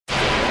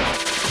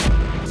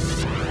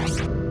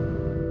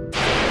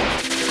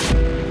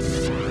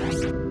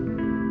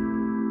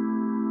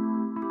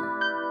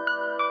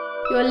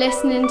You're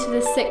listening to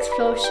the Sixth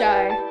Floor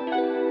Show.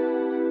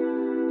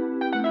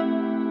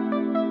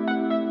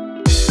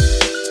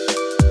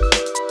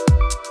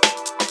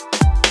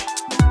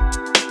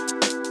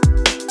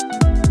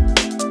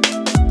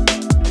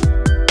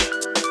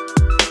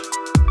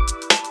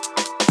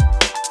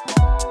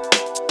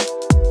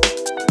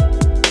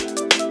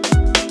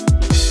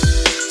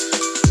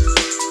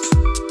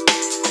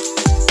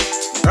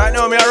 Right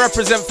now, me I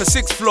represent for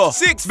Sixth Floor.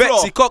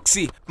 Betsy,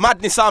 Coxie,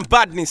 Madness and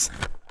Badness.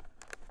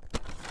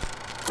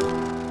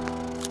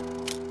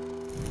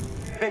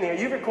 Benny, are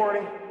you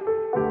recording?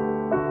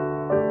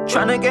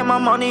 Tryna get my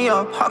money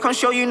up, I can't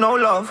show you no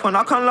love when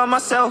I can't love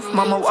myself.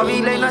 Mama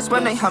worry late nights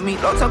when they have me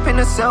locked up in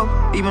a cell.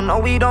 Even though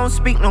we don't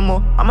speak no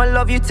more, I'ma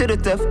love you to the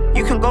death.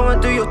 You can go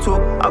and do your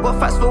talk, I got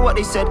facts for what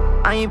they said.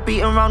 I ain't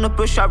beating around the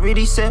bush, I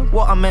really said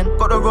what I meant.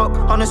 Got the rock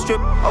on the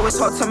strip, always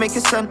hard to make a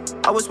cent.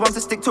 I was one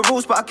to stick to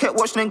rules, but I kept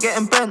watching and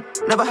getting bent.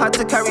 Never had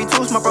to carry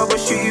tools, my brother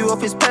shoot you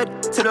off his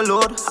bed. To the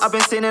Lord, I've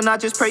been sinning, I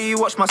just pray you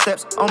watch my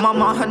steps. Oh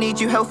mama, I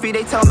need you healthy,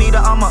 they tell me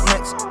that I'm up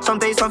next. Some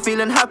days I'm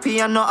feeling happy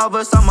and not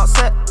others I'm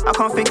upset. I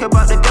can't think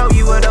about the girl,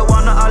 you were the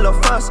one that I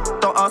love first.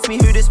 Don't ask me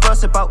who this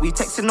verse about, we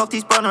texting off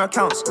these burner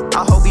accounts.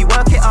 I hope we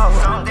work it out.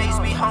 Some days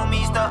we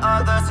homies, the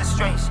others are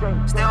strange.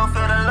 Still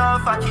feel the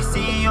love, I can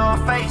see your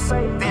face.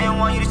 Didn't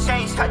want you to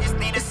change, I just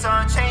need a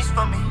sun change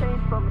for me.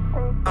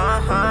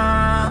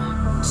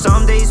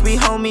 Some days we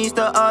homies,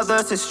 the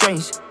others are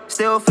strange.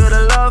 Still feel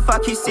the love, I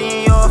keep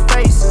seeing your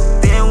face.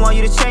 Didn't want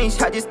you to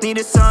change, I just need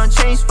a sun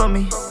change for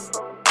me.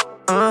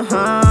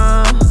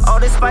 All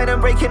this fight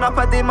and breaking up,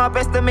 I did my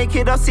best to make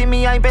it up. See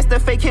me, I ain't best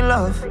at faking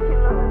love.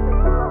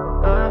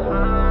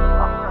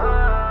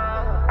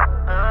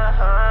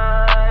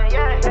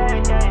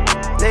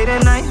 Late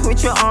at night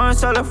with your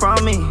arms all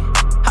around me.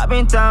 I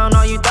been down,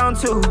 are you down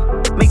too?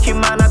 Make you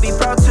mine, I be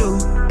proud too.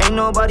 Ain't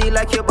nobody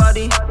like your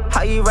body.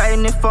 How you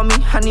writing it for me?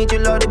 I need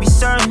your love to be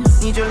certain.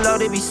 Need your love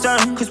to be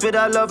certain. Cause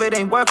without love it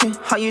ain't working.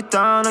 Are you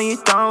down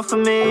for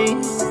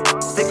me?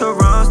 Stick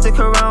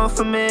around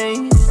for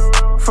me.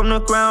 From the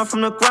ground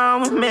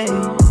with me.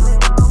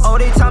 Oh,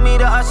 they tell me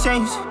that I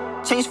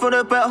changed for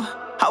the better.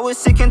 I was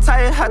sick and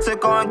tired, had to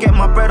go and get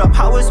my bread up.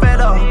 I was fed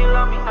up. They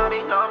love me, now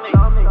they love me.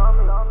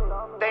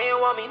 They ain't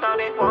want me, now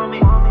they want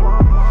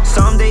me.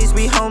 Some days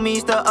we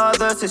homies, the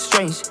others are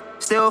strange.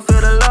 Still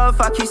feel the love,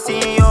 I keep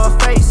seeing your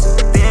face.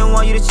 Didn't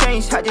want you to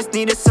change, I just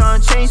need a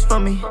sun change for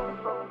me.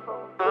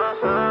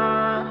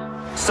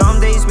 Some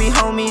days we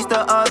homies,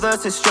 the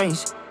others are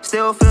strange.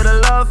 Still feel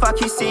the love, I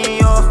keep seeing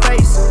your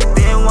face.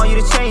 Didn't want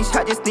you to change,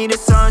 I just need a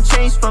sun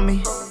change for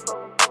me.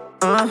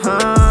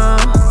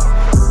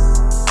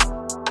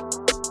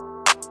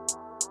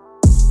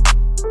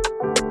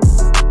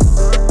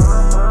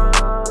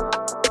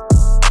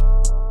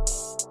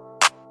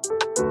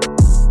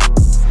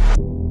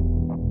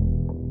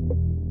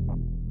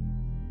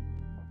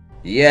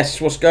 Yes,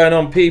 what's going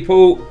on,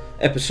 people?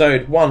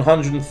 Episode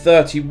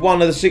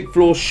 131 of the Sixth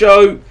Floor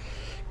Show.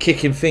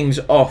 Kicking things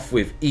off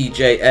with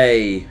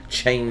EJA,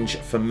 Change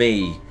For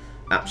Me.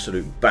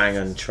 Absolute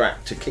banging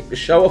track to kick the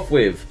show off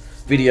with.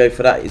 Video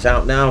for that is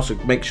out now, so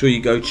make sure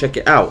you go check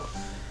it out.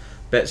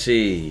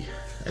 Betsy,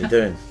 how you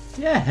doing?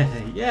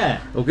 Yeah.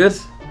 All good?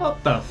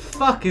 What the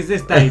fuck is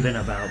this day been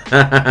about?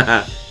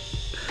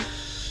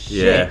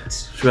 Yeah.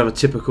 Should we have a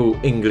typical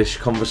English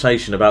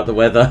conversation about the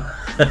weather?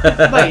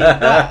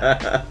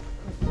 Mate,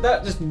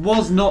 that just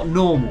was not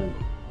normal.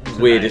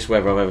 Weirdest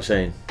weather I've ever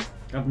seen.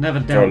 I've never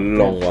dealt for a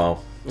long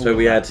while. So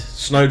we had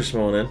snow this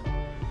morning.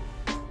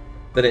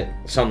 Then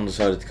sun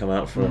decided to come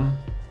out for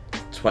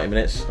 20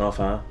 minutes, half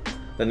hour.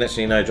 Then next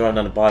thing you know, driving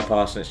down the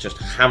bypass and it's just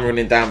hammering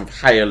it down with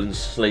hail and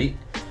sleet.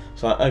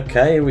 It's like,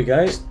 okay, here we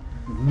go.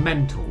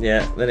 Mental.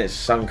 Yeah, then it's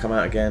sun come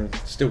out again,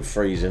 still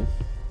freezing.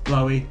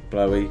 Blowy.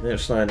 Then it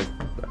was snowing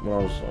when I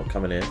was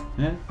coming here.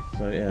 Yeah?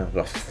 So yeah,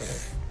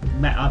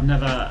 Mate, I've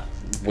never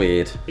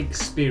weird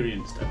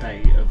experienced a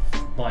day of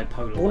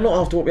bipolar Well, weather.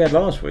 not after what we had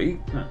last week.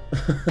 No.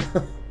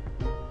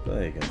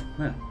 There you go.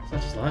 Yeah,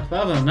 such is life. But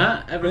other than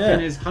that,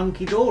 everything is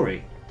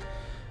hunky-dory.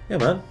 Yeah,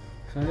 man.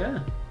 So yeah,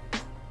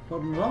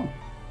 plodding along.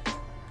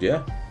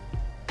 Yeah.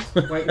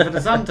 Waiting for the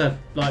sun to,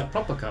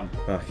 proper come.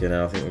 Fucking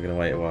hell, I think we're going to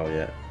wait a while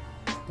yet.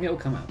 It'll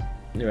come out.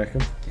 You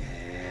reckon?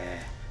 Yeah.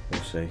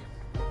 We'll see.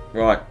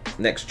 Right,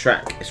 next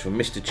track is from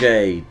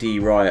Mr.J,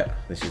 D-Riot.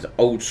 This is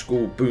Old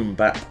School Boom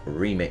Bap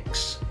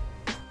Remix.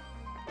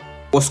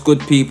 What's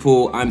good,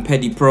 people? I'm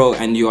Petty Pro,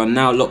 and you are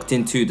now locked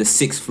into the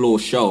Sixth Floor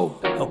Show.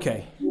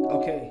 Okay.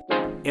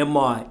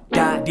 MR,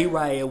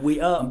 D-Riot, we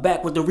up. I'm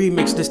back with the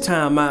remix this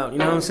time out, you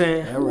know what I'm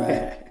saying?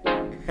 Alright.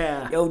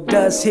 Yo,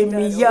 Dust hit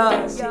me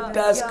up,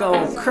 Dust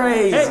going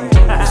crazy.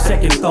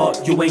 Second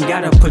thought, you ain't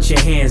gotta put your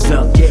hands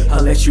up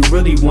unless you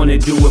really wanna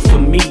do it for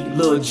me.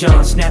 Lil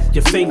Jon, snap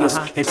your fingers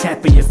and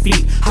tapping your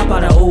feet. How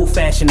about an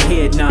old-fashioned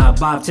head nod,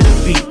 bob to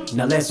the beat?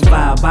 Now let's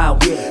vibe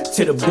out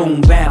to the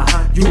boom bap.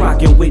 You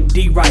rockin' with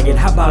D-Riot,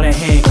 how about a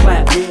hand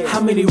clap? How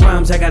many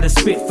rhymes I gotta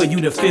spit for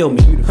you to feel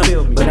me?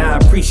 But I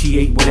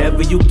appreciate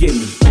whatever you give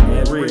me.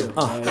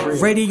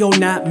 Radio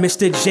not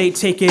Mr.J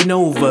taking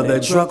over, the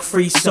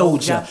drug-free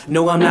soldier.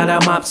 No, I'm not out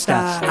I'm obsta.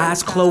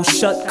 Eyes closed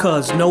shut,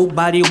 cause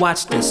nobody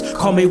watched us.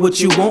 Call me what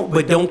you want,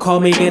 but don't call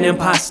me an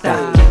imposter.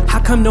 How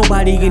come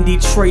nobody in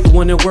Detroit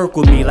wanna work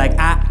with me like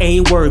I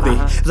ain't worthy?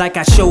 Like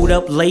I showed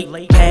up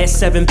late,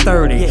 past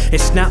 7:30.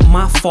 It's not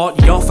my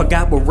fault, y'all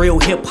forgot what real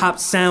hip-hop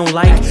sound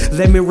like.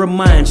 Let me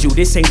remind you,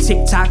 this ain't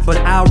TikTok, but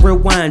I'll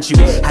rewind you.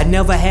 I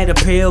never had a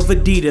pair of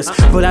Adidas,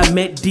 but I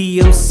met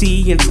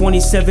DMC in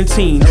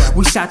 2017.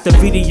 We shot the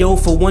video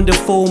for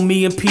Wonderful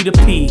Me and Peter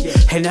P.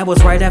 And that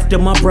was right after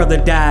my brother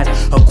died.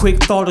 A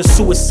quick thought of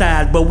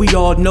suicide, but we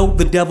all know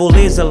the devil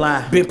is a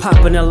lie. Been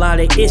popping a lot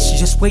of ish,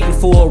 just waiting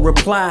for a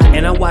reply.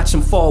 And I watch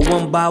them fall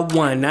one by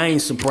one, I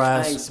ain't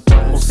surprised.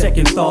 On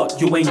second thought,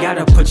 you ain't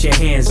gotta put your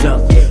hands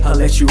up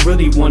unless you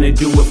really wanna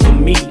do it for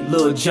me.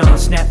 Lil Jon,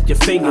 snap your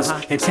fingers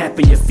and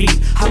tapping your feet.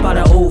 How about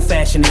an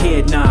old-fashioned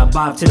head nod,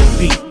 bob to the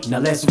beat? Now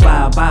let's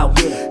vibe out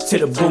to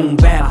the boom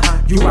bap.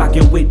 You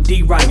rockin' with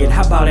D-Riot,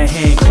 how about a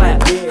hand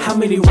clap? How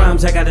many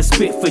rhymes I gotta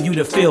spit for you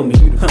to feel me?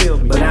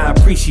 But I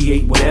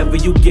appreciate whatever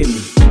you give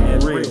me.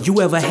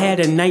 You ever had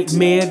a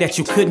nightmare that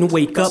you couldn't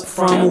wake up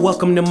from?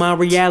 Welcome to my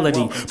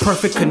reality.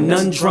 Perfect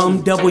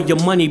conundrum, double your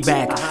money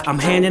back. I'm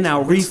handing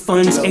out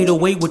refunds,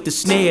 808 with the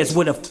snares.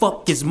 Where the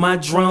fuck is my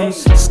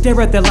drums? Stare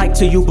at the light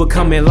till you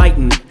become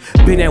enlightened.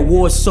 Been at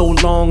war so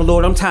long,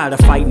 Lord, I'm tired of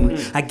fighting.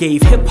 I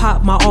gave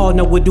hip-hop my all,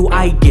 now what do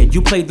I get?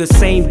 You play the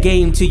same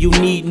game till you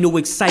need new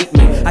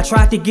excitement. I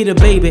tried to get a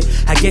baby,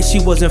 I guess she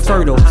wasn't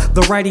fertile.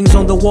 The writings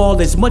on the wall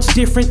is much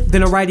different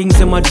than the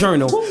writings in my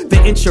journal.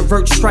 The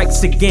introvert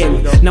strikes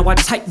again. Now I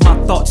type my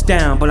thoughts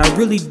down, but I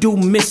really do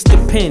miss the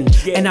pen.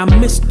 And I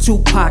miss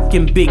Tupac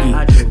and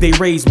Biggie. They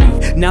raised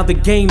me, now the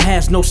game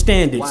has no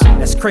standards.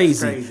 That's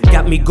crazy,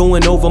 got me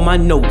going over my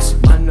notes.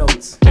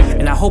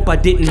 And I hope I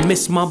didn't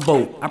miss my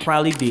boat, I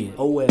probably did.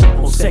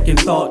 On second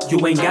thought,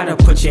 you ain't gotta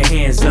put your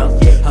hands up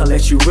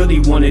unless you really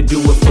wanna do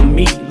it for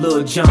me.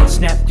 Lil Jon,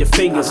 snap your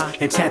fingers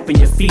and tapping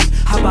your feet.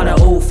 How about an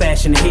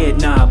old-fashioned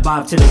head nod,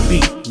 bob to the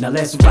beat? Now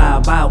let's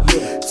vibe out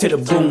to the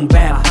boom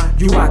bap.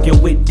 You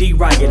rockin' with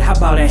D-Riot, how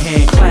about a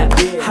hand clap?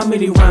 How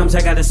many rhymes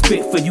I gotta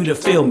spit for you to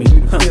feel me?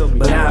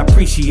 But I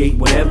appreciate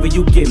whatever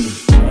you give me.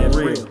 That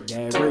real,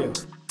 that real.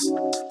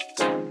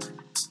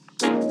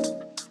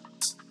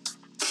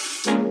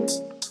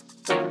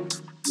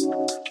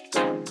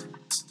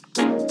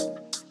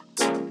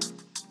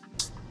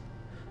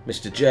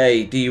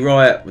 Mr.J,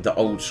 D-Riot with the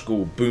old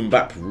school boom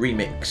bap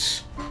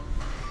remix.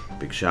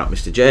 Big shout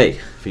Mr. J,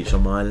 featured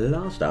on my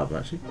last album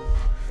actually.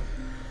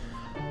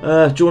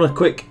 Do you want a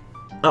quick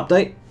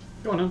update?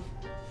 Go on then.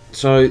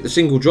 So the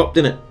single dropped,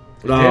 didn't it?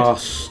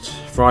 Last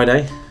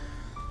Friday.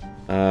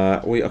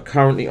 We are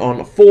currently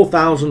on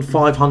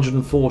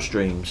 4,504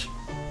 streams.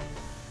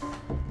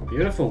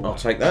 Beautiful. I'll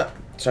take that.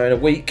 So in a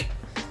week,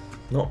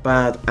 not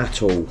bad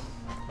at all.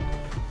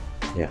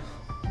 Yeah.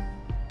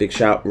 Big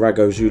shout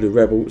Rago Zulu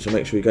Rebel, so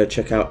make sure you go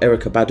check out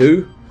Erykah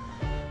Badu,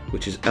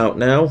 which is out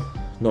now.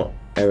 Not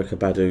Erykah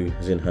Badu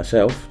as in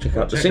herself. Check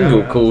out the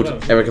single called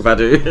Erykah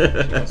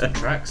Badu. Got some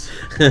tracks.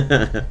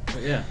 But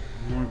yeah,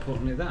 more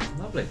importantly that.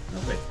 Lovely,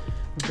 lovely.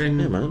 We've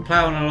been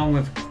ploughing along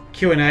with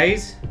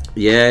Q&As.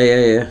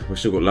 Yeah. We've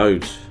still got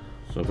loads.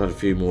 So I've had a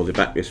few more. They're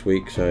back this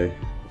week, so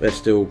they're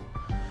still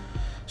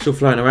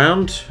floating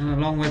around. And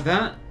along with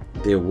that,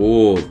 the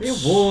awards. The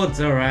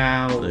awards are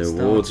out. The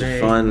awards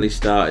have finally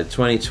started.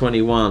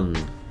 2021.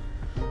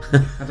 I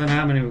don't know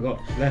how many we've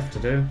got left to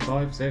do.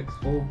 5, 6,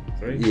 4,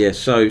 3. Yeah,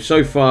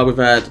 so far we've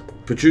had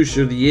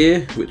Producer of the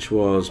Year, which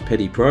was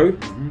Petty Pro.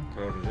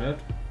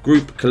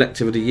 Group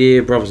Collective of the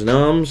Year, Brothers in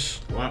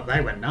Arms. Wow,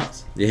 they went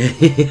nuts. Yeah,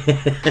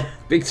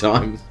 big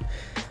time.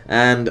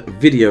 And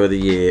Video of the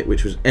Year,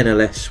 which was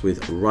NLS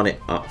with Run It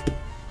Up.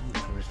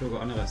 We've still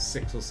got another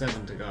 6 or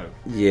 7 to go.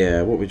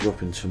 Yeah, what we're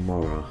dropping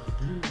tomorrow?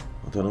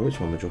 I don't know which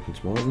one we're dropping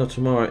tomorrow. No,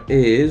 tomorrow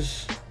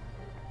is...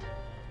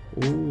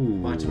 Ooh.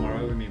 By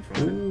tomorrow, we mean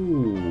Friday.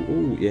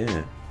 Ooh,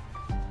 yeah.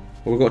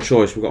 Well, we've got a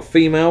choice. We've got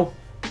Female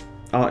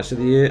Artist of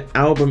the Year,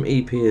 Album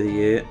EP of the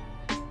Year,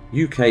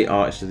 UK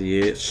Artist of the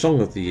Year, Song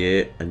of the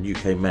Year, and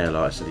UK Male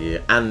Artist of the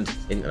Year, and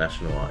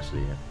International Artist of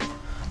the Year.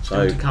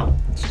 So,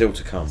 still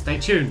to come. Stay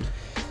tuned.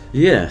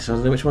 Yeah, so I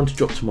don't know which one to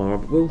drop tomorrow,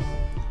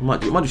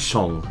 but I might do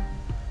Song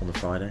on the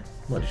Friday.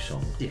 I might do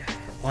Song. Yeah,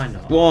 why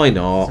not? Why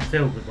not? It's a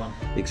feel-good one.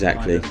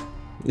 Exactly.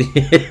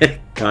 Yeah,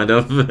 kind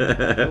of.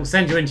 We'll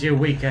send you into your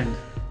weekend.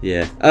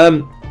 Yeah.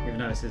 Even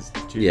though it says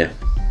Tuesday.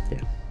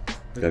 Yeah.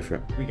 Go for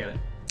it. We get it.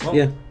 What?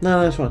 Yeah.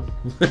 No, that's fine.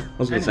 I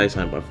was going to say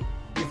something,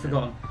 but you've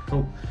forgotten.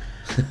 Cool.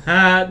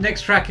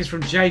 Next track is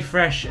from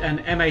JFresh and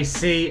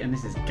MAC, and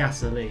this is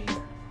Gasoline.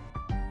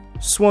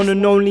 Swan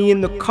and only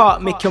in the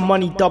cart, make your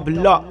money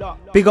double up.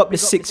 Big up the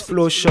 6th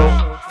Floor Show.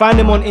 Find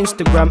them on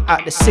Instagram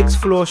at the 6th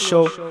Floor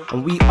Show,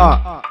 and we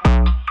are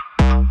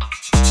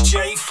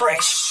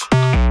JFresh.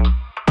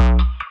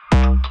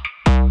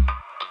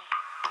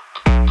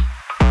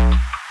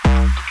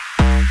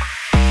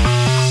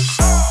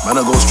 Man,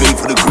 I go straight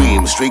for the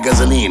cream, straight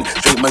gasoline,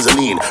 straight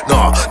mazzoline.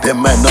 Nah,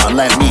 them man nothing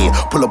like me.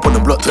 Pull up on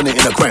the block, turn it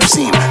in a crime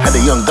scene. Had the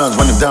young duns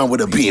run him down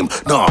with a beam.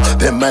 Nah,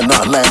 them man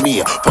nothing like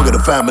me. Fuck the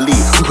family,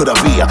 who could I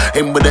be?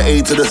 Aim with the A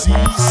to the,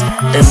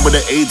 aim with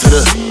the A to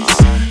the,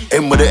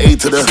 aim with the A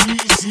to the.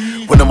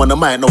 When I'm on the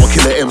mic, no I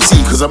kill an MC,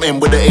 cause I'm in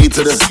with the A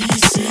to the,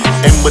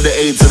 aim with the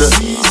A to the,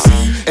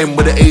 aim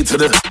with the A to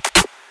the.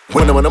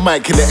 When I'm on the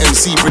mic, kill an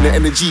MC, bring the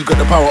energy, got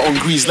the power on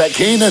grease like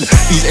Canaan.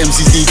 These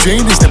MCs need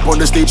training, step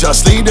on the stage, I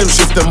slay them,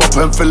 shift them up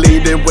and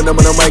fillet them. When I'm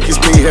on the mic, it's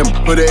mayhem,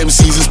 but the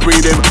MCs is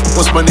spray them.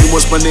 What's my name,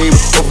 what's my name?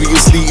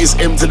 Obviously, it's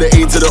M to the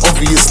A to the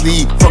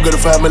obviously. Fuck the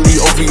family,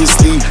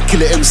 obviously.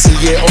 Kill an MC,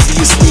 yeah,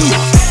 obviously.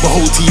 My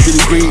whole team be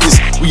the greatest.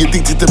 We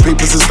addicted to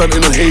papers and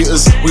stunting on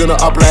haters. We on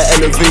the up like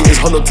elevators,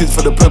 hollow tits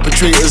for the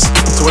perpetrators.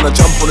 So when I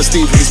jump on the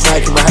stage with this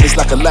mic in my hand, it's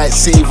like a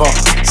lightsaber.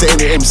 So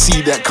any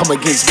MC that come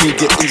against me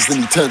get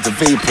instantly turned to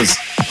vapors.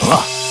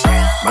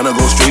 Man, I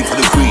go straight for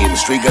the cream,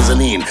 straight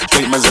gasoline,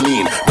 straight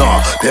mazzoline.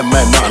 Nah, them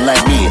man nothing like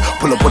me.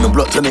 Pull up on the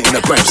block, turn it in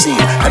a crime scene.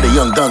 Had the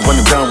young duns run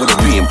him down with a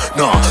beam.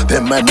 Nah,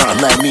 them man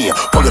nothing like me.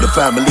 Fuck the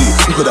family,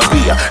 who could I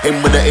be?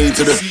 Aim with the A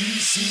to the,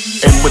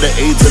 aim with the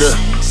A to the,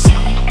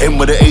 aim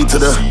with the A to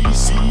the.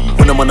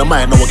 When I'm on the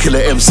mic, no I kill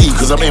an MC,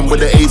 cause I'm in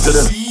with the A to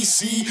the,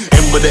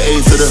 aim with the A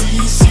to the,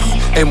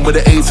 aim with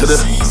the A to the.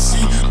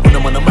 When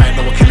I'm on the mic,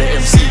 no I kill an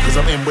MC, cause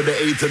I'm in with the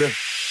A to the.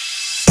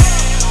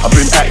 I've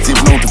been active,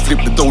 known to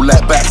flip the dough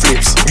like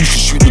backflips. You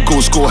should shoot the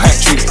goal, score hat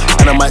tricks,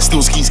 and I might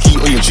still ski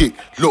on your chick.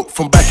 Look,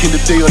 from back in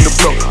the day on the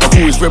block, I've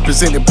always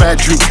represented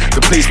bad drink.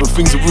 The place where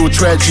things are real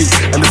tragic,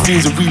 and the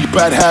things are really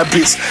bad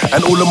habits.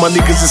 And all of my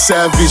niggas are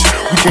savage.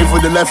 We came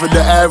for the life of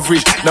the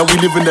average, now we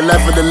live in the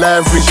life of the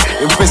lavish.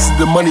 Invested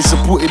the money,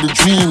 supported the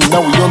dream, now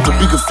we on to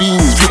bigger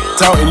fiends.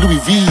 Ripped out in Louis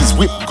V's,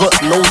 whip got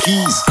no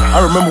keys. I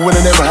remember when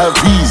I never had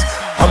peas.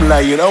 I'm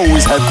lying, I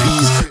always had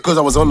peas, cause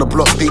I was on the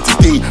block day to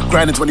day,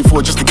 grinding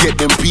 24 just to get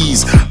them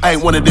peas. I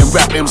ain't one of them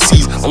rap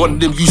MCs, I'm one of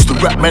them used to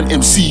rap man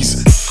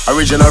MCs.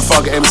 Original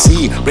fuck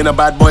MC, been a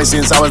bad boy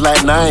since I was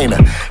like 9.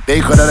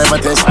 They coulda never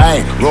test I,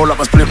 roll up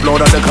a split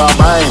load of the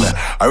carbine.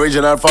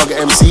 Original fuck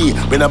MC,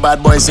 been a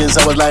bad boy since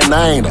I was like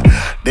 9.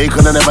 They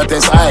coulda never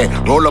test I,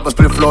 roll up a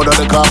split load of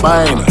the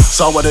carbine.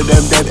 Saw one of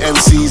them dead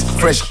MCs,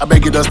 fresh, I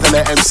beg you just tell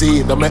the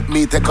MC. Don't make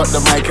me take out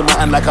the mic in my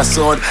hand like a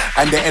sword,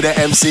 and they the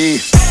MC.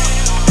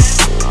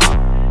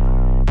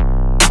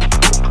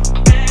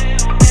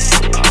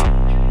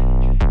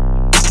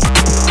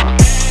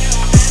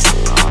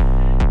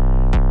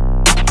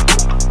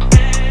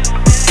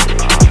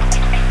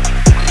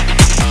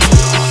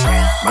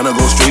 Man, I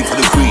go straight for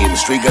the cream,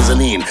 straight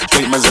gasoline,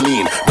 straight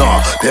mazzoline.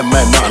 Nah, them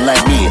man nothing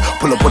like me.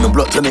 Pull up on the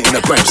block, turn it in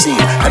a crime scene.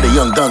 Had the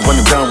young duns run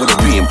him down with a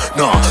beam.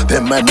 Nah,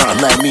 them man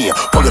nothing like me.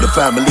 Fuck the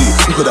family,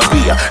 who could I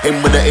be?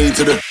 Aim with the A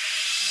to the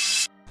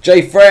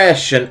J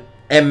Fresh and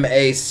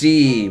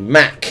MAC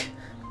Mac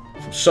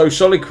from So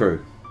Solid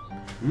Crew.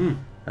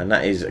 And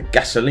that is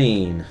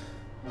Gasoline.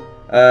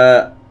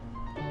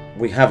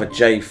 We have a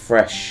J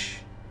Fresh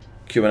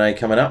Q&A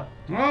coming up.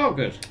 Oh,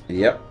 good.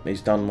 Yep,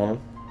 he's done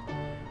one.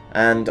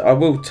 And I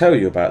will tell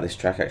you about this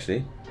track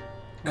actually,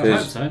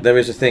 because there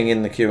is a thing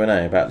in the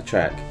Q&A about the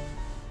track.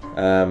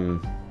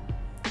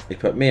 He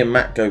put, me and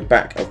Matt go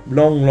back a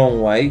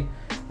long way.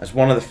 As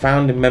one of the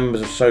founding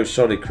members of So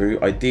Solid Crew,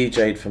 I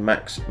DJ'd for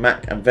Mac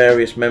and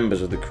various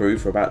members of the crew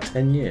for about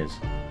 10 years.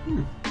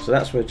 So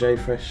that's where J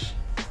Fresh.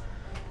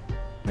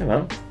 Yeah,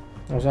 man.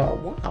 I was like,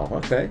 oh, wow,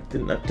 okay.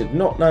 Did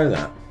not know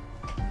that.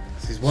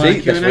 This is why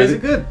Q&As are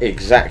good.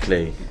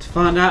 Exactly. To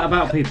find out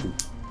about people.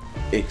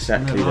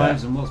 Exactly and their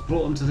lives that. And what's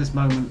brought them to this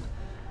moment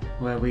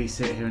where we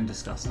sit here and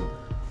discuss them.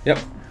 Yep.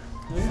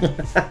 Oh,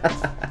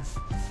 yeah.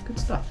 Good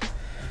stuff.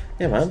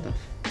 Yeah, man.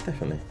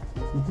 Definitely.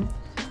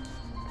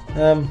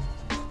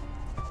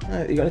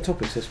 You got any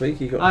topics this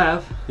week? I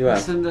have. You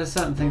have? There's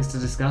certain things to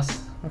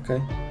discuss.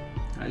 Okay.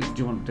 Do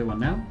you want to do one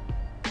now?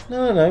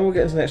 No. We'll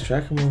get into the next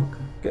track and we'll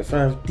get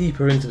further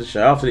deeper into the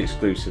show after the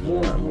exclusives.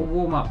 We'll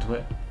warm up to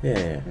it.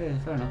 Yeah,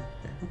 fair enough.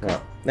 Yeah. Okay.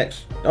 Right.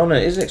 Next. Oh no,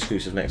 it is an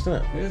exclusive next, isn't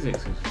it? It is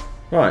exclusive.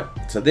 Right.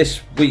 So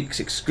this week's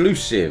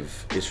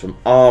exclusive is from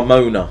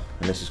Armona,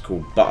 and this is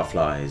called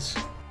Butterflyz.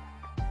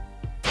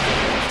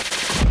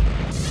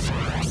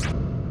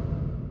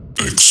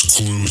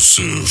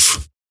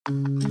 Exclusive.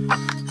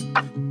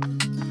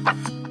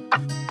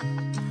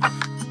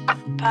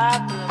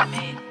 Pablo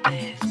made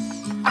this.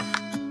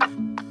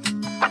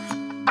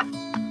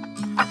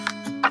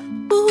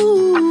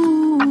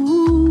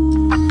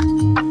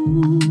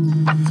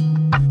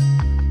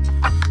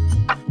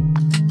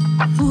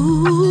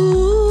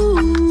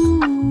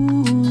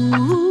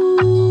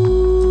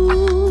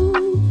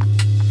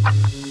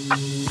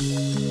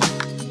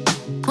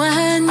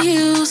 When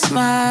you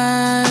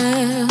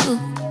smile,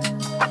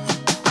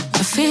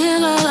 I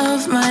feel all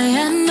of my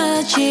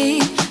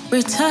energy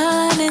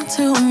returning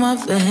to my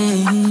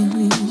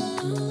veins.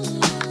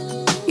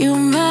 You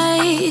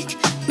make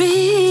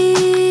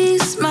me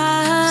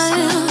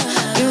smile.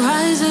 Your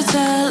eyes will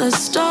tell a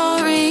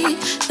story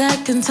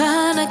that can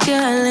turn a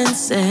girl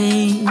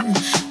insane.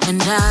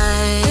 And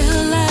I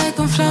feel like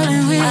I'm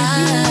floating with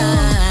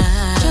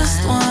you,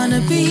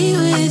 be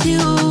with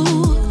you.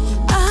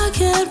 I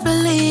can't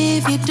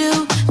believe you do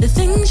the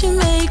things you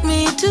make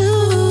me do.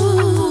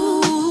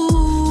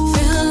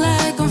 Feel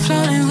like I'm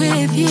floating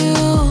with you.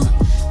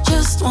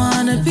 Just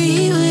wanna be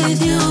with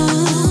you.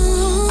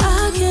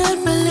 I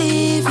can't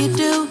believe you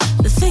do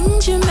the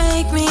things you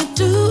make me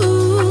do.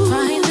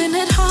 Finding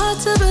it hard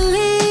to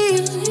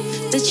believe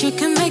that you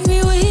can make me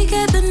weak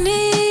at the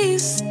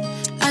knees.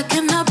 I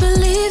cannot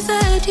believe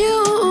that you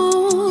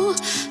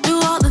do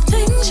all the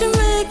things you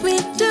make me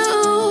do.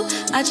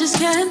 I just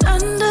can't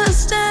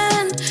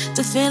understand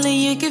the feeling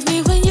you give me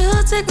when you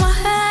take my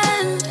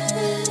hand.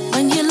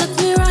 When you look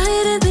me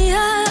right in the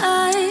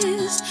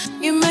eyes,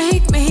 you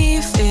make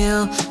me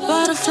feel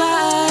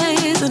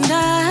butterflies. And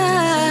I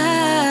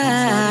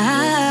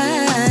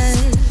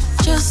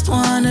just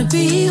wanna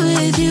be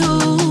with you.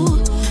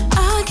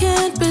 I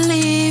can't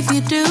believe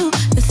you do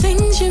the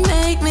things you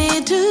make me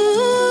do.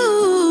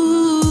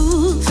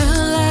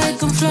 Feel like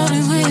I'm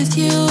floating with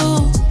you.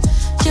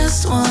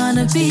 Just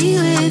wanna be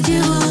with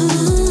you.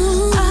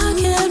 I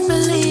can't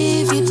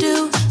believe you do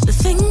the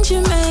things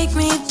you make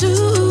me do.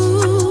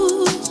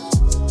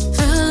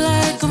 Feel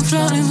like I'm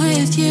floating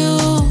with you.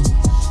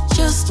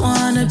 Just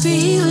wanna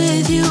be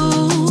with you.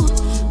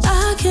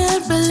 I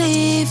can't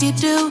believe you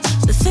do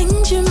the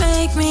things you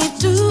make me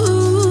do.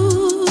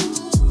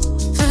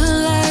 Feel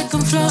like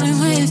I'm floating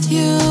with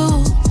you.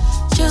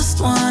 Just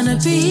wanna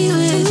be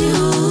with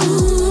you.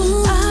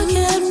 I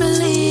can't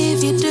believe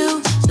you do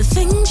the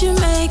things you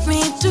make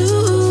me do.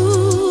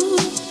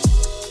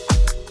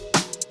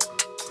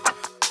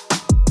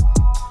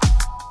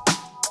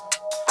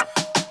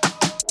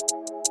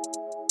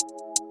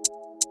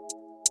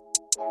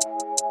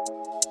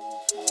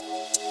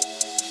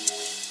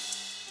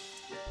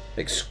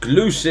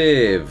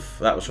 Exclusive.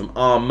 That was from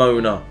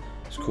Armona.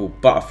 It's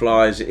called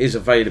Butterflyz. It is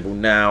available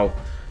now.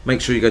 Make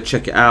sure you go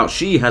check it out.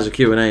 She has a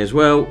Q&A as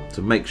well,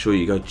 so make sure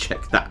you go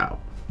check that out.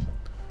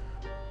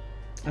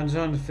 I'm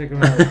trying to figure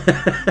out.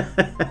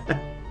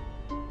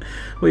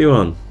 What are you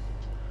on?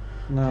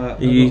 No,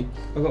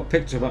 I've got a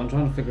picture, but I'm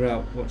trying to figure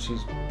out what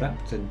she's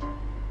wrapped in.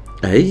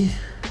 Hey?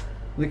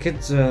 The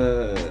kids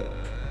are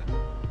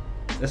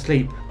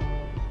asleep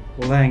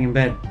or laying in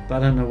bed, but I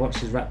don't know what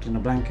she's wrapped in a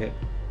blanket.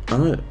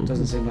 Oh. It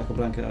doesn't seem like a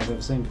blanket I've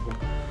ever seen before.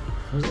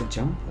 Or is it a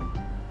jumper?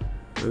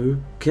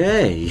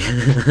 Okay.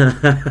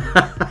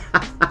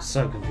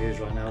 So confused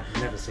right now.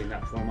 I've never seen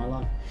that before in my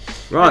life.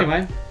 Right.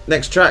 Anyway.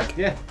 Next track.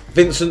 Yeah.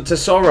 Vincent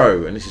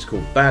Tesoro, and this is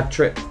called Bad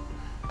Trip.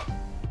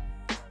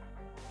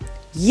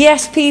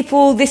 Yes,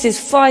 people, this is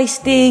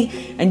Feisty,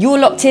 and you're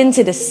locked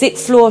into the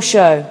 6th Floor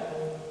Show.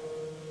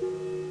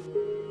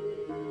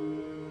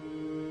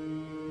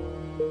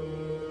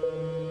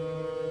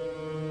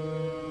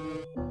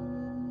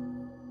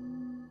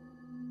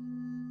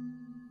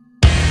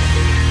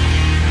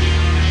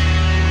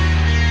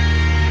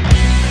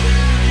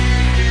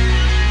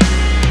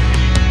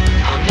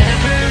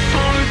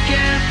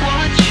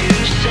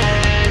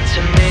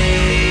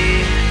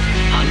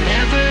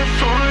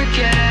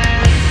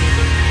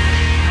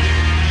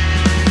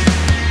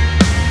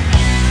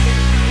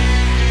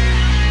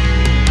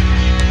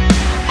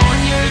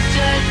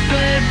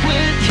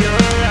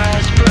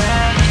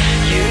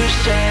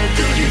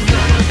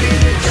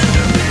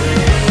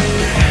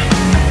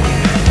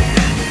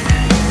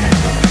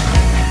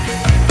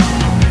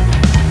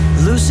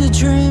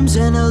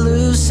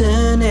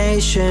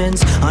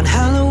 On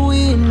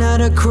Halloween,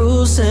 not a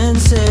cruel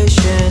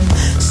sensation.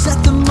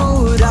 Set the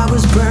mood, I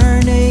was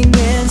burning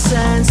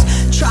incense.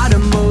 Try to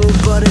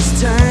move, but it's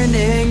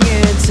turning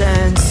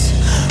intense.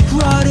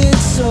 Rotted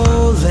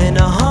soul in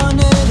a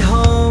haunted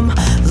home.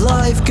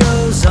 Life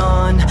goes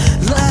on,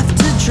 left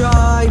to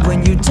dry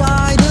when you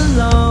died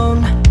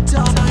alone.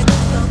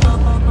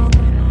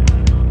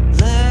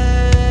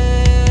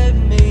 Let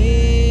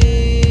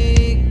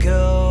me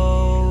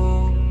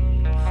go.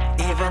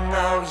 Even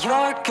though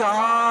you're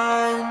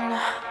gone,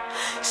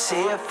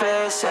 see your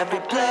face every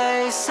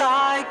place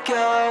I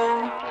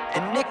go,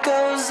 and it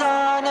goes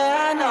on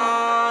and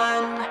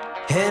on.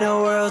 In a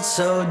world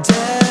so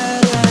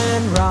dead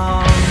and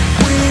wrong,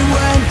 we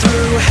went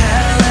through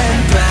hell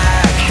and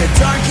back, the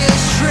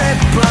darkest trip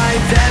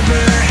I've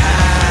ever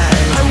had.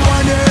 I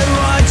wondered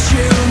what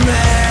you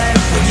meant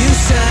when you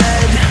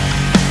said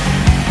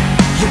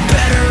you're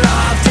better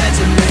off dead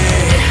to me.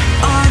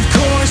 Of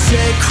course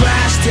it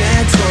crashed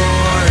and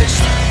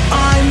torched.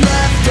 I'm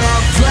left a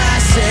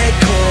flaccid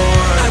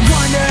core. I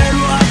wondered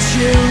what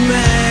you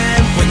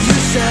meant when you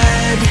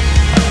said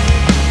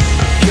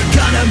you're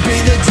gonna be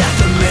the death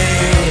of me.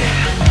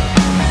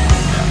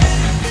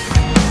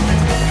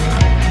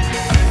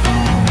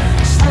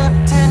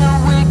 Slipped in a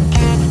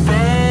wicked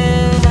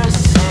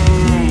fantasy.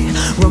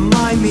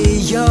 Remind me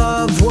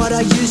of what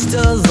I used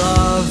to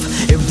love.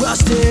 It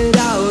rusted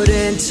out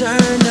and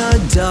turned to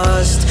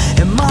dust.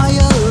 Am I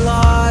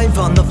alive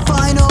on the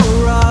final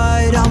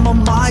ride? I'm a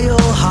mile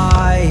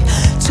high.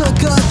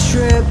 Took a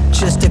trip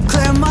just to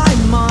clear my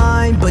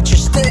mind, but you're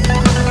still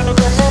inside.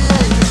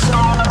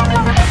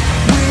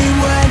 We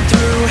went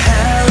through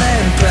hell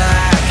and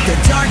back, the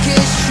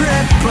darkest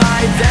trip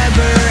I've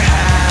ever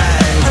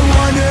had. I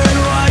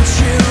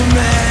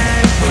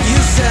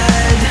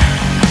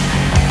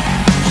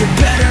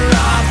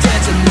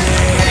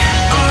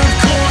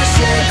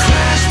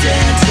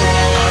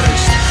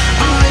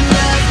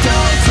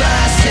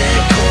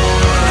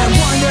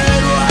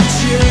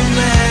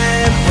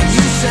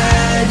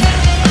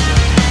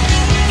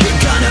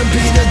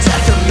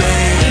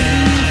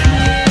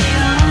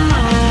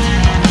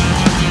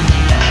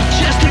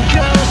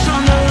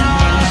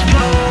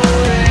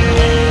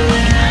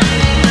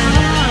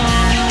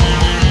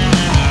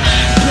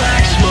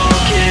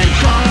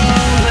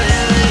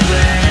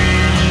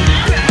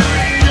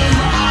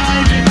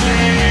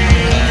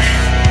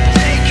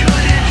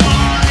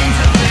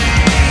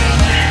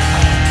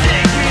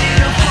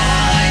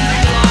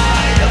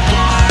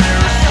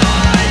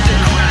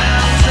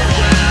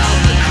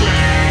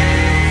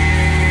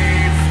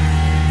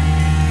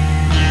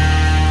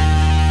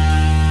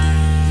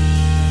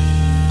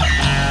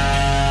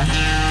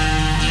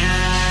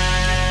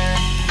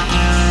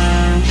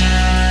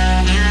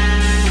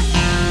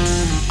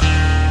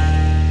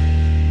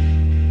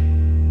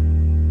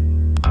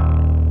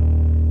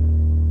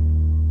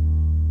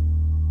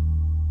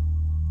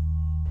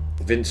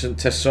Vincent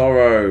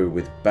Tesoro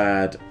with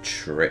Bad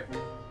Trip.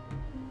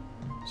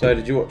 So,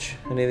 did you watch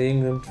any of the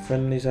England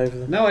friendlies over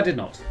there? No, I did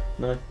not.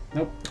 No?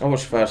 Nope. I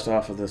watched the first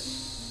half of the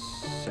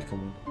second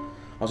one.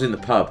 I was in the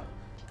pub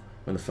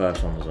when the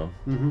first one was on.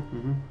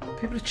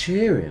 People are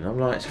cheering. I'm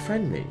like, it's a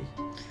friendly.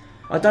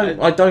 I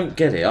don't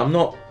get it. I've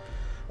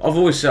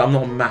always said I'm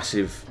not a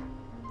massive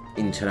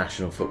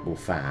international football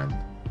fan,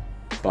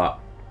 but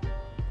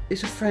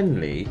it's a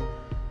friendly.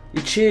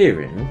 You're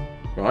cheering,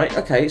 right?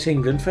 Okay, it's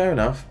England, fair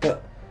enough,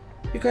 but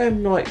you're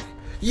going like,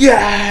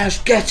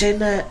 yes, get in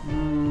there.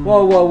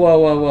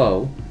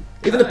 Whoa.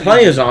 Even the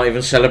players aren't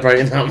even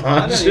celebrating that much.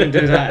 I don't even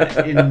do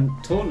that in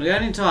tournament. The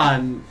only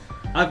time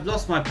I've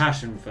lost my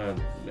passion for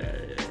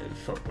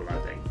football, I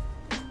think.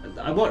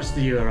 I watched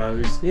the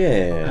Euros.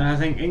 Yeah. And I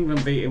think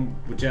England beating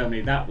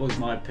Germany, that was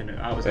my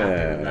pinnacle. I was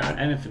happy with that.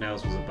 Anything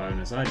else was a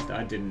bonus. I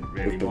didn't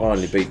really We've watch.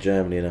 finally beat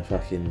Germany in a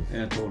fucking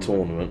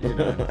tournament. You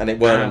know. And it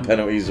weren't on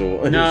penalties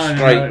or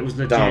No, it was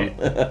legit.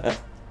 Done.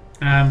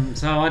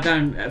 So I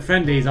don't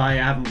friendlies. I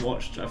haven't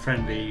watched a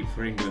friendly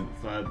for England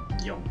for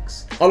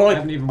yonks.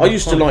 I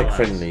used to like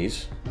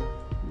friendlies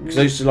because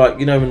I used to like,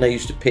 you know, when they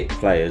used to pick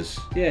players.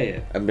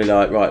 Yeah. And be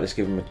like, right, let's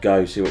give them a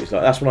go, see what it's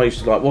like. That's when I used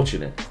to like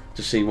watching it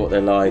to see what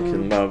they're like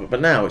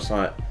but now it's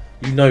like,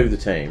 you know the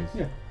team.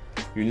 Yeah.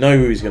 You know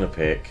who he's going to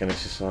pick, and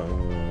it's just like...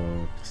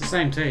 It's the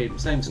same team,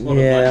 same squad of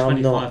like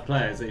 25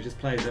 players that he just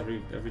plays every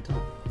time.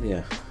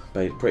 Yeah,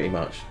 pretty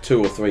much.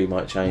 2 or 3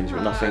 might change,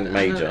 but nothing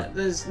major.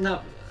 There's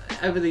no...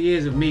 Over the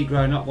years of me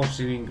growing up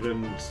watching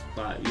England,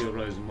 like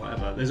Euros and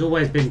whatever, there's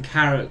always been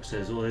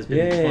characters, or there's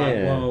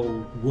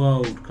been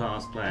world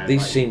class players.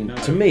 These seem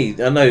to me.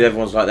 I know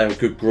everyone's like they're a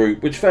good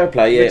group, which fair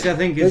play. Yeah, which I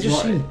think they is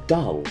just seem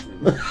dull.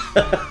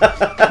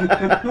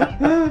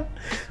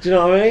 Do you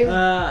know what I mean?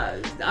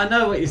 I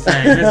know what you're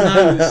saying. There's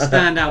no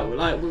standout.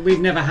 Like we've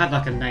never had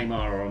like a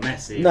Neymar or a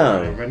Messi,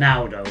 or a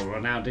Ronaldo or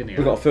Ronaldinho.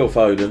 We've got Phil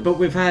Foden, but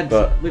we've had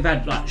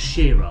like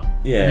Shearer.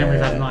 Yeah, and then we've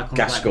had like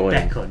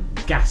Gascoigne,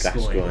 like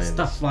Gascoigne,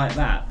 stuff like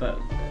that. But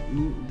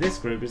this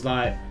group is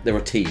like they're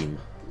a team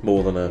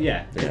more than a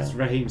It's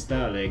Raheem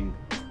Sterling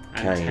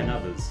and Kane. 10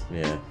 others.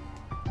 Yeah,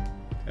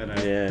 and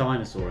a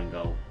dinosaur in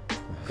goal.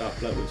 Got a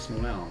bloke with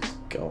small arms.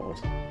 God.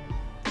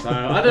 So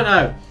I don't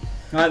know.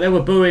 Like they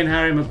were booing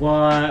Harry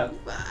Maguire,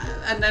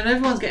 and then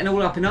everyone's getting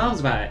all up in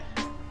arms about it.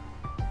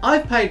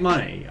 I've paid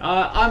money.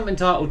 I'm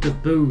entitled to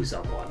boo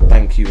someone.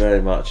 Thank you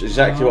very much.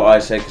 Exactly what I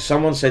said. Because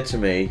someone said to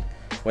me,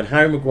 when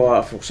Harry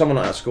Maguire, someone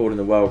like that scored in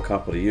the World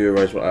Cup or the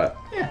Euros, why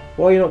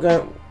are you not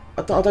going?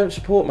 I don't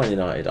support Man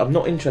United. I'm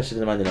not interested in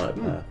the Man United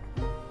player.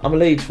 I'm a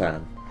Leeds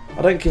fan.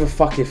 I don't give a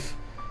fuck if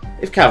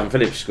Calvin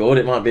Phillips scored.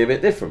 It might be a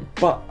bit different,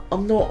 but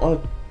I'm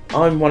not.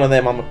 I'm one of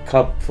them. I'm a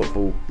club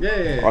football.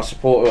 Yeah. I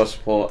support who I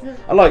support. Yeah.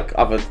 I like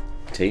other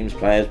teams,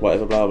 players,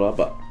 whatever, blah blah.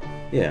 But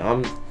yeah,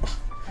 I'm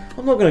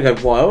not going to go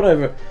wild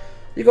over it.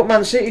 You got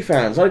Man City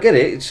fans. I get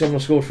it. Someone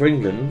scored for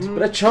England, but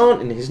they're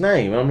chanting his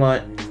name, and I'm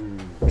like,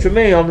 to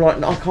me, I'm like,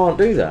 no, I can't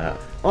do that.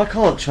 I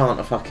can't chant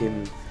a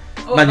fucking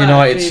Man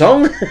United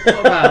song. What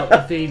about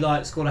if he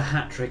like scored a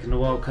hat trick in the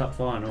World Cup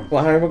final?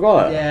 What, Harry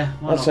Maguire? Yeah.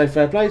 I'd say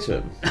fair play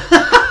to him.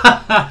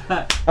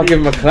 I'll give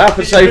him a clap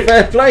and say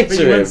fair play to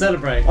him. You wouldn't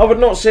celebrate. I would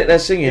not sit there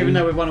singing even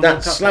though we've won a that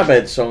World Cup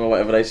Slabhead song or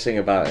whatever they sing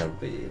about him.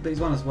 But he's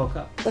won us a World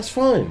Cup. That's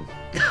fine.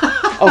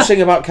 I'll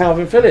sing about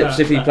Calvin Phillips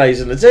if he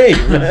plays in the team.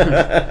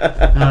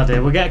 Oh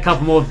dear, we'll get a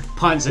couple more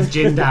pints of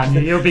gin down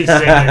you. You'll be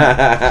singing.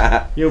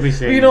 You'll be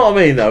singing. You know what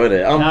I mean, though, isn't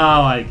it? No,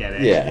 I get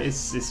it. Yeah.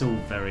 It's all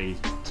very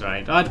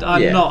strange.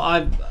 I'm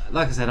not.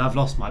 Like I said, I've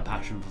lost my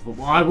passion for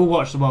football. I will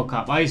watch the World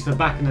Cup. I used to,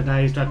 back in the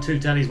days, to have 2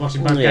 tellies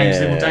watching both games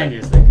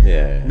simultaneously.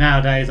 Yeah.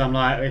 Nowadays, I'm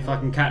like, if I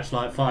can catch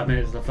like 5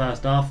 minutes of the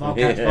first half, I'll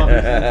catch 5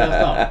 minutes of the first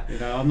half. You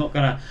know, I'm not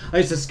gonna. I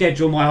used to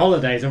schedule my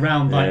holidays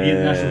around like the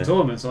international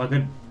tournament, so I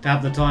could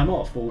have the time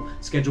off, or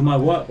schedule my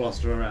work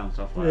roster around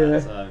stuff like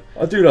that. So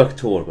I do like a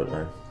tournament,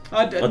 though.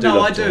 I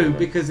do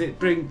because it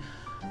brings.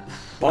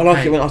 But I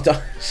like it when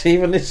see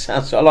when this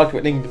sounds. I like it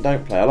when England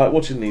don't play. I like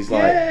watching these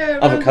like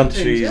other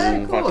countries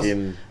and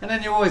fucking. And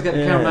then you always get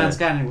the cameraman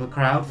scanning the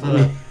crowd for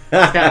the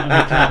scouting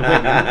the crowd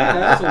winning.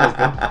 That's always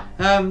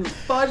good.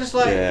 But I just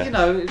like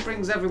it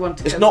brings everyone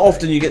together. It's not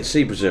often you get to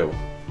see Brazil.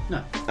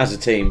 No. As a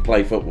team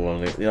play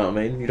football, and you know what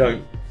I mean. You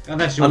don't.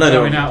 Unless you're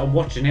going out and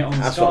watching it on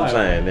That's Sky what I'm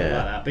saying, or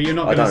like that. But you're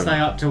not going to stay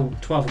up till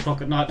 12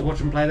 o'clock at night to watch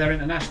them play their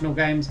international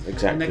games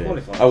when they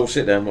qualify. I will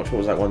sit there and watch, what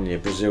was that one year?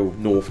 Brazil,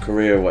 North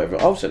Korea or whatever.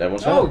 I'll sit there and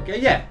watch that. Oh,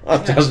 yeah.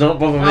 That does not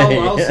bother me.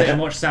 I'll sit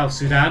and watch South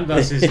Sudan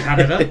versus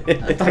Canada.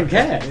 I don't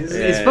care.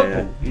 It's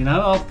football, you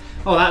know.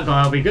 That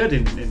guy will be good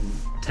in 10 minutes.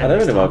 They're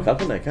in the World Cup,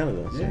 aren't they?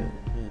 Canada.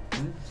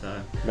 So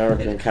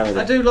America and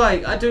Canada. I do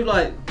like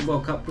the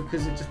World Cup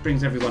because it just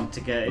brings everyone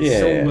together.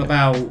 It's all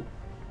about...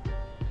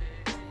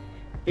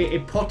 It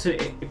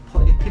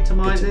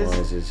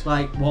epitomises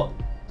like what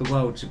the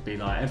world should be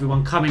like.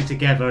 Everyone coming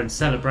together and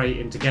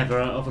celebrating together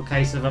of a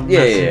case of a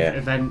massive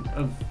event.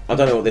 I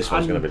don't know what this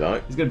one's going to be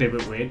like. It's going to be a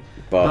bit weird.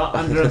 But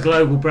under a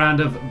global brand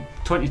of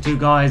 22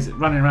 guys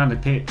running around the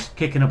pitch,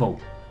 kicking a ball.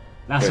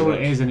 That's all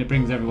it is, and it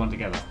brings everyone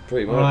together.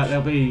 Pretty much. Right,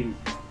 there'll be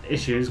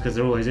issues, because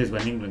there always is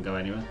when England go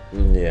anywhere.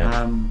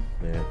 Yeah.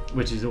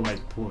 Which is always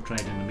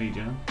portrayed in the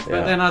media. Yeah.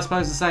 But then I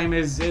suppose the same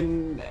is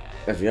in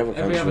every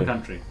other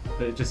country.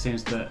 But it just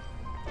seems that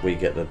we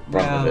get the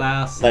brunt of it.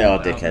 Laos, they are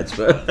dickheads,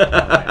 but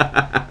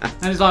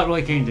and it's like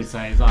Roy Keane did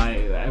say, it's like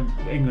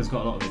England's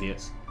got a lot of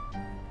idiots.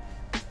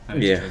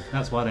 And it's true.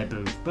 That's why they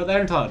boo. But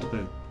they're entitled to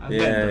boo.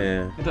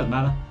 Yeah. It doesn't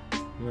matter.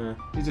 Yeah.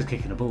 He's just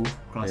kicking a ball,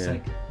 for Christ's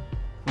sake.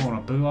 If I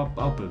want to boo,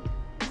 I'll boo.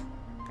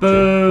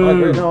 Boo! I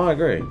agree. No, I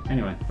agree.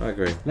 Anyway. I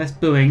agree. Less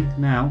booing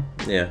now.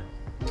 Yeah.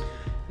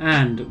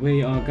 And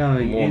we are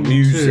going more into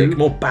music,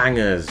 more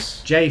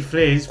bangers.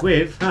 JFliz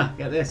with,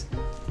 get this,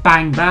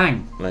 Bang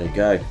Bang. There you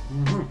go.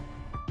 Mm-hmm.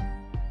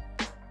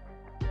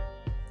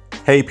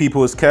 Hey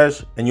people, it's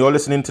Cash, and you're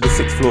listening to the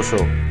 6th Floor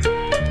Show.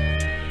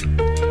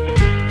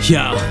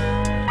 Yo.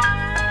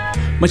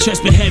 My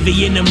chest been heavy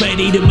and I'm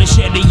ready to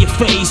machete your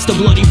face. The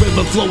bloody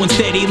river flowing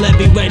steady,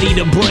 levee ready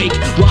to break.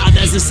 Wild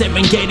as a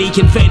Serengeti,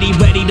 confetti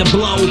ready to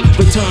blow.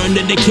 Return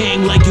to the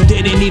king like you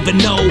didn't even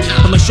know.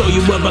 I'ma show you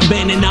where I've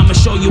been and I'ma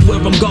show you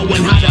where I'm going.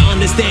 How to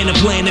understand a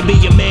plan to be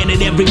a man at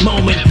every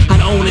moment.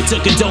 How to own it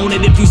to condone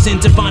it if you sin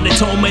to find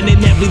atonement.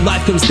 In every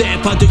life comes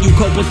death, how do you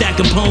cope with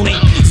that component?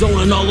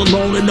 Zoning all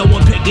alone and no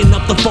one picking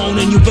up the phone.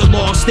 And you feel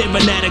lost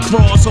staring at a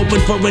cross,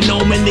 hoping for an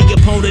omen. The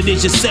opponent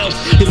is yourself,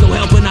 there's no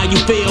helping how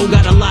you feel.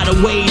 Got a lot of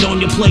weight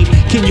on your plate.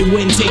 Can you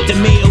win? Take the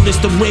meal. This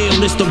the real,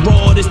 this the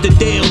raw, this the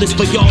deal. This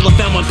for y'all. I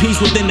found my peace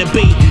within the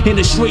beat. In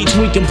the streets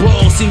we can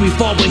brawl. See we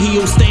fall, but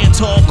he'll stand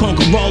tall.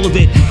 Conquer all of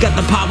it. Got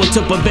the power to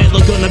prevail.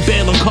 I'm gonna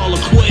bail and call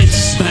it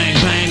quits. Bang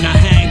bang, I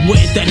hang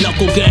with that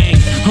knuckle gang.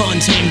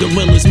 Untamed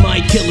gorillas,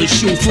 might killers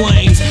shoot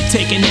flames.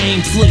 Taking aim,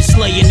 flit,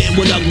 slaying it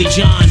with Ugly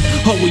John.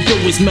 All we do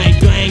is make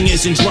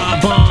bangers and drop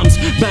bombs.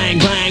 Bang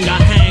bang,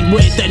 I hang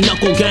with that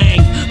knuckle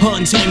gang.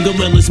 Untamed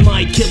gorillas,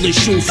 might killers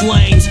shoot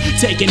flames.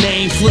 Taking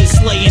aim, flit,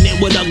 slaying it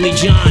with Ugly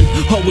John.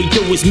 All we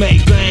do is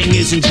make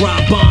bangers and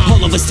drop bombs.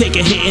 All of us take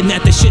a hit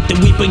at the shit that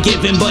we've been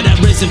given, but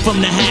I've risen from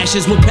the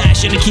hashes with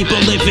passion to keep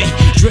on living.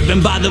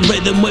 Driven by the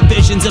rhythm with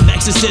visions of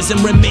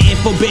exorcism, remitting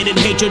forbidden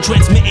hatred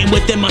transmitting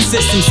within my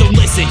system. So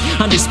listen,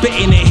 I'm just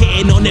spitting and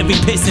hitting on every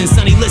piston.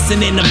 Sonny,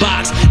 listen in the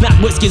box, not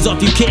whiskers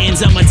off you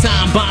kittens. I'm a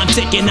time bomb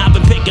ticking, I've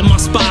been picking my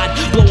spot.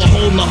 Blow a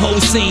hole in the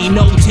whole scene,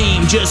 no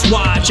team, just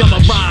watch. I'ma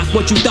rock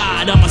what you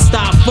thought, I'ma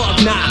stop, fuck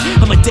not.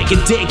 I'm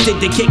addicted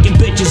to kicking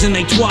bitches and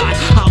they twat.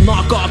 I'll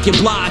knock off your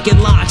block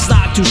and lock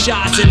stock, 2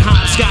 shots and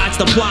hopscotch.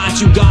 The plot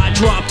you got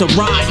dropped to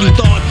ride. You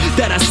thought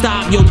that I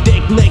stopped your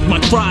dick, lick my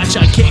crotch.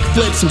 I kick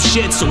flip some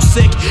shit so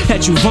sick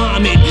that you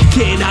vomit.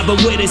 Kid, I've been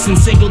with us in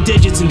single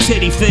digits and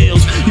titty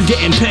feels. You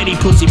getting petty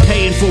pussy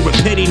paying for a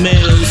pity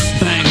mills.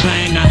 Bang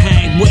bang, I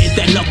hang with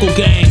that knuckle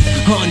gang.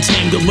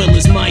 Untamed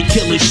gorillas, might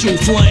killers shoot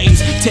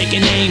flames.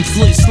 Taking aim,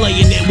 flit,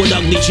 slaying it with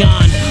Ugly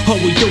John. All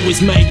we do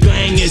is make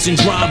bangers and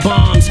drop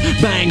bombs.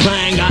 Bang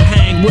bang, I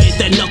hang with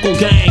that knuckle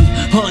gang.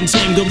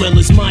 Untamed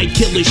gorillas, might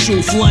killers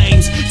shoot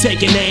flames.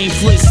 Taking aim,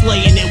 flit,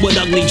 slaying it with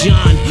Ugly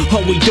John.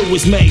 All we do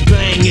is make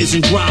bangers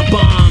and drop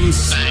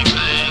bombs. Bang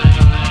bang.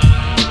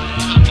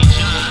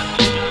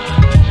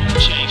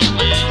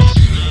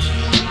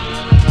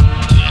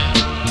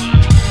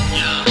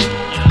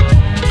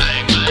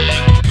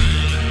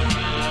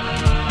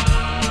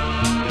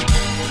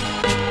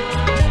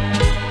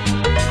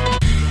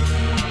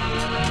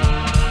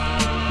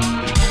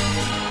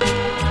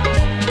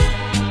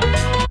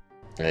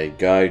 There you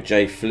go,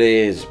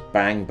 JFliz,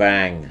 bang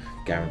bang,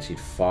 guaranteed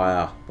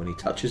fire when he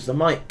touches the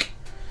mic.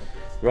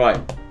 Right,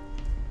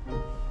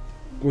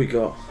 what you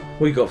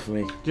got for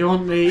me? Do you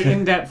want the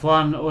in-depth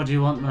one or do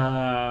you want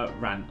the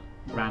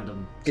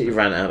random? Get your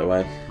rant out of the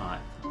way.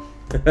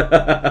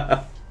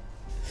 Alright.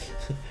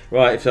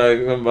 Right, so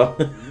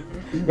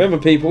remember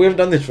people, we haven't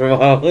done this for a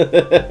while.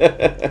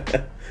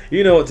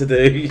 You know what to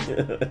do.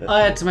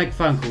 I had to make a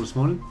phone call this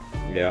morning.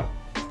 Yeah.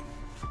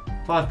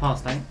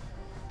 8:05. Right.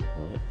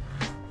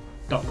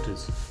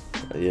 Doctors.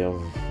 Yeah,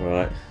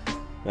 right.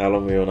 How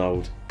long were you on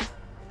hold?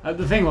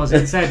 The thing was,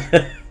 it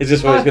said Is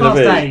this what it's going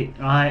to be? 8:05,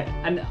 right?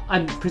 And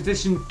I'm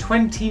position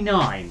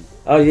 29.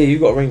 Oh yeah, you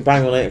got to ring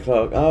bang on 8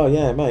 o'clock. Oh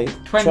yeah, mate.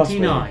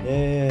 29.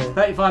 Yeah.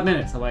 35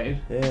 minutes I waited.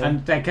 Yeah.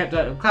 And they kept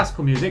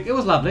classical music. It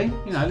was lovely,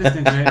 you know,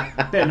 listening to it.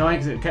 A bit annoying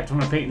because it kept on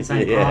repeating the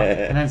same part.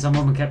 And then some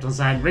woman kept on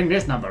saying, ring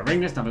this number, ring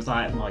this number. It's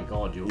like, oh my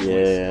god, your voice.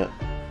 Yeah.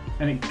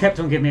 And it kept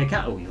on giving me a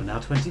cat. Oh, you're now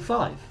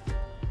 25.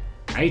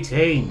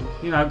 18.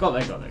 You know, got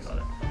there.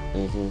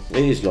 Mm-hmm.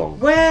 It is long.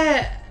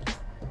 Where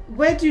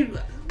do you,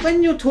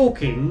 when you're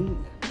talking,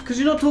 because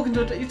you're talking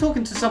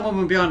to some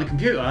woman behind a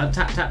computer and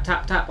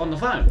tap on the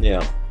phone.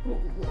 Yeah.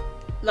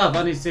 Love,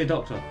 I need to see a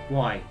doctor.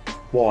 Why?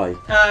 Why?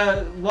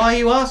 Why are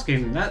you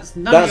asking? That's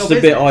none of That's your the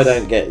business. bit I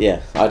don't get.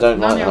 Yeah, I don't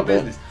None like of your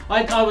that business.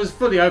 I was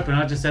fully open.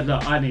 I just said,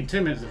 look, I need 2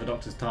 minutes of a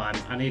doctor's time.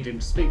 I need him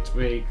to speak to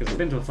me because I've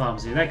been to a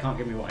pharmacy. They can't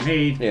give me what I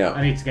need. Yeah.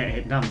 I need to get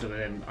it done with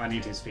him. I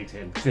need to speak to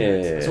him.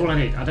 Yeah. That's all I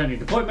need. I don't need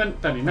an appointment.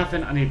 Don't need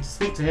nothing. I need to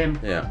speak to him.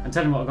 Yeah. And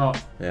tell him what I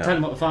got. Yeah. Tell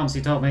him what the pharmacy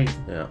told me.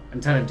 Yeah.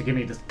 And tell him to give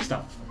me the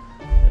stuff.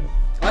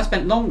 I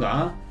spent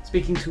longer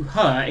speaking to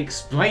her,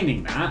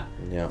 explaining that.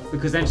 Yeah.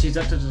 Because then she's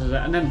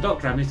and then the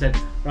doctor had me said,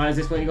 right, is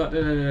this what you got?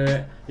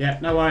 Yeah,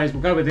 no worries,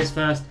 we'll go with this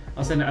first.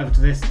 I'll send it over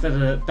to this.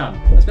 Done.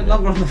 I spent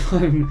longer on the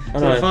phone to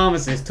the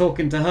pharmacist,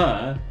 talking to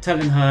her,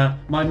 telling her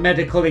my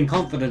medical in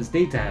confidence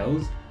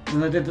details,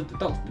 than I did the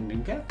doctor. Didn't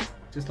even care.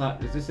 Just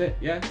like, is this it?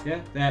 Yeah,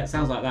 it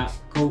sounds like that.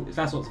 Cool. If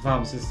that's what the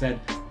pharmacist said,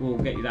 we'll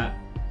get you that.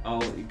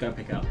 I'll go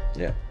pick it up.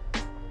 Yeah.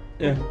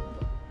 Yeah.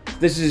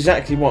 This is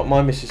exactly what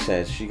my missus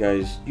says. She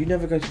goes, you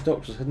never go to the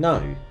doctor? I said,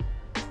 no.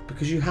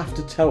 Because you have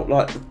to tell,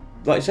 like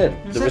you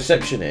said, the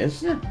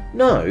receptionist. Yeah.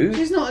 No.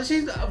 She's not.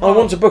 I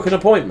want to book an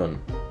appointment.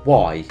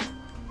 Why?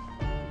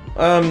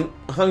 Hang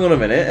on a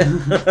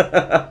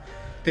minute.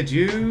 Did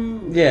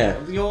you?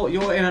 Yeah.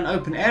 You're in an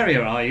open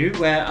area, are you,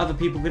 where other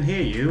people can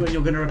hear you, and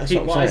you're going to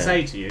repeat what I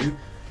say to you?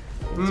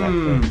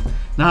 Exactly.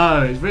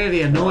 No, it's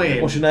really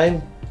annoying. What's your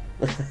name?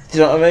 Do you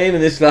know what I mean?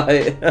 And it's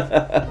like,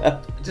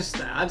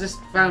 I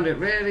just found it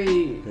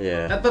really.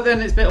 Yeah. But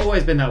then it's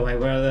always been that way,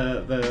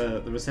 where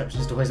the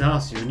receptionist always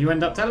asks you, and you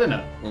end up telling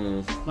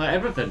her, like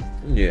everything.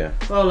 Yeah.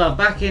 Well, love,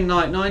 back in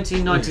like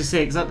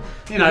 1996,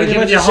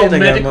 giving your whole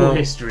medical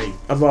history.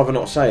 I'd rather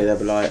not say. They'll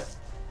be like,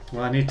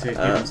 well, I need to give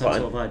them some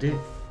sort of idea.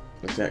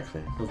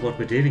 Exactly. Of what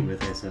we're dealing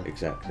with here, sir.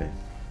 Exactly.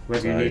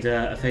 Whether you need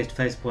a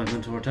face-to-face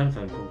appointment or a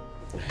telephone call.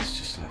 It's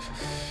just like,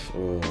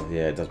 oh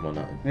yeah, it does my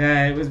nothing.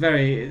 Yeah, it was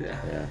very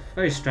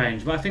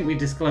strange. But I think we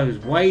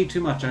disclosed way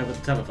too much over the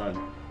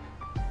telephone.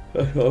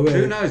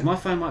 Who knows? My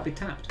phone might be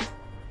tapped.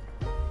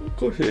 Of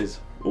course it is.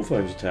 All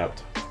phones are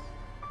tapped.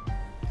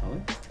 Are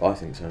they? I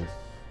think so.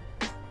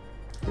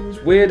 It's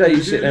weird how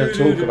you sit there and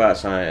talk about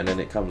something and then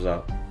it comes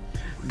up.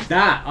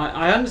 That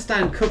I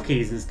understand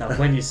cookies and stuff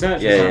when you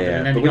search for something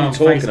and then but you go when on you're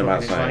talking Facebook about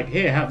and it's something, like,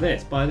 here, have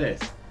this, buy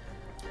this.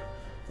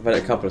 I've had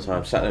it a couple of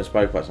times. Sat there and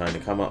spoke about something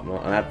and come up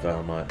like an advert.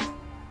 I'm like,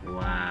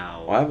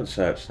 wow. I haven't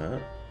searched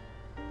that.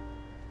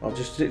 I've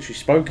just literally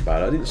spoke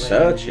about it. I didn't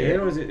search it.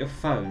 Or is it your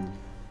phone?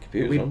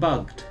 Computer's we on.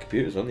 Bugged.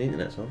 Computer's on. The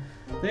internet's on.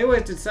 They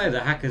always did say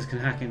that hackers can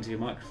hack into your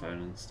microphone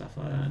and stuff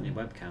like that and your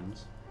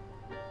webcams.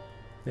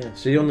 Yeah.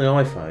 See, on the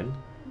iPhone,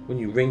 when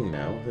you ring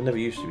now, there never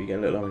used to be. You get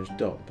a little orange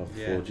dot above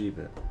the 4G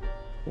bit.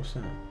 What's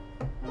that?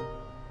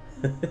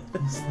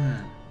 What's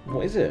that?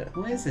 What is it?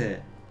 What is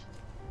it?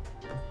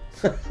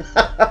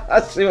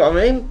 See what I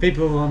mean?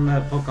 People on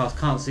the podcast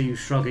can't see you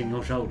shrugging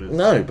your shoulders.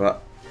 No,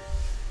 but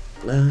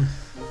I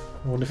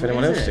wonder if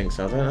anyone else thinks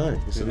so. I don't know.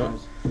 It's not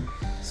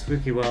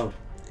spooky world.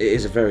 It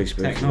is a very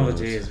spooky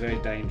Technology world. is very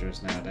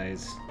dangerous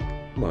nowadays.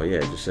 Well, yeah,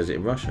 it just says it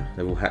in Russia.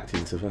 They've all hacked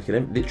into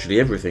fucking literally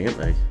everything,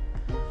 haven't they?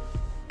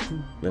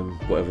 Them,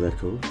 whatever they're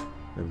called.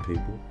 Them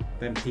people.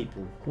 Them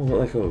people. Well, what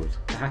are they called?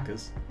 The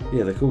hackers.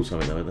 Yeah, they're called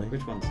something, aren't they?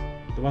 Which ones?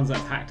 The ones that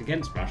have hacked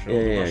against Russia? Or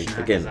Yeah,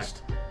 Russian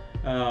against.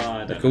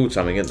 They're called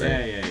something, aren't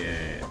they?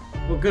 Yeah.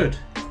 Well, good.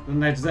 Then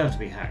they deserve to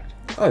be hacked.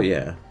 Oh,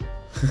 yeah.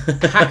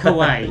 Hack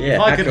away. Yeah,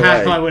 if I could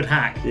hack, away. I would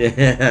hack.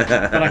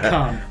 Yeah. But I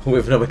can't.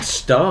 We've nowhere to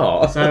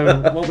start.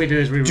 So what we do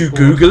is we Do you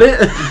record Google it?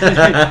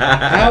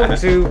 how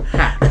to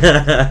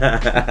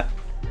hack.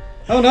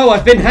 Oh no,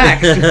 I've been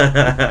hacked.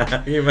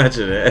 Can you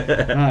imagine it?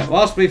 Right,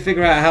 whilst we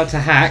figure out how to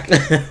hack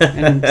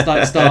and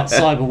start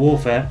cyber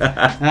warfare,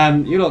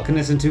 you lot can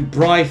listen to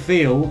Bry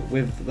Feel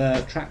with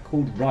the track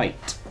called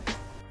Right.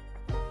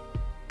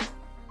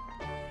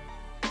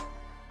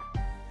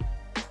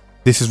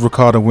 This is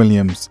Ricardo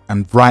Williams,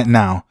 and right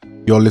now,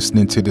 you're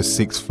listening to The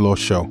Sixth Floor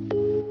Show.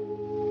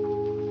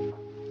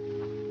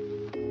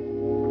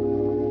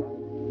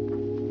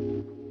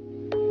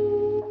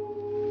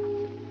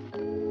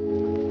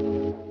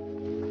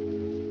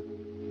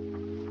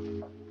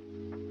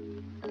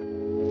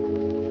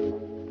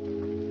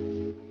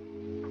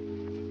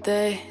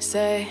 They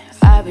say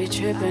I be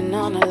tripping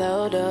on a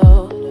low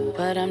dough,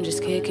 but I'm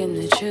just kicking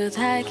the truth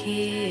high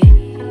key.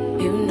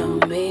 You know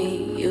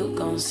me, you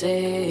gon'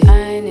 see. I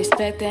ain't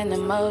expecting the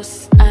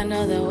most, I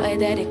know the way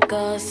that it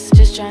goes.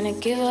 Just tryna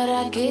give what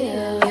I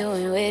give. You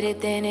ain't with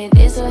it, then it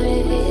is what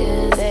it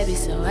is. They be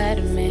so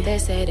adamant, they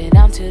say that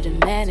I'm too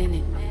demanding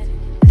it.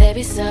 They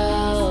be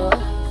so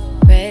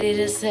ready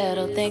to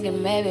settle,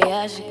 thinking maybe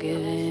I should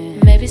give in.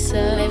 Maybe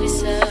so, maybe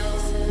so.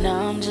 No,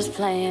 I'm just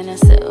playing. I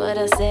said what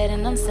I said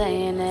and I'm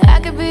saying that I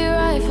could be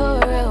right for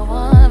a real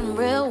one,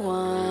 real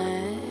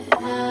one.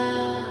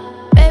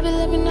 Baby,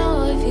 let me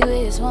know if you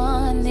is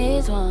one,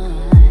 is one.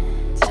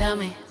 Tell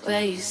me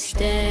where you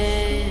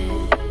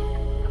stand.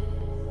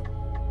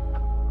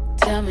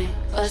 Tell me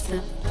what's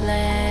the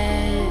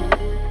plan.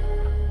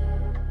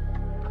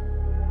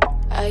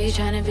 Are you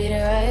trying to be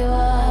the right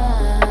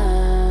one?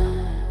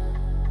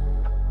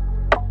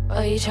 Or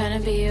are you trying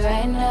to be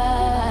right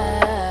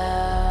now?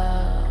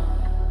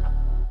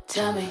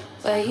 Tell me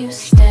where you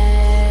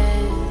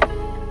stand.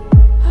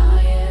 Oh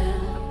yeah.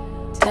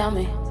 Tell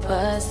me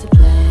what's the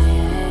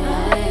plan.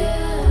 Oh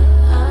yeah.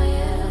 Oh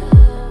yeah.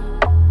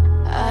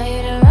 Are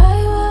you the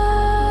right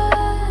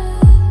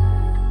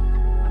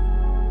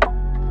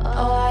one?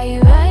 Or are you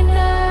right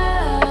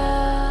now?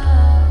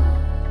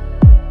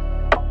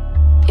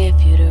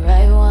 If you the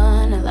right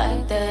one, I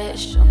like that.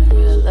 Show me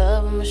real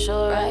love, I'ma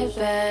show right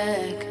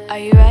back. Are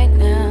you right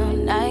now?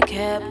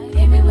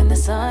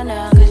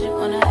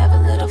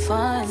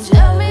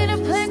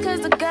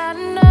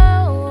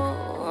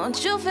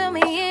 Won't you fill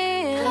me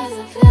in? 'Cause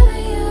I'm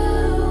feeling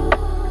you,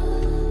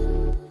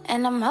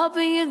 and I'm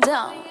hoping you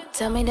don't.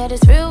 Tell me that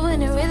it's real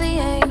when it really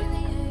ain't.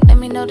 Let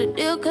me know the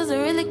deal, 'cause I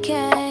really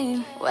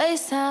can't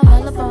waste time.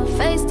 All up on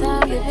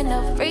FaceTime, giving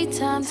up free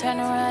time. Turn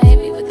around, hit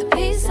me with the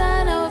peace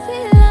sign. I would be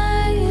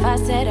lying if I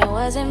said I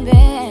wasn't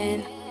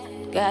bent.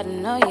 Gotta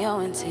know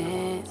your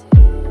intent,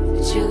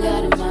 but you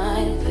got a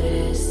mind for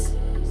this.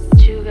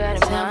 You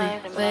got a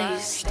mind where you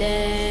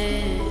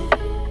stand.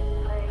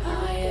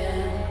 Oh yeah.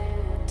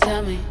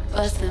 Tell me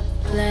what's the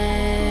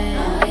plan.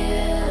 Oh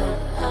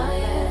yeah. Oh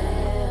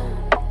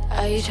yeah.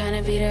 Are you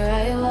tryna be the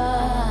right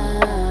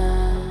one?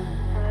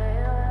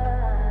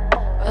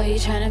 Or you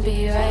tryna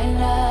be right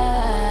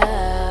now?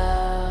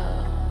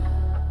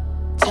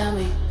 Tell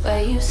me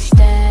where you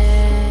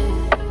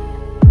stand.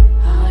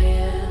 Oh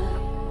yeah.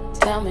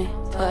 Tell me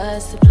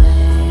what's the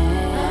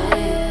plan. Oh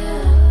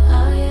yeah.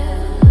 Oh yeah.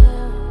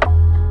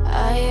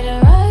 Are you the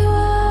right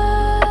one?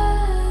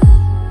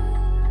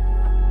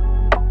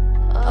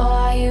 Or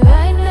are you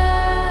right now?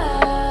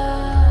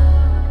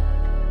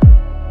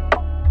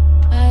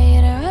 Are you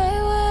the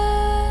right one?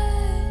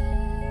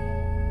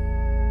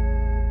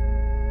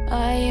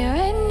 Are you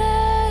right now?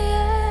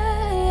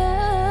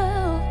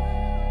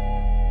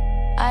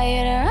 Are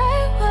you the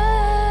right one?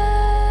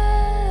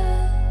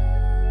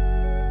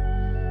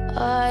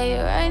 Are you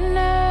right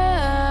now?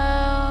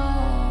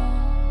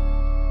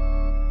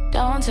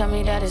 Don't tell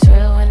me that it's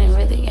real when it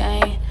really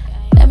ain't.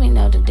 Let me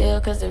know the deal,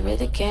 'cause I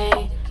really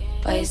can't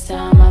waste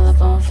time. All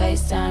up on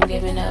FaceTime,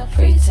 giving up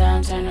free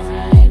time. Turn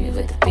around, hit me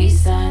with the peace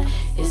sign.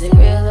 Is it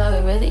real or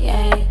it really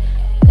ain't?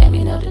 Let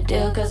me know the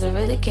deal, 'cause I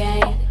really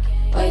can't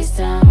waste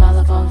time. All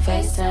up on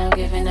FaceTime,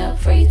 giving up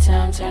free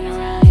time. Turn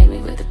around, hit me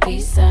with the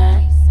peace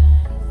sign.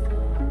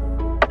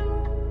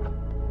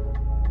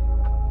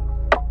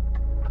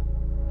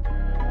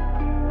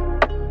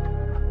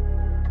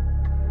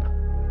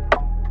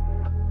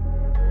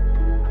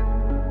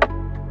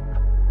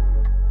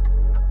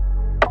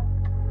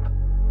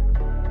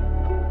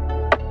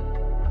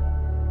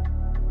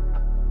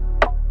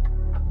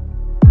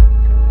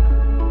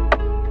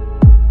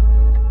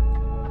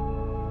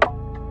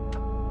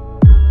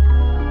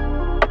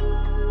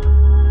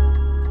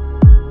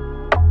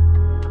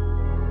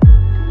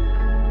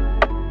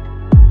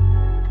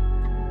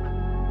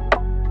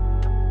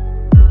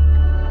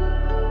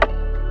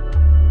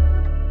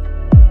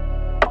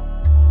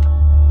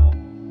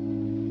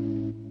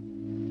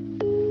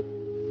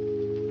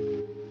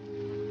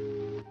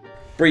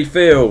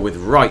 Feel with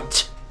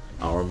Right.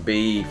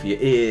 R&B for your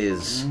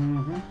ears.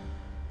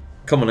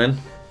 Come on then.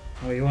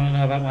 What you want to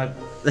know about my...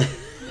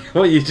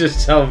 What you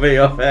just told me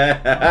off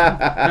air.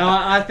 No,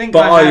 I think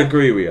But I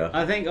agree with you.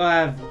 I think I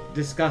have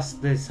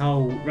discussed this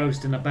whole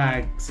roast in a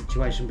bag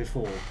situation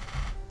before.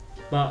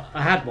 But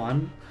I had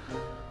one,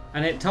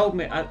 and it told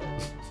me...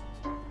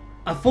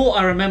 I thought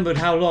I remembered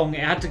how long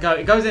it had to go.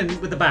 It goes in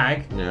with the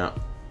bag. Yeah.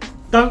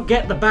 Don't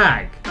get the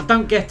bag. I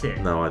don't get it.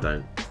 No, I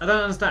don't. I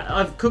don't understand.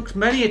 I've cooked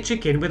many a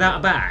chicken without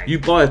a bag. You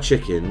buy a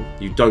chicken,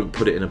 you don't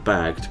put it in a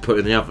bag to put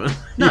in the oven.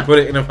 No. You put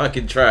it in a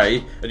fucking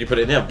tray and you put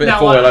it in the oven. Bit of No,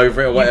 foil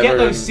over it or whatever. You get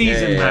those and-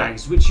 seasoned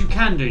bags, which you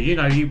can do. You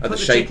know, you put the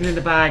shape. chicken in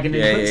the bag and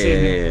then Yeah, put yeah,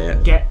 seasoning. yeah, yeah.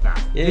 Get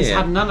that. Yeah, This yeah.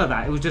 had none of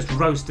that. It was just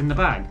roast in the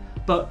bag.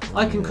 But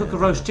I can cook a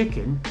roast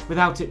chicken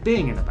without it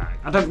being in a bag.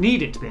 I don't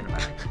need it to be in a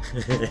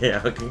bag. Yeah,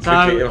 I can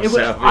So cook it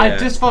myself. I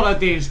just followed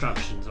the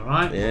instructions,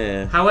 alright?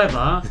 Yeah.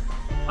 However,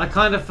 I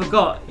kind of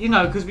forgot, you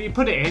know, because when you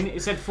put it in,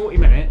 it said 40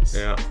 minutes.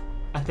 Yeah.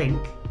 I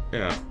think.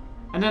 Yeah.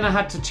 And then I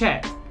had to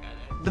check.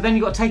 But then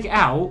you got to take it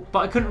out, but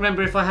I couldn't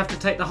remember if I have to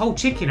take the whole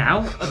chicken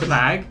out of the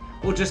bag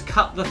or just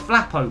cut the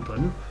flap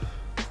open.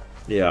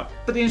 Yeah.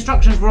 But the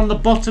instructions were on the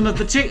bottom of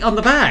the on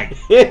the bag.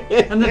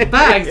 And the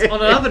bag's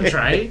on an oven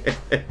tray.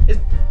 It's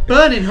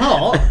burning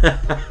hot.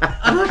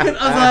 And I was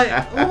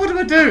like, well, what do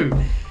I do?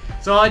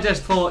 So I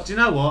just thought, do you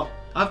know what?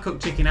 I've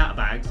cooked chicken out of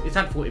bags. It's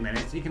had 40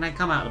 minutes. You can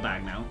come out of the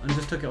bag now. And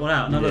just took it all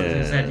out. And I looked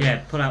and said,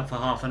 yeah, put out for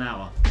half an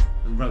hour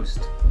and roast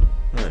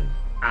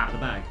out of the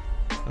bag.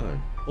 Oh.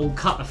 Or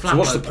cut the flap So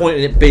what's open. the point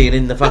in it being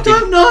in the fucking... I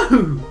don't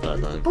know. I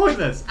don't know.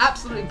 Pointless.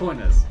 Absolutely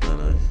pointless. I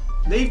know.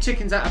 Leave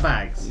chickens out of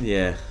bags.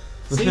 Yeah.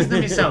 Season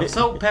them yourself.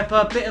 Salt,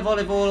 pepper, bit of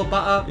olive oil or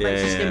butter.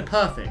 Makes your skin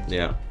perfect.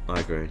 Yeah, I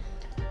agree.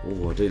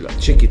 Oh, I do like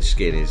chicken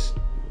skin is.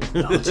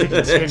 Oh,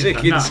 chicken skin is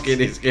Chicken nuts. skin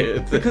is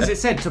good. Because it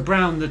said to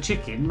brown the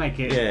chicken, make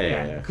it.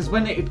 Yeah. Because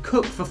when it had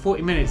cooked for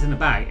 40 minutes in the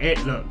bag,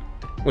 it looked.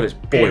 Well, it's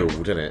boiled,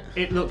 isn't it?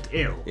 It looked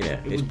ill. Yeah, it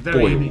it's was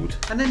very boiled.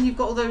 And then you've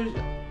got all those.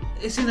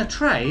 It's in a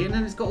tray, and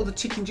then it's got all the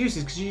chicken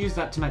juices because you use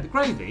that to make the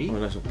gravy.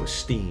 Well, that's all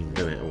steamed,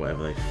 isn't it, or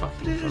whatever they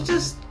fucking. But it was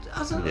just.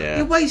 Yeah.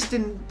 You're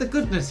wasting the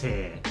goodness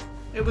here.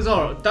 It was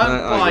alright. Don't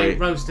No, I buy agree.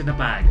 roast in a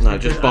bag. No,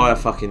 just buy a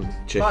fucking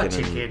chicken. Buy a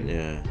chicken.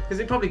 Yeah. Because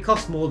it probably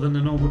costs more than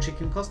the normal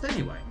chicken cost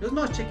anyway. It was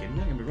nice chicken,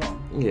 don't get me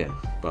wrong. Yeah,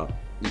 but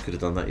you could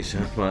have done that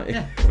yourself, like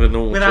Yeah. with a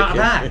normal Without chicken.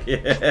 a bag.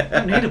 Yeah. You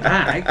don't need a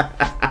bag.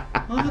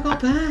 Oh, I've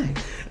got a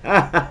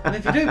bag. And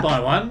if you do buy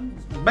one,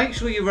 make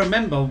sure you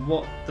remember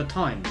what the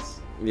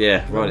times.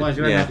 Yeah, right. Otherwise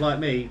you end up like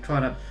me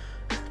trying to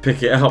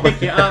pick it up.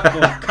 Pick it up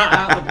or cut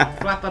out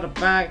the flap out of the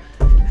bag.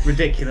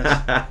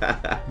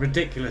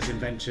 Ridiculous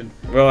invention.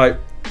 Right,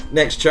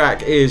 next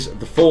track is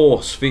The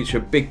Force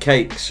featuring Big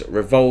Cakes,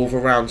 Revolve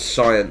Around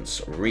Science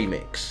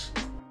remix.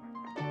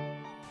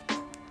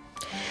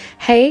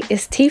 Hey,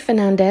 it's T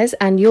Fernandez,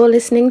 and you're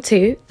listening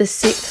to The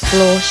Sixth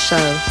Floor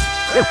Show.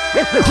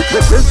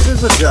 This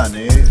is a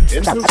journey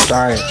into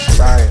science.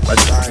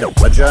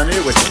 A journey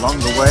which along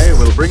the way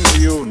will bring to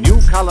you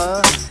new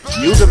color,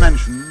 new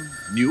dimension,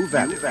 new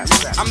value.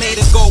 I made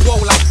it go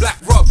whoa like Black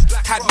Rob.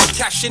 Had my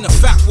cash in a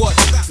fat wad,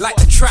 like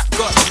the trap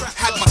god.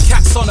 Had my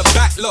cats on the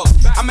backlog.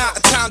 I'm out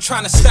of town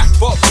trying to stack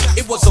bob.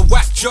 It was a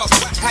whack job.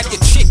 Had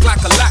your chick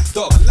like a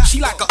lapdog. She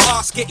like a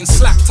ass getting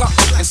slapped up,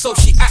 and so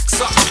she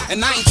acts up.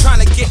 And I ain't trying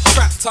to get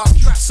trapped up,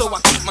 so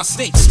I keep my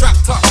snake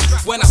strapped up.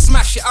 When I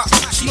smash it up,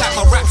 she like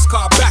my raps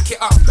car, back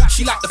it up.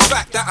 She like the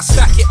fact that I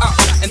stack it up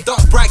and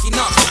don't brag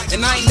enough.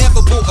 And I ain't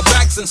never bought her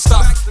bags and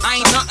stuff.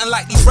 I ain't nothing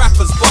like these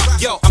rappers, but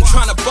yo, I'm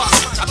trying to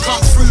bust. I come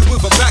through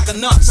with a bag of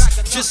nuts,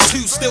 just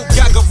two still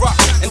gagger up,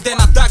 and then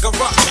I dagger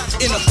up.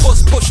 In a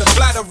push a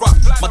bladder up.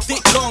 My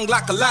dick long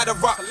like a ladder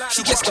up.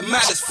 She gets the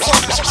maddest fuck.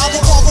 I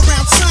revolve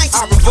around science.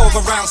 I revolve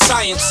around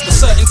science, but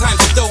certain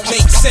times it don't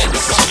make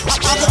sense.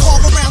 I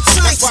revolve around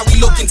science. That's why we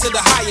look into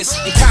the highest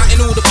and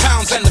counting all the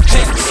pounds and the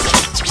pence.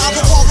 I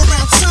revolve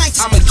around science.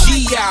 I'm a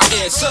G out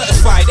here,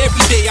 certified.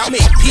 Every day I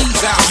make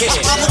P's out here.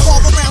 I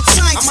revolve around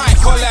science. I might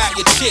holler at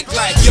your chick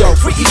like, yo,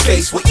 pretty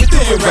face, what you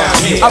doing around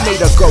here? I made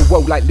her go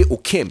whoa like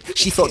Little Kim.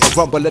 She felt the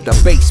rumble of the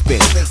bass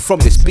spin from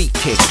this beat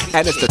kick,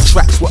 and as the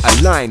tracks were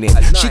aligning,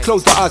 she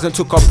closed her eyes and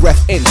took her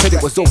breath in. Said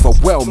it was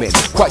overwhelming,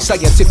 quite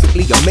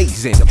scientifically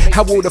amazing.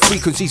 How all the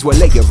frequencies were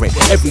layering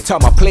every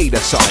time I played a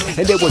song,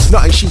 and there was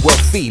nothing she weren't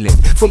feeling.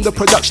 From the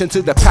production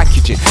to the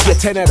packaging, yeah,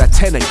 10 out of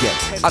 10 again.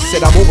 I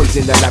said I'm always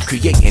in the lab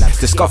creating,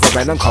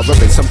 discovering,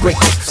 uncovering some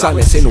greatness,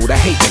 silencing all the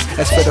hating.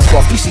 As for the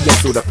craft, you see and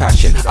feel the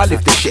passion. I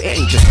live this shit, it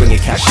ain't just bringing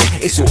cash in,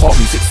 it's all art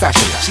music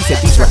fashion. She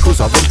said these records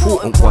are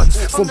important ones,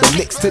 from the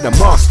mix to the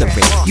mastering.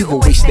 You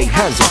always stay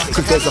hands on,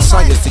 cause there's a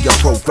science to your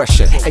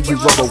progression. And you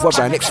revolve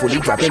around actually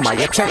grabbing my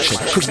attention,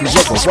 cause we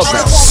revolve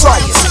around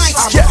science.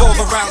 I revolve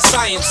around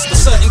science, but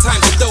certain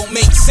times it don't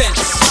make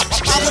sense.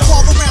 I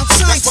revolve around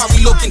science. That's why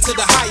we look into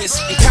the highest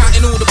and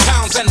counting all the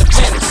pounds and the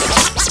pence.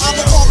 I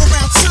revolve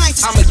around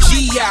science. I'm a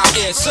G out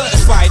here,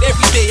 certified.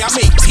 Every day I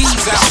make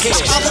P's out here.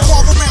 I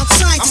revolve around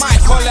science. I might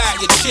holler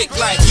at your chick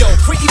like, yo,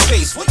 pretty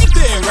face, what you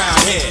doing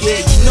around here?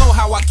 Yeah, you know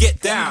how I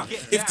get down.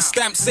 If the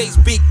stamp says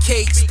Big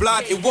Cakes,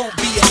 blood, it won't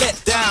be a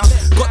letdown.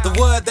 Got the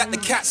word that the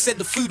cat said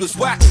the food was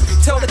whack.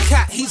 Tell the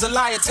cat he's a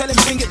liar, tell him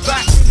bring it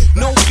back.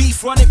 No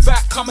beef, run it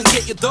back, come and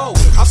get your dough.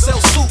 I'll sell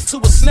soup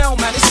to a snail,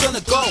 man, it's gonna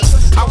go.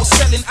 I was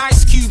selling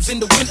ice cubes in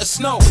the winter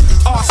snow.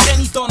 Ask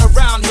any don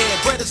around here,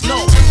 brothers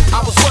know.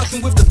 I was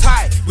working with the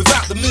tide,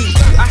 without the moon.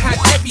 I had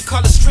every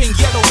colour string,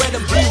 yellow, red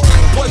and blue.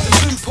 Boys and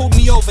blue pulled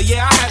me over,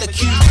 yeah, I had a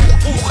cue.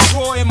 Pulls the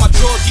drawer in my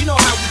drawers, you know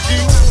how we do.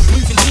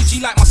 Moving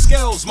digi like my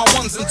scales, my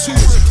ones and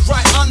twos.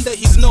 Right under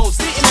his nose,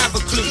 didn't have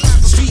a clue.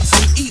 Streets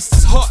in the east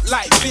is hot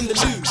like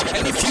Vindaloo.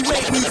 And if you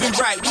ain't moving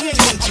right, we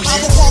ain't linking you. I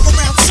revolve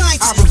around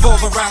science. I revolve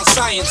around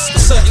science,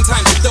 but certain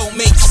times it don't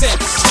make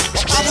sense.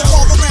 I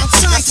revolve around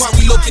science. That's why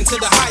we look into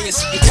the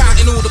highest and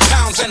counting all the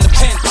pounds and the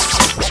pence.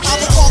 I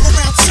revolve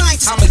around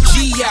science. I'm a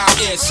G out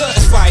here,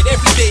 certified.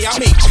 Every day I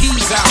make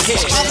P's out here.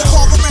 I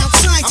revolve around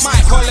science. I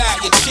might holler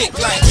at your chick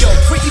like, yo,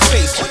 pretty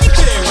face, what you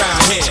doing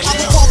around here? I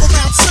revolve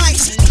around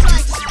science.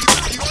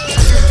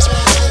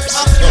 I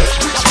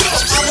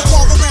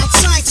revolve around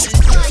science.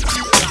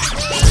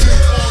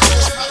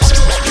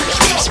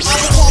 I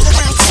revolve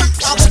around science.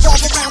 I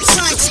revolve around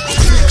science.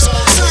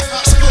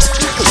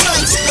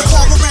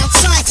 Revolve around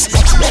science. I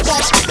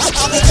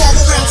revolve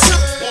around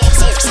science.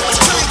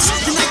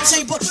 The night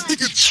chamber,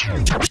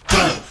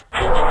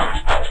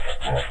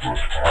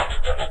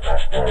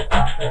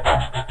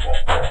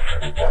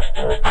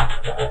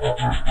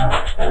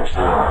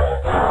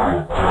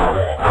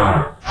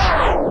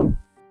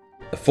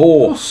 The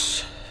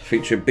Force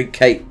featuring Big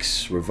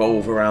Cakes,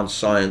 Revolve Around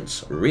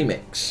Science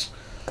remix.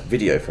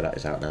 Video for that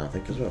is out now, I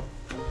think, as well.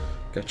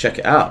 Go check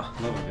it out.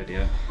 Love a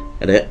video.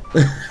 Edit.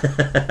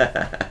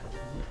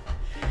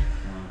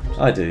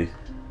 I do.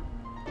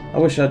 I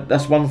wish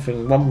that's one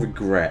thing, one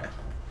regret.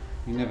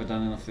 You've never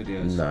done enough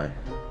videos. No.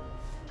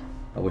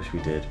 I wish we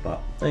did,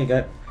 but there you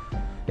go.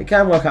 It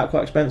can work out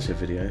quite expensive,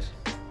 videos.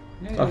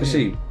 Yeah, I can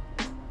see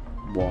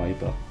why,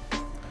 but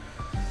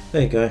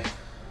there you go.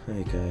 There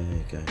you go, there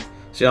you go.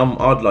 See,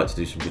 I'd like to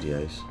do some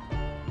videos,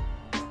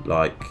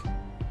 like,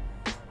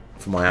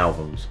 for my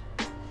albums.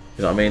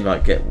 You know what I mean?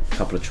 Like, get a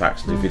couple of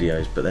tracks and do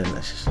videos, but then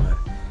that's just like...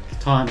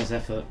 time is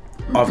effort.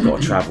 I've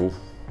got to travel.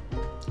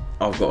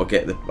 I've got to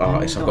get the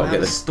artists. I've got to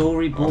get the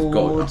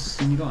storyboards,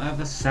 and you've got to have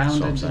the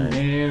sound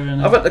engineer.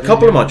 And I've had a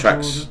couple of my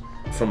tracks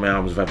from my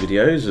albums have had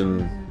videos,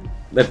 and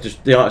the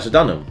artists have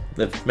done them.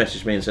 They've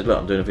messaged me and said, "Look,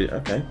 I'm doing a video."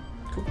 Okay,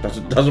 cool.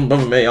 Doesn't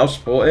bother me. I'll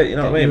support it. You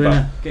know what I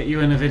mean? Get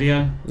you in a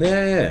video.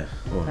 Yeah.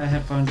 Well,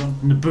 headphones on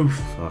in the booth.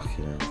 Fuck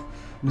yeah.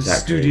 In the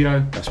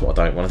studio. That's what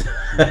I don't want to do.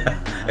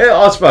 Yeah,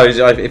 I suppose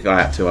if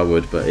I had to, I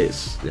would. But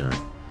it's, you know.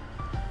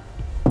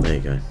 There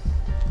you go.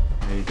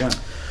 There you go.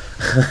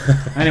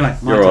 Anyway,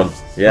 my You're turn. on.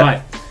 Yeah.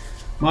 Right.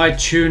 My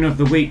tune of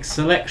the week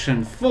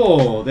selection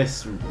for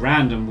this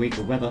random week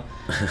of weather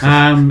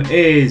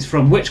is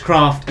from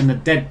Whichcraft and the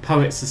Dead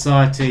Poets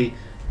Society.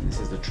 This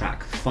is the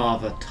track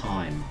Father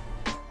Time.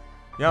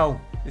 Yo,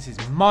 this is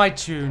my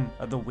tune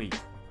of the week.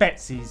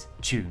 Betsy's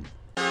tune.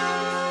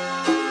 Can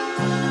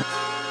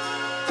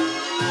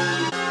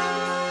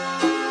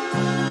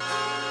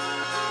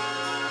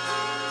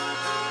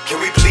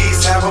we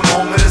please have a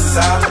moment of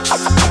silence?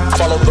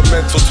 Follow the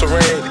mental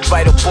terrain.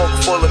 Write a book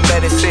full of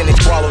medicine and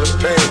swallow the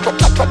pain.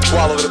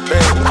 Swallow the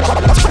pain.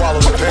 Swallow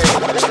the pain.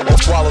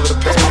 Swallow the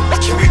pain.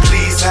 Can we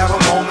please have a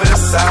moment of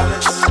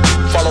silence?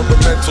 Follow the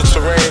mental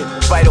terrain.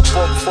 Write a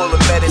book full of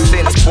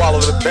medicine and swallow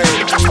the pain.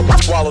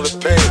 Swallow the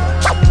pain.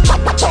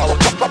 Swallow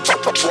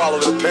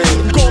the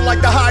pain. Going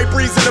like the high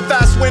breeze in a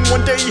fast wind.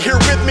 One day you're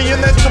here with me and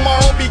then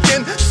tomorrow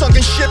begin.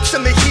 Sunken ships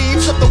and the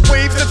heaves of the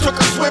waves that took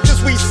us swift as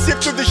we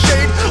sift through the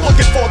shade.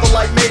 Looking for the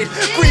light made.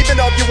 Grieving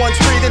of you once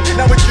breathing.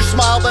 Now it's your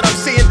smile that I'm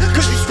seeing.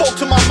 Cause you spoke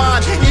to my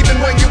mind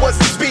even when you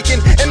wasn't speaking.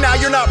 And now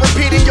you're not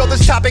repeating. Yo,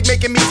 this topic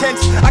making me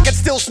tense. I can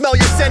still smell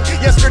your scent.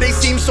 Yesterday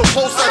seemed so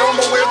close. I don't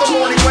know where the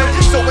morning went.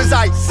 So as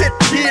I sit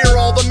here,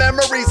 all the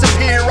memories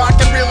appear. I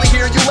can really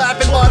hear you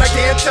laughing, but I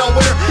can't tell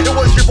where. It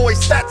was your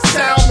voice, that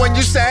sound when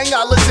you sang.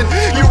 I listened.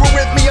 You were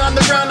with me on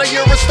the ground. Now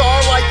you're a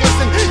starlight.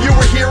 Listen, you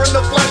were here in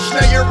the flesh.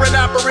 Now you're an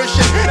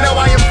apparition. Now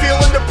I am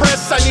feeling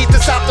depressed. I need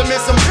this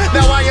optimism.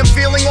 Now I am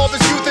feeling all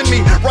this youth in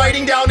me.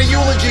 Writing down a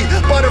eulogy.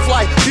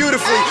 Butterfly,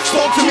 beautifully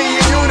spoke to me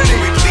in unity.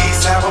 Can we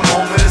please have a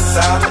moment of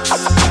silence?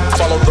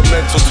 Follow the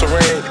mental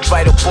terrain.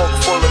 Write a book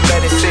full of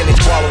medicine and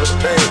swallow the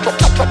pain.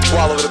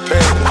 Swallow the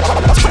pain.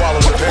 Swallow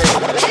the pain.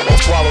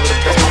 Swallow the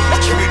pain.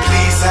 Can we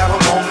please have a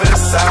moment of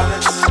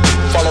silence?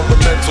 Follow the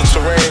mental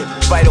terrain.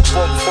 Write a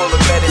book full of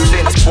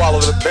medicine and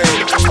swallow the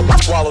pain.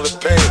 Swallow the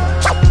pain.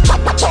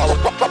 Swallow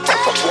the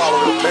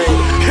pain.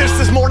 Here's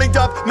this morning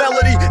dove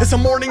melody. It's a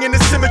morning in the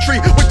symmetry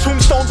with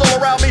tombstones all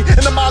around me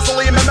in the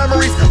mausoleum of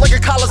memories, like a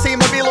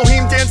coliseum of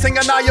Elohim dancing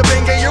Anaya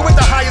Benge. You're with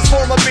the highest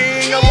form of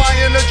being, a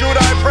lion of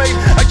Judah. I pray,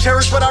 I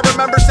cherish what I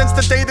remember since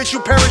the day that you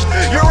perished.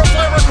 You're a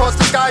flare across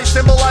the sky,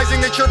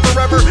 symbolizing that you're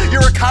forever.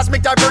 You're a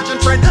cosmic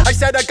divergent friend. I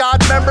said a God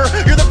member.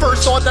 You're the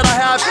first thought that I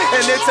have,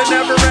 and it's a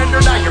never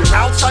ender. Now you're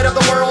outside of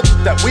the world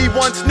that we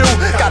once knew.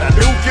 Got a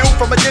new view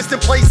from a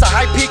distant place, a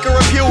high peak or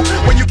a view.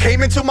 When you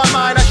came into my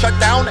mind, I shut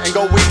down and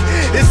go weak.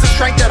 It's the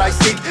strength that I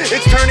seek.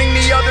 It's turning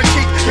the other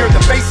cheek. You're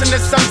the face in the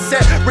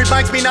sunset.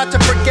 Reminds me not to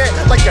forget.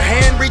 Like your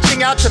hand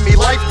reaching out to me.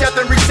 Life, death,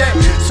 and reset.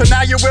 So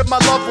now you're with my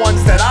loved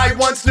ones that I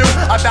once knew.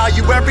 I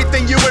value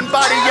everything you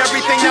embody,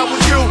 everything that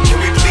was you. Can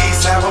we please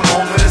have a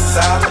moment of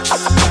silence?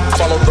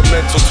 Follow the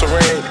mental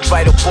terrain.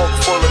 Write a book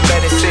full of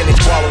medicine and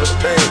swallow the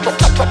pain.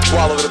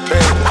 Swallow the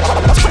pain.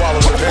 Swallow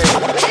the pain.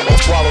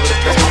 Swallow the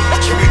pain.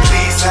 Can we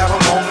please have a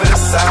moment of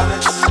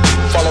silence?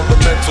 Follow the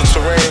mental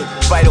terrain.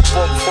 Write a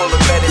book full of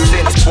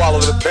medicine and swallow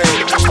the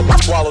pain.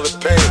 Swallow the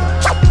pain.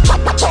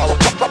 Swallow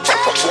the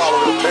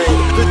pain.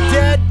 The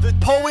Dead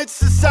Poets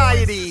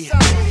Society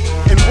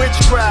and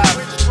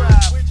Whichcraft.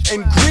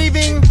 And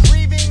grieving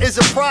is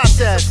a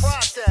process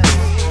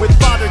with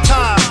Father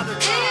Time.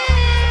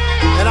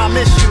 And I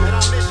miss you.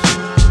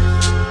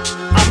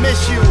 I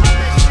miss you.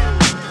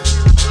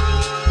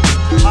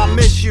 I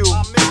miss you.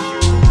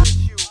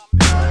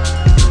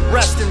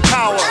 Rest in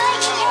power.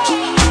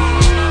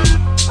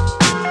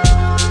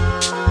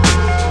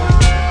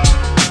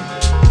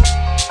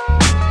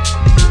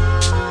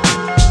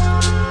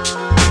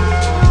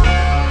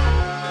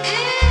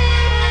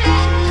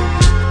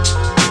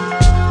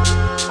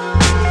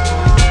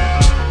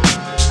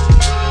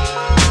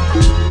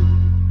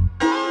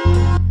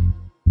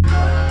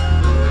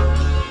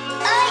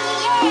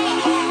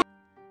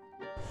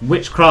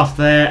 Whichcraft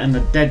there and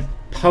the Dead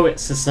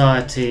Poets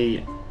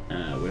Society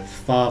with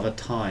Father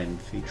Time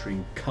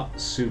featuring Cut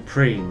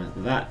Supreme.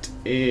 That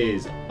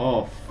is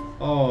off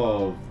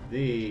of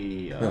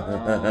the...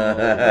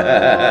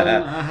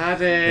 I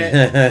had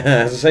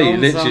it. So you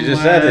literally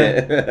just had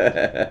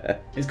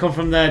it. It's come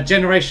from the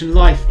Generation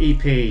Life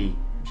EP,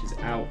 which is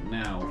out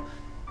now.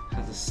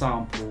 Has a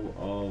sample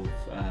of...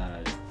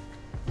 I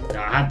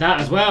had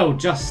that as well,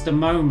 Just a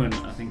Moment,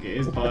 I think it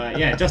is by...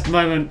 Yeah, Just a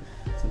Moment.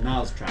 It's a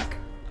Nas track.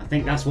 I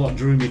think that's what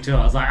drew me to it.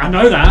 I was like, I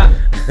know that.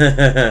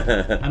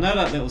 I know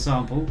that little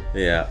sample.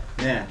 Yeah.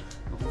 Yeah.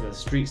 Off the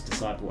Streets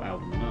Disciple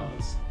album,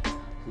 Nas.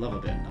 Love a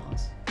bit of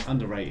Nas.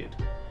 Underrated.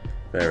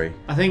 Very.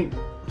 I think.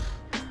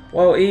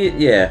 Well,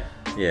 yeah.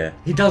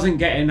 He doesn't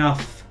get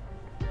enough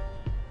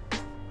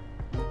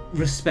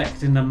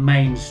respect in the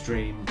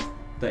mainstream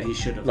that he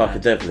should have. Like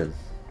had. a Devlin.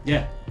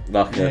 Yeah.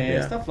 Like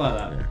yeah, stuff like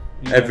that. Yeah.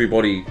 You know.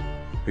 Everybody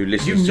who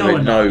listens to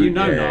it know.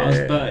 Nas,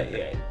 but.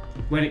 Yeah.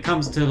 When it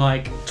comes to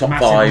like top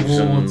massive fives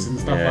awards and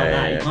stuff like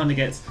that, yeah. he kind of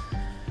gets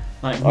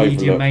like Overlooked.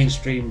 media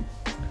mainstream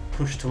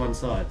pushed to one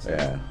side. So.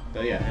 Yeah.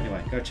 But yeah,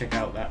 anyway, go check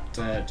out that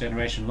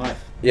Generation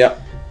Life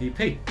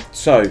EP.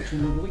 So,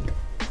 Tune of the week.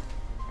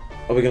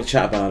 are we going to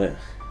chat about it?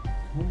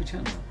 What are we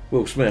chatting about?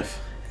 Will Smith.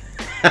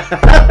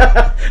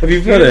 Have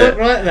you put it? Look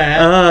right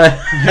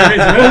there. There is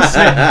Will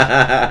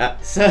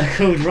Smith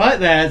circled right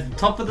there at the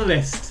top of the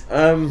list.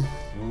 Wow.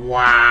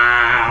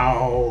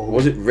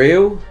 Was it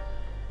real?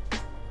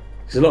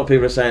 Because a lot of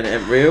people are saying it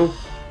ain't real.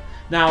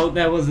 Now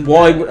there wasn't.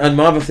 Why? And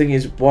my other thing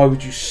is, why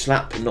would you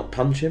slap and not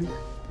punch him?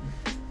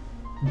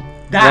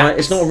 Right,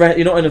 it's not.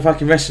 You're not in a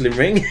fucking wrestling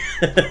ring.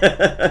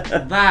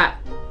 That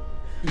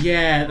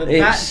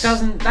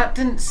doesn't. That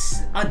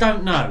didn't. I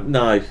don't know.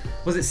 No.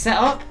 Was it set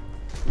up?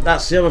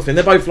 That's the other thing.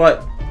 They're both like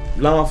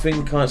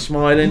laughing, kind of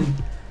smiling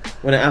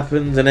when it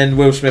happens, and then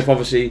Will Smith,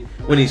 obviously,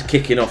 when he's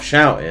kicking off,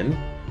 shouting,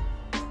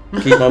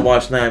 "Keep my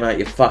wife's name out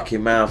your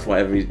fucking mouth,"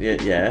 whatever.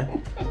 Yeah.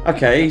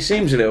 Okay, he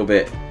seems a little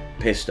bit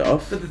pissed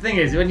off. But the thing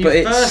is, when you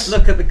first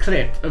look at the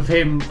clip of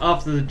him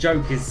after the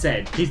joke is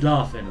said, he's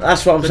laughing.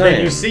 That's what I'm saying. But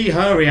then you see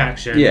her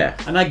reaction. Yeah.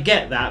 And I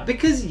get that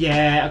because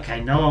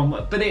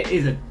but it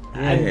is a.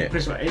 And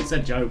Chris, it's a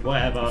joke,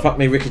 whatever. Fuck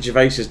me, Ricky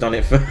Gervais has done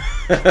it for.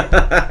 But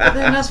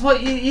then that's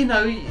what you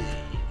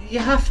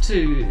have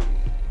to.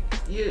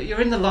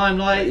 You're in the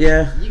limelight.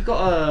 Yeah. You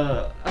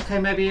gotta. Okay,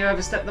 maybe you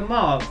overstepped the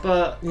mark,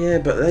 but. Yeah,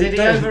 but did he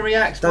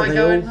overreact by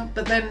going?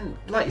 But then,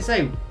 like you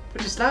say,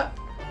 would you slap?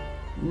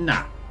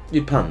 Nah.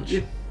 You punch.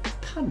 You'd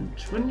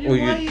punch, wouldn't you?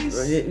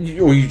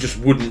 Or you just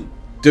wouldn't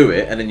do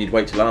it, and then you'd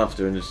wait till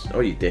after and just, oh,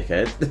 you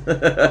dickhead. Do you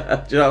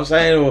know what I'm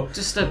saying? Or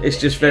it's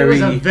just very.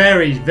 It was a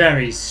very,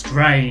 very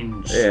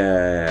strange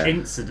Yeah.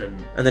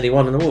 incident. And then he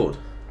won an award.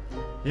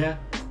 Yeah.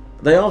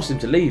 They asked him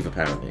to leave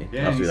apparently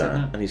after he said that,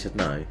 no. and he said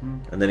no.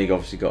 And then he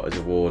obviously got his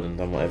award and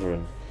done whatever.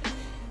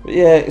 But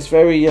yeah, it's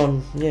very I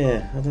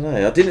don't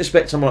know. I didn't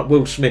expect someone like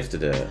Will Smith to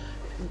do it.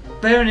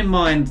 Bearing in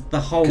mind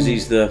the whole. Because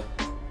he's the.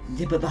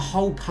 Yeah, but the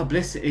whole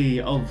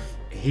publicity of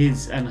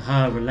his and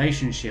her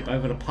relationship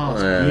over the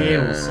past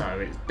year or so,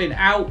 it's been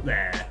out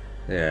there.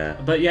 Yeah.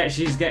 But yet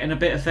she's getting a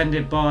bit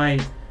offended by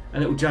a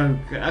little joke.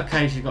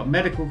 Okay, she's got a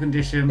medical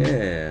condition.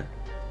 Yeah.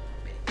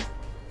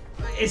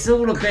 It's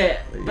all a bit,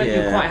 but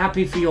you're quite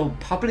happy for your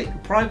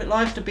private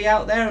life to be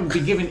out there and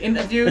be giving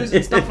interviews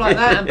and stuff like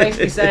that, and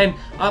basically saying,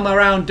 I'm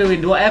around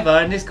doing whatever,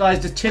 and this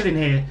guy's just chilling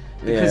here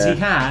because he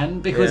can,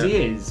 because he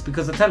is,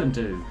 because I tell him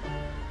to.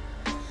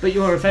 But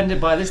you're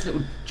offended by this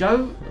little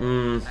joke?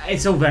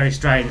 It's all very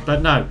strange,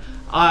 but no.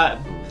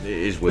 It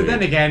is weird. But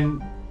then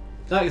again,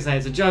 like I say,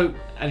 it's a joke,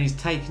 and he's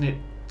taken it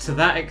to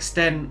that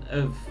extent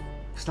of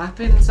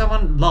slapping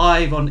someone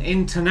live on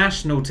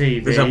international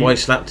TV. Is that why he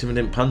slapped him and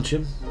didn't punch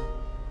him?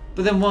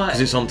 But then why?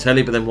 Because it's on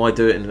telly, but then why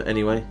do it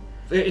anyway?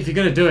 If you're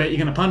going to do it, you're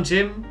going to punch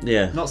him.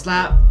 Yeah. Not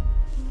slap.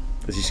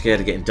 Because you're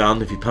scared of getting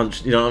done if you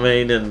punch, you know what I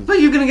mean? And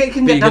but you're going to get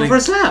done for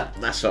a slap.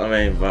 That's what I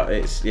mean, but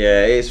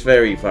it's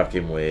very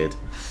fucking weird.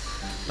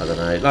 I don't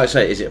know. Like I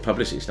say, is it a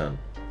publicity stunt?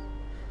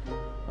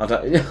 I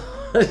don't.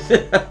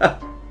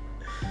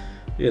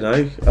 You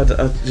know, I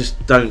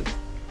just don't.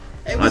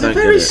 It was a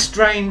very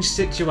strange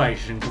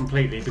situation,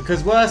 completely.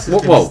 Because worse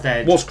has been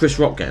instead. What's Chris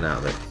Rock getting out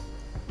of it?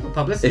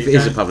 Publicity. If it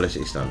is a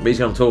publicity stunt, but he's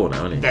on tour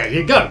now, isn't he? There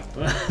you go.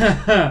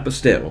 But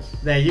still.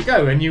 There you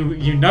go, and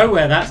you know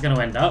where that's going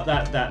to end up.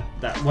 That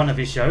one of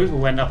his shows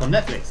will end up on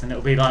Netflix, and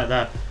it'll be like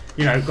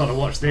got to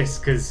watch this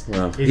because.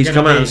 Well, he's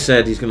come out and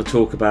said he's going to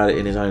talk about it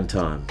in his own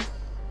time.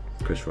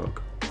 Chris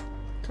Rock.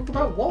 Talk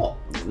about what?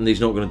 And he's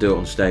not going to do it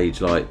on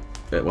stage like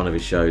at one of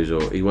his shows, or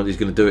he's going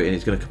to do it and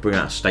he's going to bring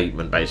out a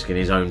statement basically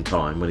in his own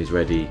time when he's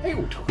ready.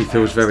 He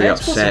feels very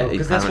upset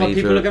because that's why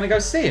people are going to go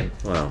see him.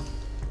 Well,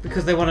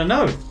 because they want to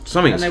know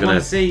something, and they want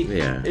to see.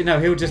 Yeah.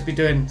 He'll just be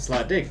doing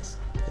slight digs.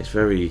 It's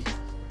very.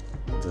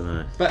 I don't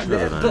know.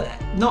 But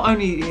not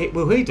only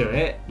will he do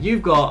it,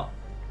 you've got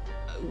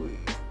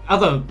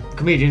other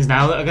comedians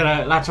now that are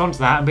going to latch onto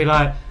that and be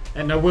like,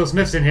 and no Will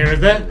Smith's in here,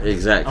 is there?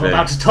 Exactly. I'm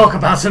about to talk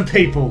about some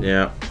people.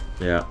 Yeah.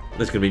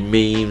 There's going to be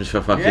memes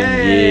for fucking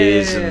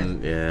years,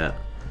 and it's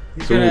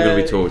all going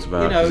to be talked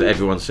about because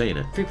everyone's seen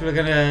it. People are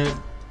going to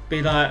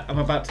be like, I'm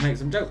about to make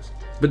some jokes.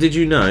 But did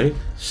you know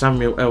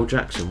Samuel L.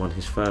 Jackson won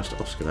his first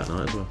Oscar that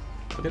night as well?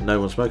 Yep.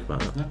 No one spoke about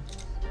that. No.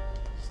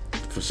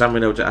 For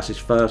Samuel L. Jackson, that's his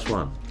first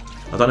one.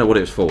 I don't know what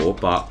it was for,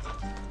 but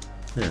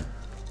yeah.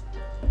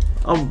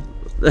 Do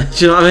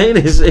you know what I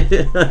mean?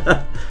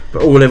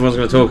 But all everyone's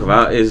going to talk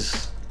about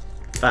is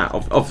that.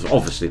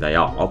 Obviously they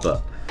are,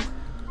 but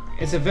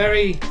it's a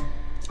very.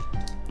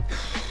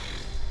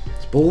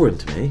 It's boring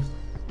to me.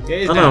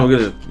 I know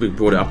we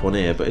brought it up on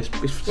here, but it's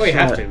well, you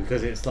have to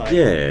because it's like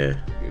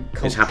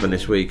it's happened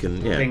this week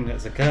and thing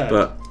that's occurred.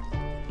 But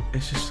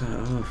it's just like,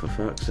 oh, for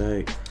fuck's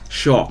sake!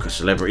 Shock! A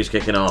celebrity's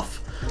kicking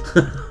off.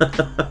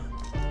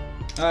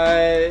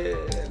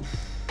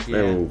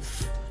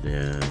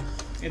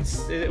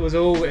 It was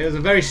a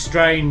very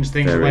strange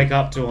thing to wake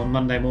up to on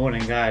Monday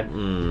morning.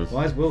 Going,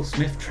 why is Will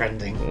Smith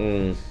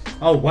trending?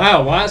 Oh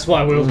wow, that's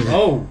why Will.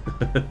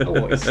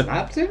 What, he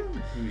slapped him?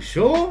 You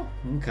sure?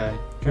 Okay,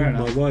 fair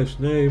enough. My wife's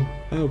name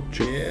out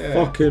your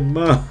fucking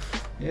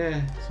mouth.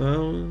 Yeah.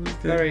 So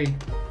very.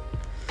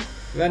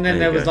 And then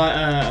there was like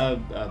a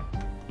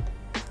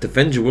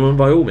Defend your woman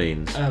by all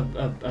means.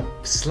 A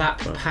slap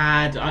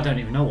pad. I don't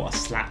even know what a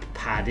slap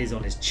pad is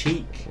on his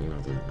cheek.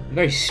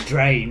 Very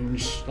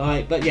strange.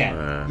 Like, but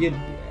yeah,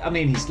 I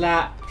mean, he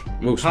slapped.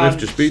 Will Smith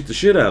just beat the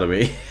shit out of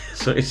me.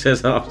 That's what he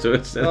says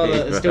afterwards. Well,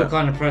 it's still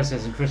kind of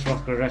processing. Chris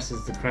Rock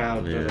addresses the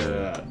crowd.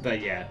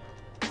 But yeah.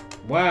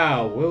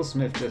 Wow, Will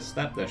Smith just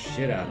slapped the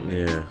shit out of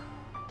me. Yeah.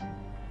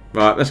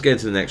 Right, let's get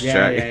into the next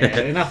track.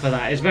 Yeah. Enough of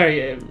that. It's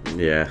very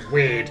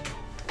weird.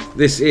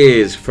 This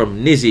is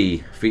from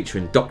Nizzy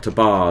featuring Dr.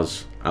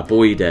 Barz,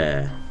 Aboy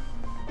Dere.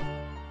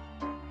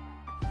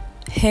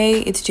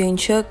 Hey, it's Jane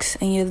Chucks,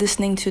 and you're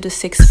listening to the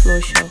 6th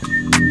Floor Show.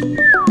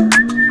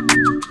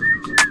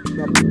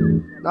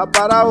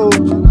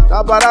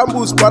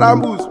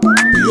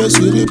 Yes,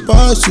 the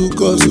pass who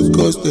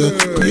cost there.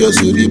 Yes,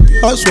 the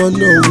pass one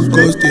no who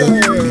cost there.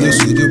 Yes,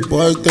 the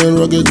pass 10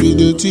 rugged with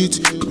the teeth.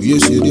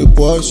 Yes, the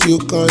pass you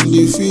can't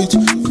defeat.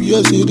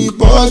 Yes, the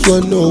pass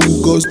one no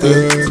who cost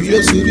there.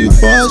 Yes, the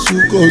pass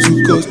who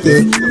cost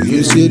there.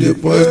 Yes, the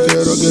pass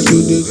 10 rugged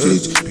with the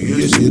teeth.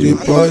 Yes, the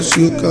pass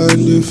you can't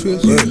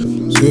defeat.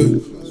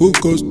 Who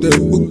goes there?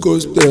 Who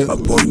goes there?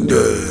 Aboy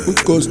Dere. Who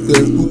goes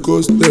there? Who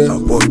goes there?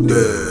 Aboy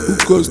Dere. Who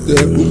goes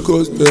there? Who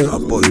goes there?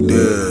 Aboy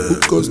Dere. Who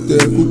goes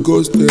there? Who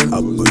goes there?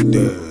 Aboy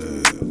Dere.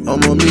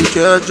 I'm on me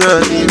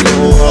journey,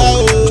 no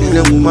how.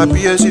 Chillin' with my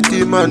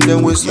PSiMiTAR man,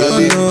 then we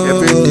study.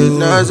 Everything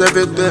nice,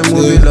 everything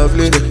moving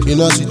lovely. You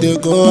know, see they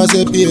go as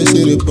a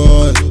PSiMiTAR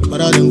boy,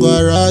 but I don't go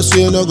around, so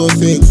you no go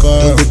fake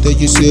car. Don't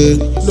take you say,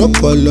 no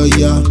call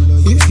lawyer,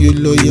 if you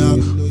loyal.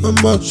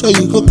 Mama, so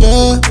you go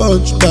get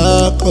punch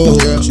back, oh.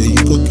 So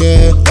you go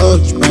get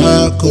punch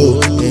back,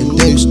 oh. And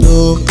there's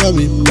no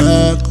coming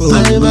back, oh.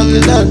 I'm back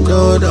in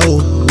London,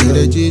 oh.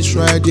 The G's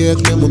right there,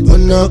 claim up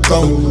on the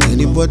count.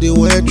 Anybody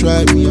where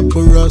try me up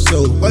for us,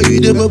 oh. Why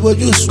you there,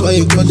 but just why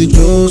you got the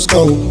Jones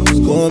count?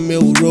 Go on me,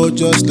 we roll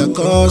just like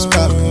us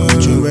back.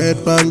 Put your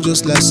red band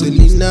just like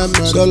Selena,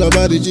 man. It's all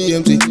about the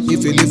GMT,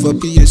 if you live for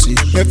PSC.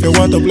 If you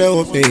want to play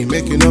with me,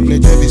 make it up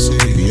like JVC.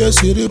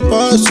 PSC the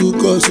pass, who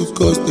cost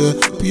there.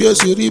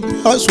 PSC the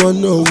pass,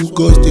 one no who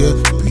goes there.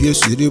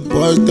 PSC the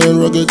pass, 10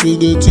 rugged with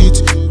the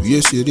teeth.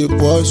 PSC the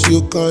pass,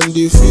 you can't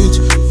defeat.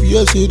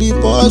 PSC the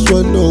pass,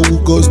 one no who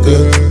goes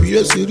there.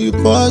 PSC the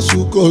pass,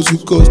 who goes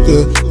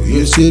there.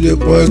 PSC the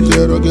pass,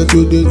 10 rugged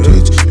with the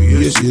teeth.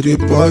 PSC the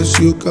pass,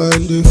 you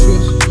can't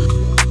defeat.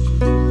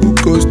 Who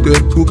goes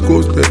there? Who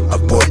goes there?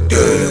 Aboy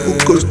Dere. Who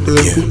goes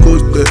there? Who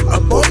goes there?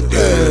 Aboy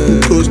Dere. Who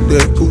goes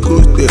there? Who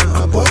goes there?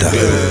 Aboy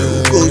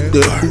Dere. Who goes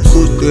there? Who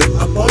goes there?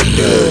 Aboy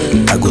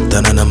Dere. I go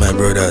turn on my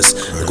brothers.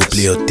 I go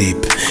play your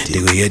tape. They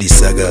go hear the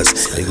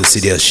sagas. They go see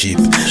their sheep.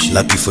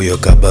 Lappy for your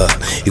kaba.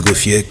 You go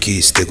fear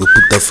kiss. They go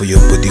put up for your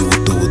body.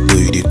 Woto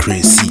you the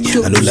crazy.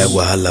 I know like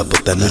wahala,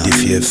 but I know the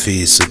fear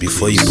face. So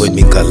before you point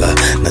me color,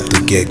 not to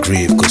get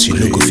grave. Cause you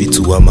know go fit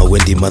to Wama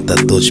when the matter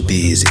touch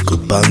base. It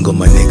could bang on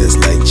my niggas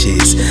like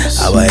Chase.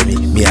 How I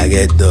me I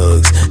get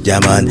dogs.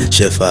 Jaman,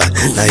 Shepherd,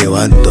 now you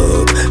want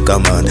dog.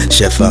 Come on,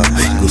 Shepherd,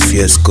 you go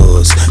fear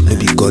scores. No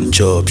be gun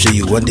chop, sure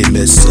you want the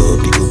mess up.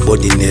 You go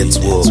body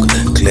network,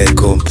 clear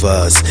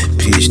compass.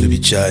 Peach no be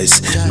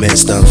choice. Men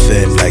stand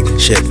firm like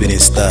chef in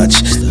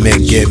starch.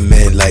 Men get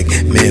men like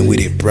men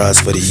with a brass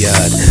for the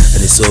yard.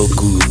 And it's all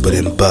good, but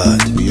then bad.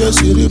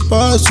 PSC the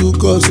pass, who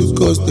goes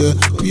there.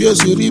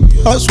 PSC the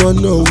pass,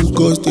 one no who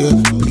goes there.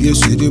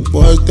 PSC the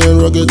pass, 10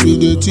 rugged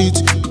with the teeth.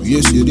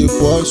 PSC the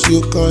pass,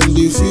 you can't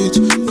defeat.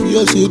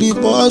 PSC the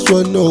pass,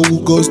 one no who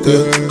goes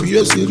there.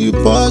 PSC the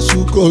pass,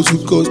 who goes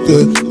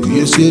there.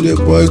 PSC the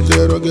pass,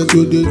 10 rugged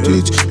with the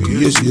teeth.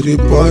 PSC the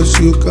pass,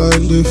 you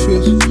can't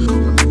defeat.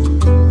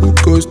 Who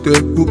goes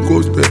there? Who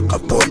goes there?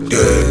 Aboy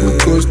Dere. Who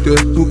goes there?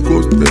 Who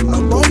goes there?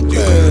 Aboy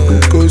Dere. Who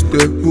goes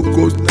there? Who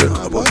goes there?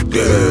 Aboy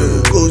Dere.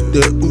 Who goes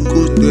there? Who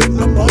goes there?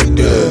 Aboy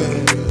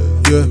Dere.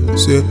 Yeah,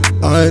 say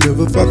I ain't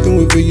never fucking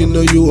with you, you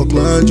know you a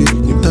client.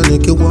 You done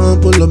it,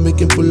 one pull up, make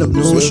him pull up,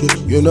 no shit.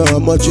 You know how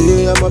much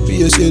I'm a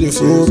PSA the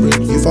full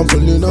break. If I'm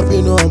pulling up,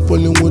 you know I'm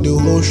pulling with the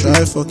whole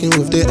try fucking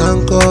with the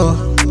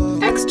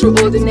anchor.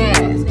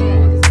 Extraordinaire.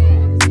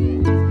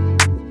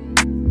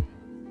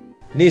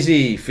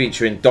 Nizzy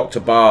featuring Dr.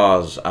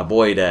 Barz,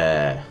 Aboy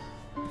Dere.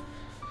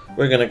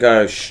 We're going to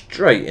go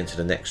straight into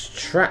the next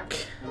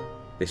track.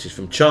 This is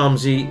from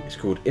Charmzy. It's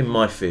called In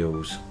My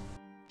Feels.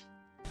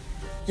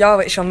 Yo,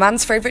 it's your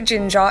man's favourite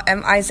ginger,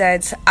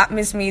 MIZ, at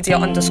Ms Media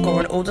 _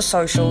 on all the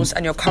socials,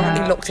 and you're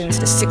currently locked into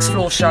the 6th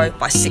Floor Show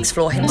by 6th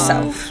Floor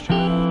himself.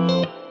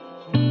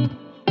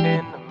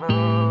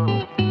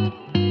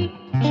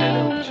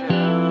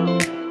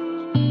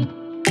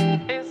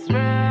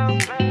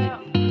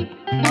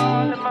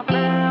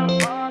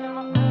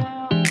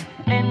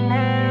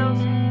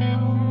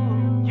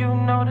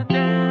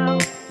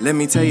 Let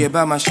me tell you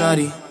about my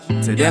shawty.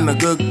 To them a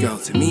good girl,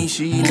 to me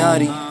she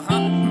naughty.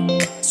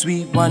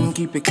 Sweet one,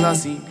 keep it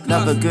classy.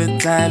 Love a good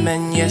time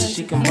and yes,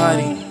 she can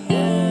party.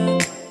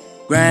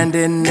 Grand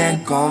in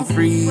neck on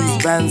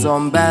freeze, bands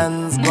on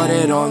bands, got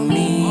it on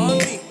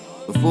me.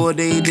 Before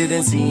they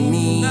didn't see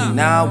me,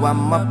 now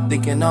I'm up, they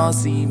can all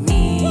see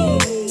me.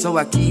 So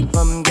I keep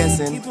them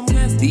guessing.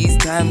 These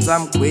times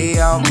I'm way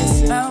out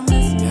missing.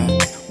 Yeah.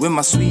 with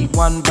my sweet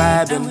one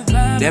vibing.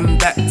 Then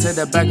back to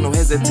the bag, no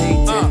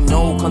hesitating,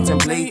 no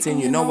contemplating.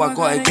 You know I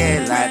gotta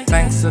get it like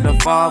thanks to the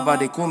Father,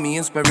 they call me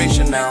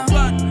inspiration now.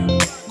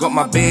 Got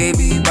my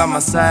baby by my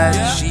side,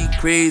 she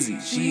crazy,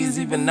 she's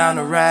even down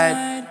the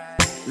ride.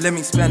 Let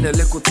me spend a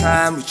little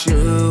time with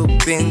you.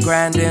 Been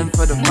grinding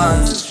for the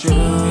funds, it's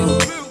true.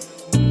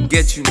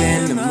 Get you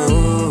in the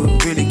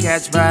mood, really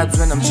catch vibes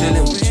when I'm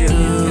chilling with you.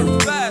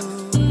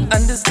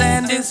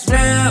 Understand it's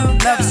real,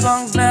 love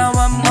songs now,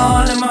 I'm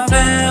all in my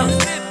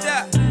feels.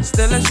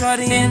 Still a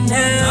shorty in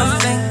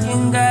hills,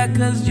 thanking God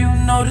cause you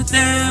know the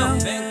deal.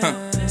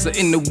 So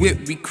in the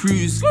whip we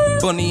cruise,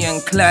 Bonnie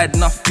and Clyde,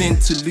 nothing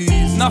to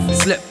lose. Nothing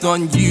slept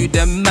on you,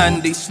 them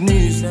man they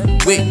snooze.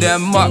 Wake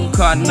them up,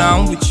 car now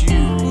I'm with you.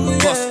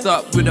 Bossed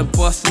up with a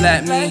boss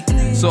like me.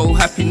 So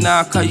happy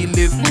now cause you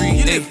live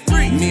free.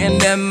 Me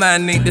and them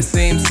man ain't the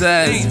same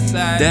size.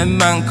 Them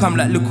man come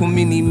like little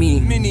mini-me.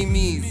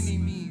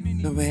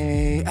 The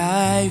way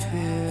I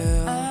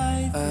feel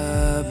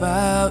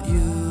about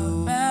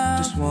you,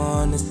 just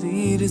wanna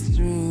see this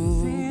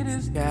through.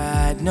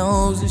 God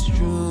knows it's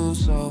true,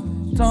 so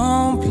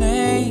don't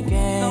play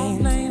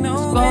games.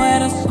 Let's go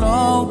at a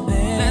slow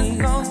pace.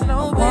 I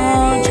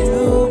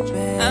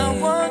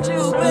want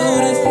you, babe.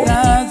 Do this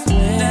God's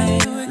way.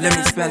 Let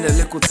me spend a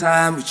little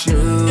time with you.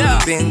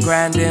 Been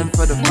grinding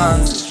for the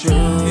funds, it's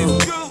true.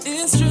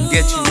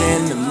 Get you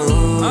in the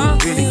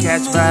mood, really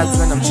catch vibes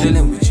when I'm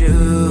chilling with you.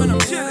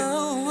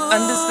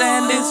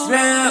 Understand it's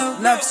real,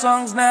 love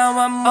songs now,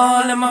 I'm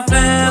all in my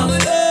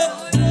feels.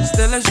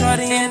 Still a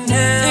shorty in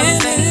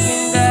hills,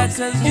 thanking God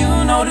cause you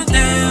know the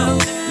deal.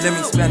 Let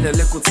me spend a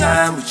little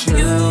time with you.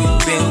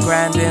 Been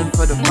grinding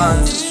for the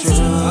funds, it's true.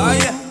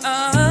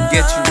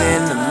 Get you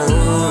in the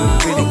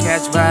mood, really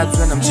catch vibes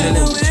when I'm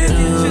chilling with you.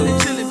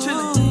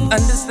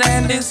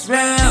 Understand it's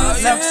real,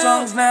 love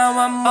songs now,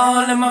 I'm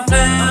all in my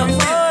feels.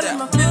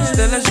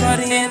 Still a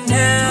shorty in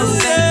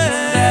hills,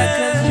 thanking God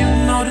cause you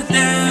know the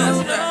deal.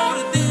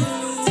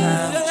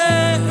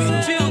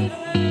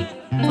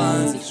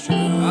 Funds, it's true.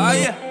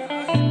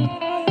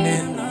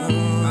 In the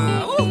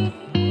mood,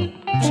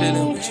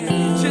 chillin' with you.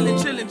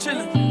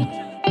 Chillin'.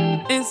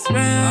 It's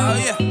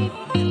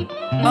real.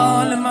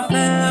 All in my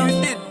feels.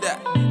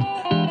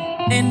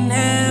 In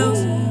hills,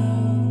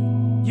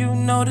 you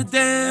know the deal.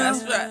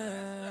 That's right.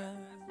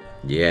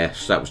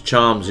 Yes, that was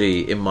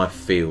Charmzy, In My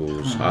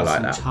Feels. I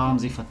like that.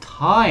 Charmzy for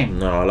time.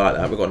 No, I like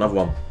that. We've got another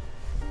one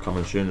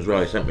coming soon as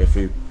well. He sent me a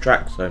few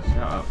tracks. So.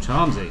 Shout out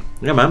Charmzy.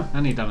 Yeah, man.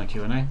 And he done a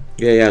Q&A.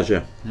 Yeah, he has,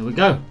 yeah. There we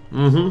go.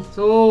 Mm-hmm. It's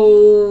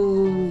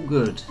all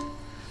good.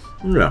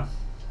 Yeah.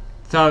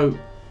 So,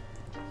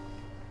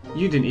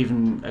 you didn't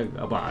even...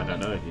 well, I don't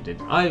know if you did.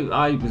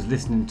 I was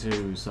listening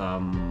to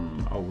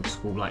some old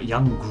school, like,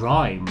 Young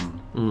Grime.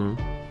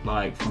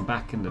 Like, from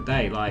back in the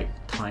day. Like,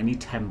 Tiny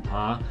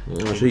Temper. I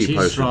see you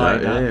posted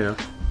that, yeah.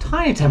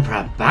 Tiny Temper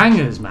had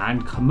bangers,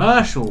 man.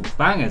 Commercial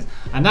bangers.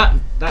 And that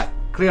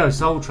Cleo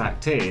Soul track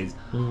Tears,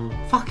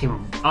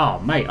 fucking, oh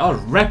mate, I was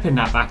repping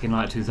that back in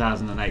like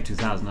 2008,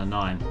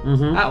 2009.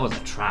 That was a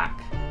track.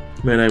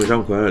 My name is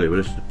Uncle Early, we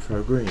listen to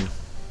Pro Green.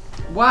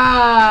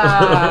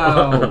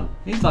 Wow!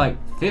 He's like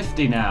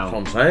 50 now. That's what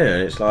I'm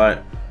saying, it's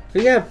like,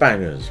 he had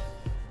bangers.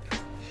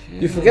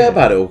 You forget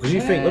about it all, because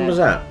you think, when was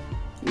that?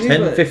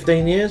 10,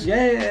 15 years?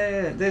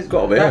 Yeah. There's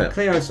got to be, that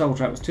Cleo Soul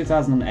track was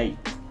 2008.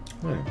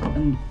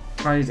 And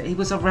crazy, he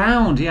was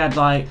around, he had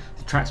like,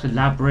 tracks with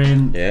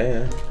Labyrinth.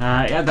 Yeah.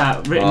 He had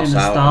that Written Glass in the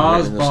Out,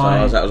 Stars Written in by the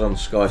Stars. That was on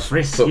Sky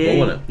Frisky. Football,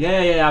 wasn't it?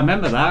 Yeah, I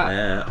remember that.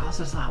 Yeah. I was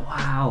just like,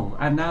 wow.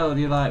 And now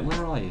you're like,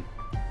 where are you?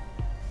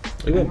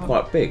 He went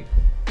quite big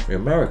in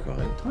America, I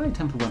think. Tiny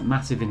Temper went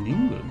massive in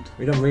England.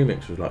 He done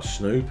remixes with like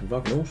Snoop and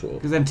fucking all sorts.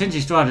 Because then Tinchy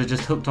Strider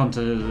just hooked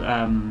onto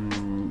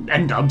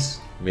N-Dubs.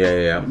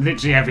 Yeah.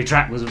 Literally every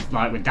track was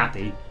like with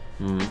Dappy.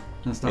 And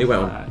stuff he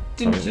went like on that.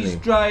 Tinchy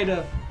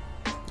Strider.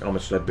 I'm a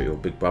Celebrity or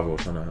Big Brother or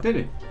something like that.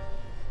 Did he?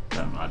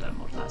 I don't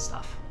watch that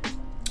stuff.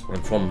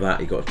 And from that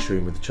he got a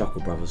tune with the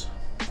Chuckle Brothers.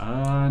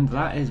 And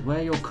that is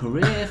where your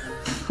career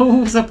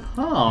falls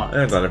apart.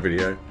 I've done a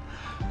video.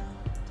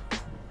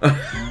 Wow.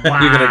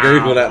 You're going to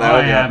Google that now,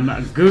 I am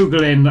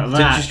Googling that.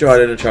 Tinchy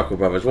Strider and the Chuckle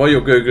Brothers. While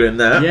you're Googling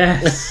that...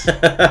 Yes.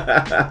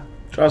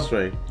 Trust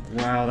me.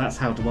 Wow, that's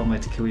how one way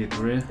to kill your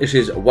career. This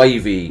is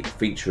Wavey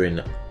featuring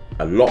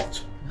a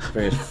lot. I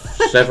think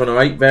it's 7 or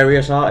 8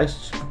 various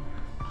artists.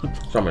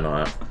 Something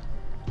like that.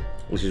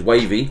 This is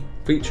Wavey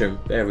featuring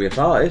various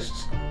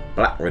artists.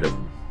 Black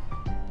Riddim.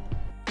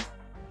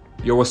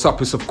 Yo, what's up?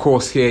 It's Of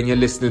Course here, and you're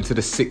listening to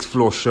the 6th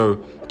Floor Show.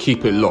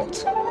 Keep it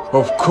locked.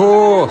 Of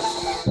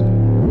course!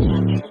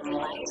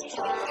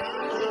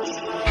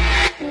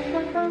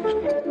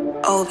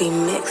 Obi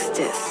mixed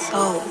it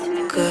so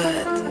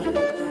good.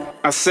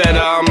 I said,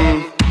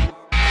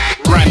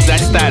 rhymes that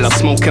style of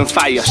smoking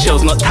fire.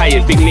 Shells not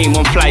tired, big name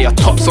on flyer.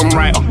 Tops on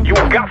writer. You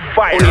got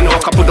fire. Only know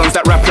a couple dons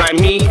that rap like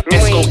me.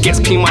 Esco gets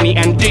P money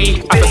and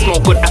D. I for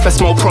smoke good, I for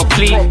smoke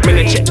properly. When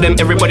I check them,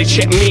 everybody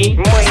check me.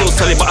 Still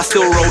solid, but I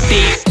still roll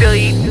deep.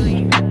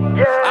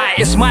 Aight,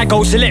 it's my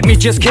goal, so let me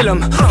just kill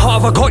 'em.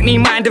 Heart of a cockney,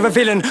 mind of a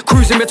villain.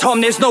 Cruising with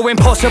Tom, there's no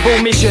impossible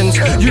missions.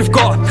 You've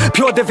got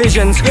pure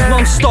divisions,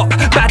 non-stop,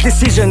 bad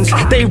decisions.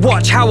 They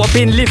watch how I've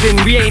been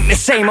living, we ain't the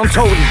same, I'm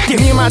totally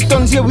different. Me and my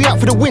dons, yeah, we out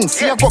for the win.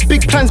 See, I've got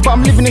big plans, but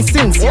I'm living in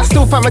sins. I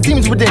still find my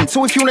demons within.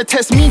 So if you wanna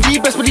test me, G,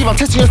 best believe I'm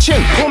testing your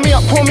chin. Pour me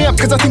up,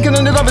 cause I'm thinking of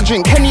another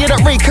drink. Henny of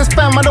that rate, cause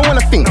fam, I don't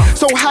wanna think.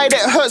 So high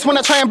that it hurts when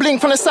I try and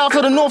blink. From the south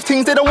to the north,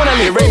 things they don't wanna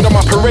live. It rained on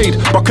my parade,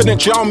 but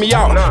couldn't drown me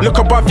out. Look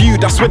above you,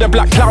 that's where the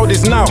black cloud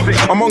is now.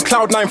 I'm on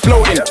cloud 9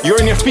 floating, you're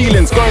in your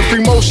feelings, going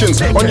through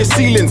motions on your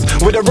ceilings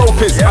where the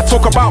rope is. I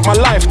talk about my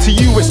life, to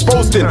you it's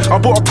boasting. I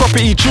bought a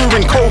property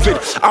during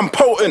COVID, I'm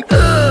potent.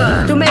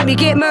 Don't make me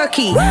get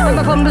murky. And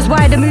my phone was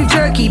wide and move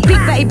jerky. Big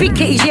batty, big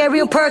titties, yeah,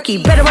 real perky.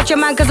 Better watch your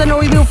man, cause I know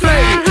he real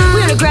flirty.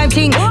 We on the gram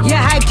ting,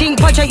 yeah, hype ting.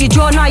 Punch out your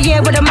jaw, now, yeah,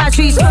 with a mad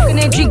tree. Smoking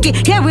and drinking,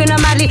 yeah, we on a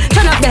madly.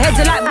 Turn up the heads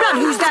of like blood,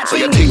 who's that? So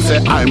your thing say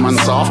I'm man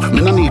soft.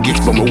 Me no need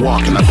gigs when we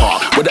walk in the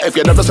park. Whether if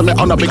you never see me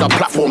on a bigger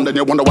platform, then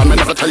you wonder why me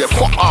never tell you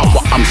fuck off.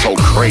 But I'm so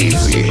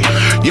crazy.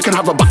 You can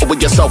have a battle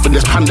with yourself in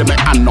this pandemic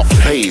and not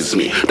faze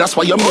me. That's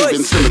why you're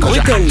moving silly, cause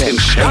you're acting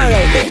shit.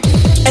 Alright then.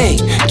 Hey,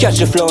 catch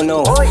the flow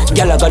now.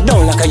 Gyal I go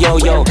down like a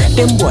yo-yo.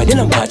 Them boy, they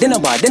no bad.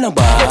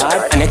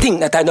 And I think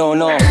that I don't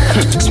know.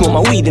 Smoke my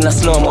weed in a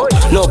slow-mo.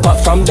 Low pop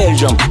from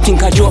Belgium.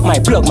 Think I drop my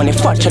plug, man,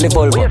 if actually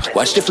Volvo.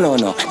 Watch the flow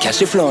now, catch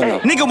the flow now.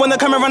 Nigga wanna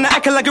come around and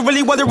act like it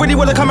really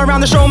wanna come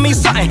around and show me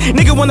something.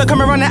 Nigga wanna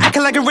come around and act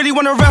like it really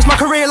wanna reverse my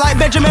career like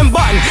Benjamin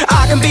Button.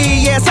 I can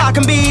be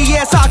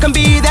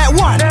that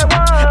one.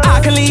 I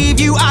can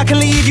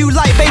leave you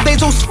like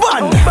baby's all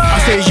spun. I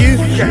say you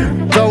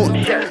don't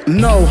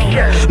know.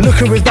 Look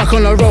who is back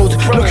on the road.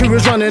 Look who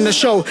is running the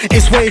show.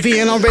 It's Wavey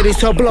and I'm ready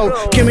to blow.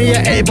 Give me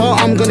an 8 bar,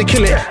 I'm gonna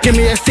kill it. Give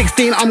me a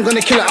 16, I'm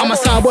gonna kill it. I'm a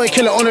soundboy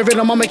killer on the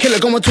rhythm, I'm a killer.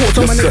 Go and talk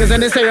to my niggas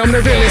and they say I'm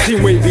the realest.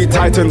 Team Wavey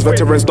Titans,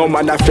 veterans, don't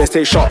mind that fist,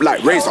 stay sharp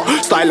like razor.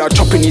 Style of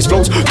chopping these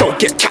flows, don't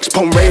get catch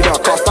pon radar.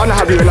 Cause I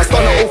have you and I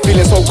start all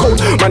feeling so cold.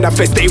 Man, that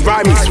fist, they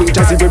rhyming, swing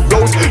jazzy with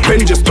blows.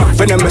 Vengeance,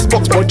 venomous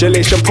box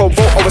modulation,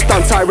 provoke,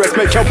 overstand Cyrus,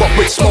 make your butt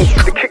with smoke.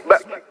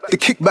 The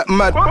kickback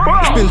mad.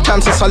 It's been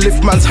time since I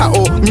lift man's hat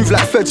or move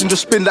like feds and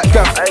just spin that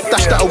gaff.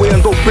 Dash that away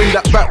and don't bring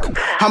that back.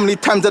 How many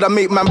times did I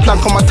make man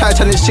plank on my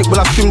Titanic shit when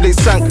I swim they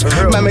sank?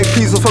 Man make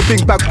please off a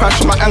big bag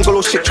crash on my angle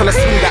or shit tryna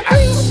swing that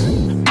axe.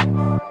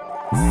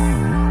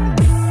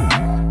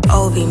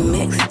 Ovi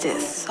mixed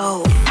it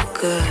so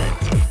good.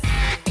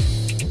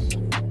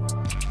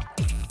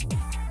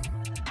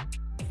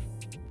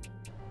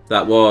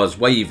 That was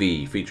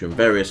Wavey featuring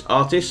various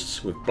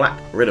artists with Black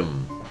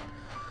Riddim.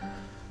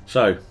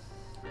 So,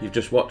 you've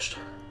just watched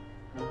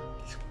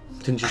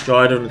Tingy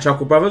Strider and the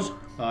Chuckle Brothers?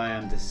 I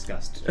am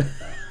disgusted.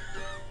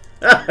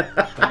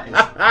 That is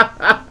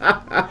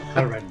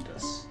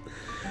horrendous.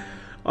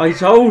 I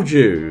told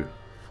you.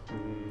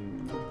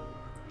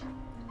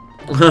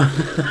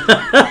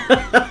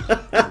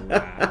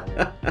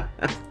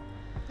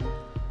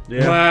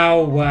 Yeah.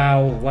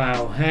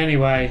 Wow.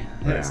 Anyway,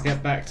 let's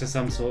get back to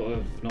some sort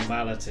of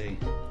normality.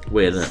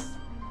 Weird, isn't it?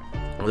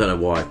 I don't know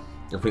why.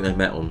 I think they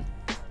met on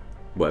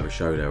whatever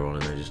show they were on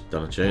and they just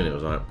done a tune. It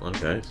was like,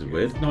 okay, this is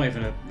weird. Not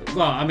even a...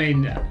 Well, I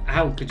mean,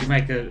 how could you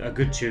make a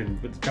good tune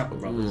with the Chuckle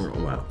Brothers?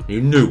 Well,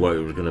 you knew what it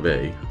was going to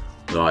be.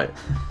 Like,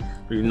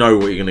 you know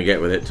what you're going to get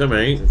with it. To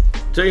me.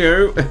 To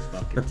you.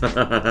 That was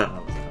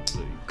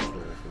absolutely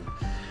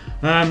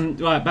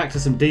god-awful. Right, back to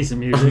some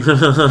decent music.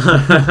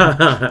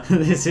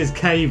 This is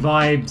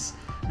KVybesz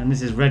and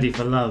this is Ready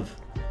for Love.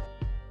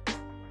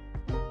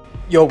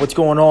 Yo, what's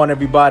going on,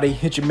 everybody?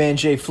 It's your man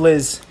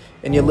JFliz,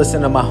 and you're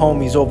listening to my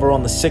homies over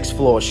on the 6th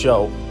Floor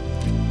Show.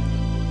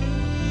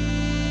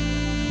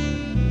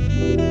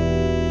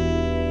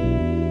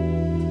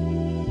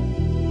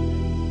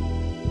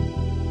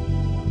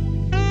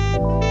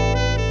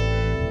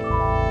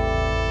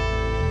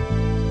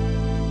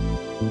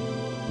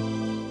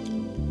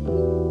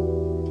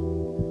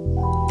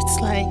 It's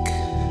like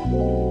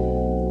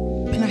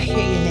when I hear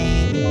your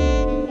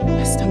name,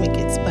 my stomach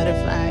gets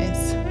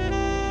butterflies.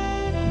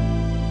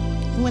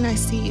 When I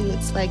see you,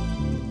 it's like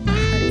my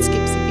heart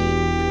skips a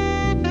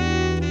beat.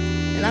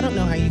 And I don't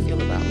know how you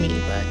feel about me,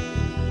 but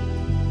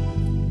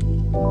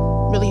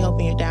really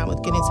hoping you're down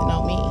with getting to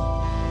know me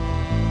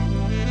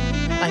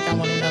like I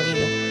want to know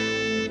you.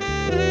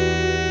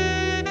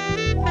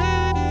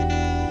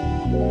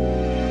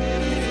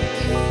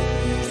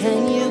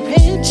 Can you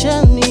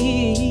picture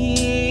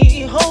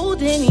me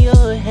holding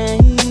your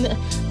hand,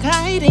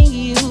 guiding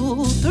you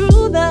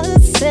through the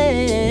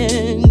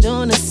sand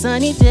on a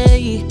sunny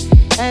day?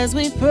 As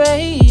we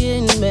pray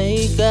and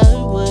make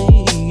our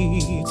way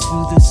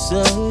to the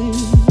sun.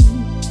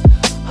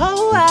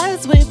 Oh,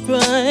 as we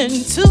run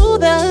to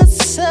the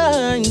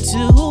sun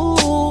to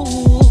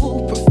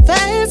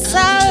profess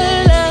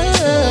our love.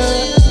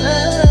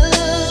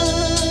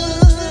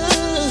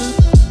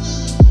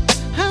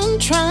 I'm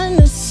trying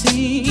to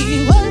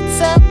see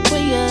what's up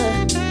with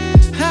you.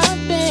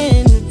 I've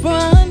been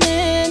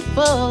running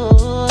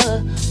for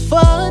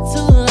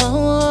too long.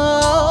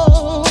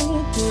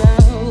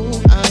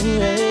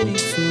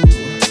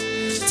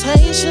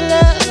 Taste your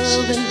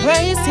love,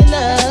 embrace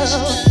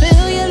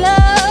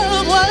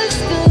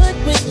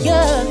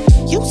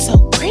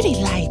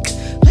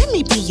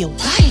your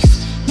wife.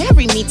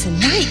 Marry me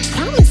tonight,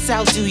 promise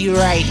I'll do you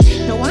right.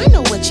 No, I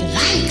know what you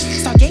like,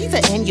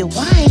 stargazer and your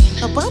wine.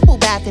 A bubble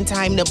bath in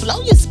time to blow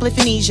your spliff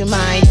and ease your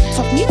mind.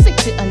 Soft music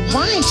to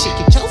unwind, shit,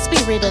 get your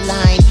spirit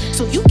aligned.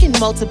 So you can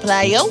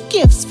multiply your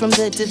gifts from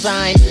the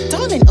divine.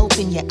 Darling,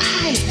 open your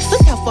eyes,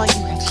 look how far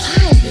you have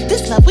climbed.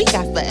 This love we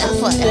got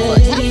forever, ever,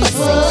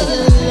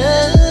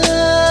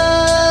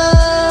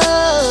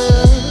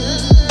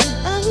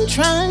 I'm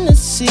trying to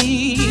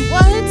see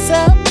what's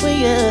up with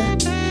you.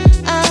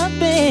 I've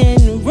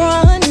been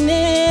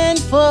running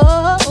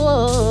for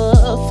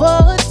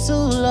too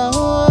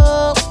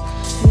long.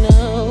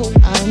 No,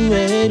 I'm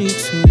ready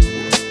to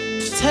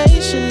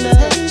taste your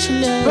love,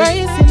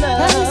 embrace your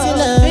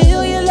love,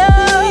 feel your love.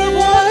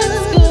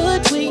 What's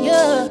good with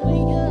you?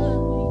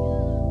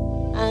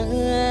 I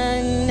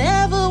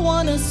never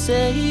wanna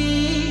say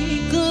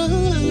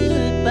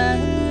goodbye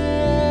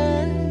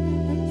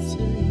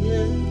to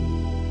you.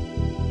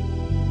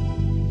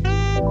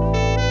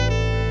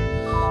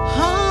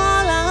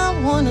 All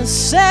I wanna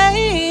say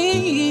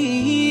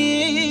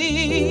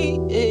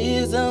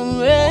is I'm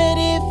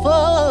ready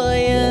for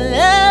your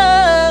love.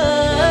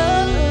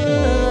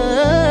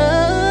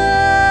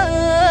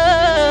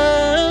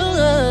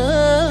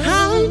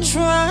 I'm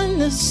trying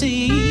to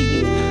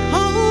see.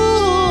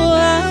 All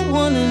I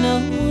wanna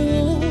know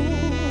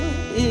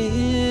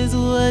is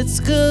what's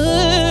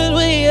good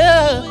with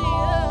you,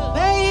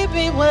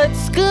 baby.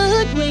 What's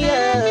good with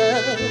you?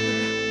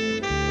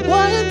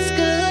 What's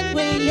good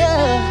with you?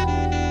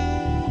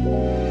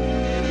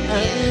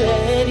 I'm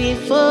ready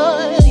for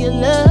your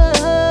love.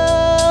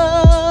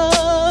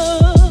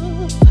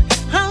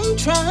 I'm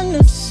trying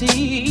to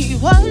see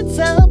what's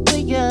up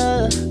with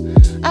you.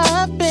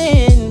 I've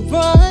been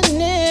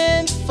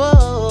running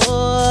for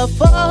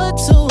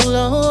too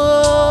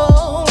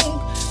long.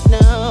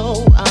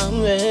 Now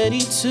I'm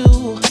ready to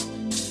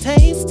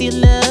taste your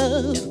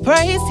love,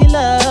 embrace your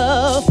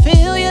love,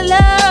 feel your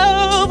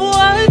love.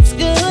 What's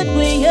good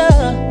with you?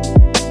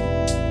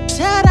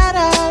 Da da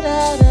da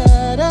da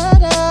da da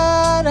da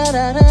da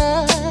da da.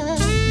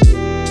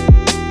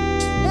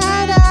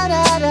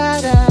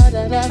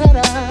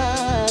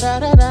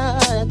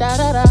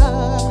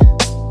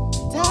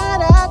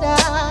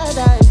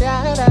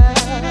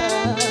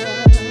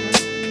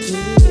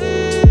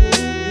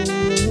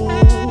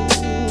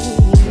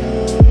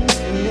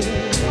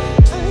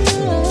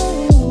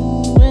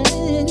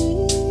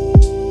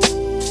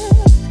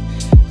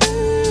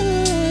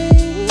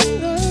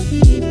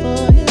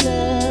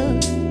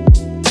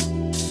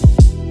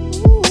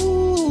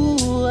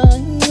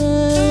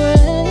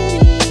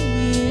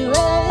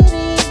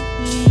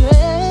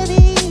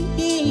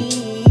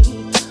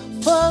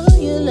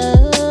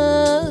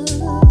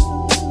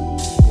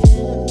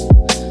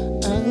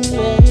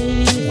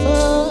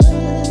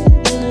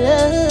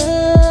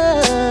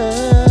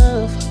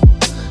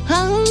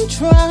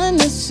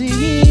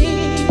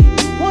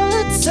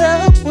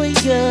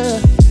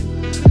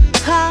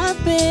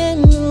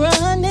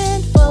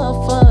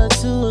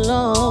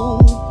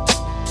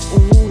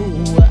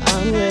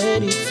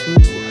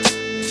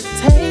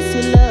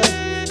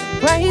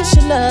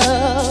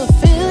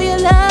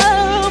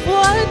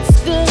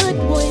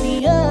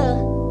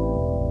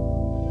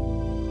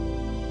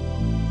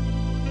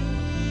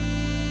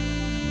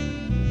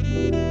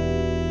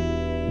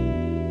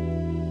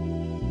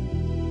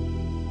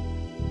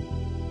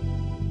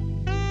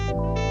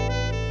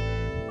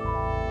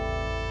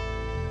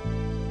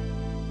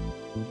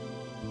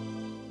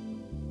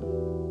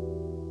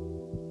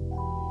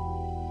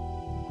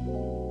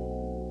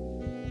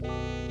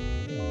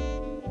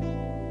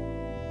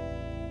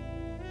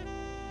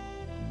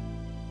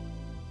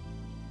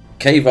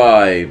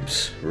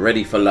 KVybesz,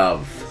 Ready for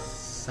Love.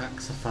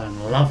 Saxophone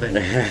loving.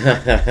 Wow.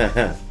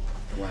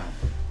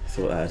 I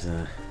thought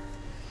that'd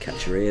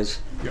catch your ears.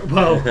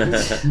 Well,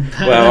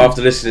 well,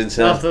 after listening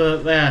to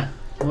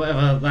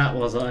whatever that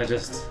was that I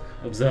just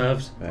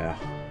observed. Yeah.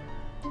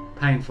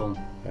 Painful.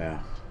 Yeah.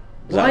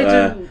 Does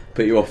that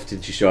put you off,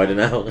 did you Strider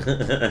now?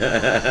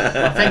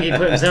 I think he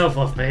put himself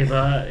off me,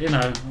 but you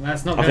know,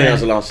 that's not. I think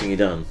that's the last thing he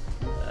done,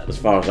 as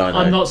far as I know.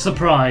 I'm not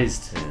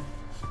surprised. Yeah.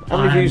 How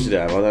many views did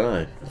it have? I don't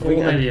know. 4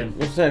 million.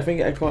 What's that? I think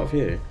it had quite a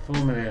few.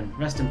 4 million.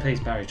 Rest in peace,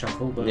 Barry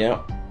Chuckle. But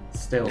yeah.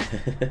 Still.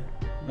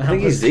 I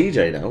think he's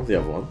DJ now, the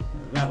other one.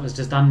 That was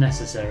just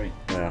unnecessary.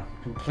 Yeah.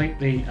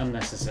 Completely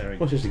unnecessary.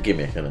 Well, it's just a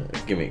gimmick, isn't it?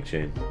 A gimmick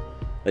tune.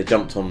 They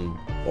jumped on,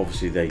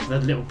 obviously the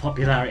little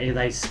popularity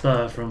they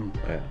spur from.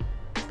 Yeah.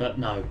 But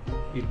no.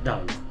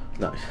 No.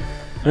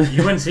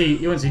 You wouldn't see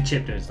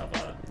Chip doing stuff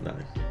like that. No.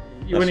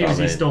 You wouldn't even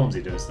see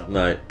Stormzy doing stuff.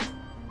 No.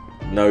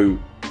 No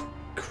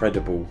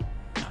credible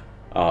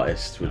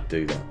artist would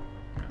do that.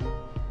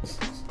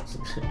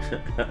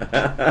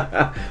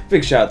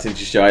 Big shout out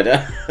to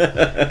Strider.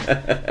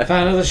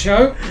 Fan of the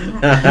show.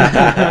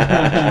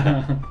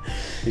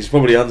 He's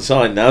probably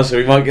unsigned now, so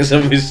we might get some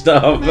of his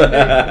stuff.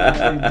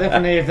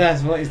 Definitely, if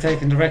that's what he's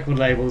taking to record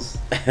labels.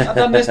 I've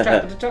done this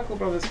track with the Chuckle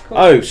Brothers. Cool.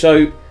 Oh,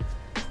 so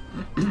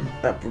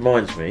that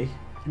reminds me.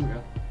 Here we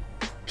go.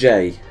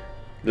 J,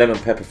 Lemon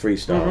Pepper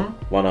Freestyle,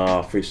 won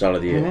our Freestyle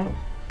of the Year.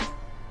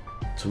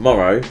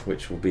 tomorrow,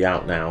 which will be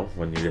out now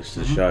when you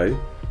listen to the show,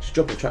 she's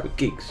dropping a track with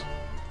Geeks.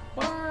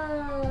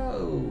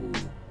 Wow.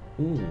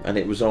 And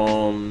it was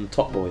on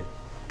Top Boy,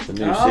 the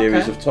new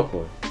series of Top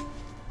Boy,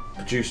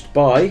 produced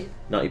by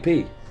Nutty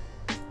P.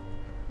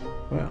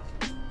 Wow.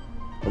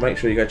 Well, make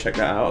sure you go check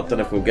that out. I don't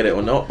know if we'll get it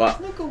or not, but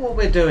look at what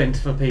we're doing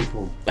for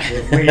people.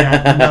 We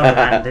had no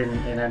hand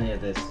in any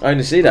of this. I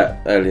only see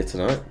that earlier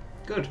tonight.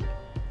 Good.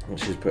 What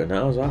she's putting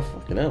out, I was like,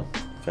 fucking hell.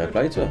 Fair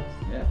play to her.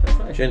 Yeah, fair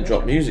play. She didn't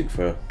drop music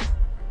for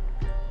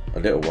a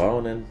little while,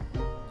 and then,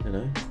 you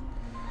know,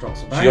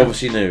 she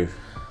obviously knew.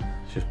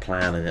 She was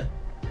planning it.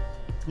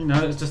 You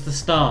know, it's just the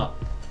start.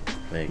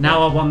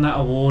 Now I won that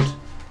award,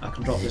 I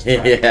can drop this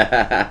track.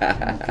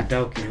 Okie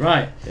dokie.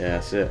 Right. Yeah,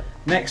 that's it.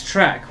 Next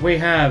track we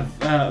have,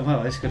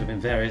 well, this could have been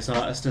various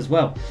artists as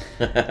well.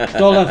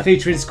 Dollar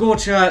featuring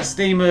Scorcher,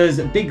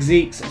 Steamaz, Big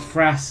Zeeks,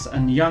 Frass,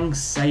 and Young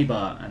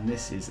Saber, and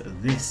this is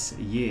This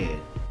Year.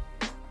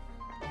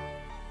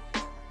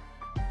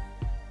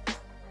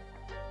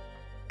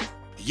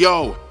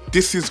 Yo,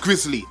 this is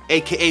Grizzly,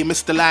 aka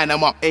Mr. Line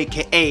I'm Up,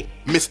 aka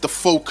Mr.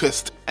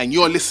 Focused, and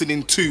you're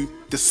listening to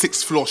The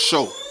Sixth Floor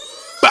Show.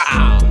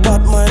 Bow!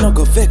 Bad mind I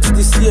go vex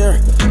this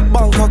year.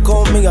 Bank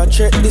account me a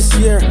check this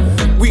year.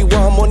 We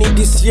want money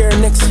this year,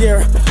 next year.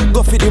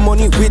 Go for the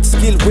money with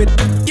skill with.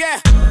 Yeah,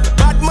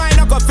 bad mind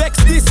I go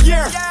vex this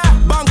year.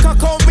 Bank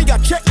account me a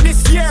check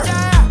this year.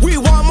 We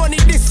want money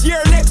this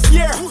year, next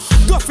year.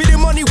 Go for the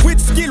money with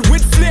skill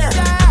with flair.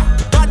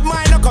 Bad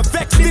mind I go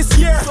vex this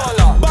year.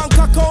 Bank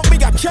account me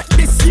a check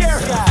this year.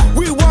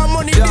 We want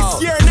money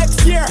this year,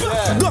 next year.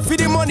 Go for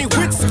the money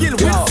with skill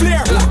with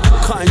flair.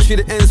 Country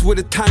that ends with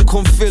a tank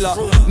on filler.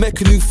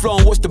 Make a new flow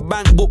and watch the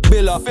bank book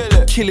biller.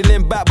 Killing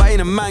them back, but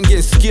ain't a man getting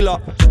skiller.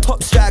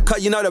 Top striker,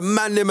 you know the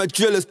man, them are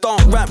drillers.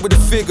 Don't rap with the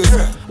figures.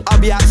 I'll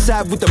be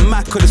outside with the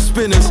Mac or the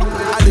spinners.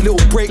 Had a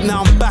little break,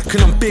 now I'm back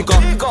and I'm bigger.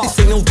 This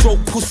ain't no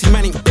joke, pussy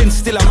man ain't been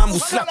still. A man will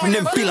slap him,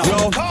 them biller.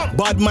 Yo,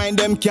 bad mind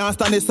them can't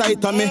stand the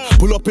sight of me.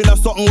 Pull up in a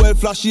something well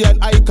flashy and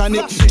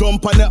iconic.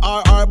 Jump on the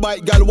RR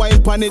bike, gal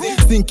wine pan it.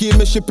 Stinky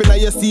me shipping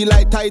at your sea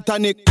like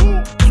Titanic.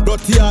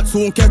 Dirty heart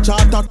soon catch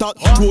heart attack.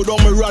 Throw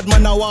down my rod,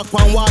 man I walk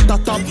on water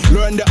top.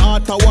 Learn the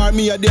art of war,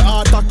 me at the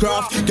art of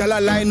craft. Gal I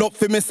line up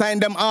for me sign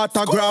them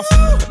autograph.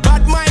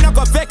 Bad mind I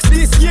go vex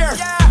this year.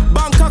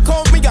 Bank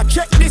account me a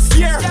check this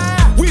year.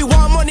 We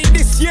want money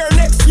this year,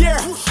 next year.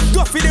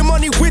 Go for the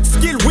money with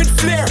skill, with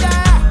flair.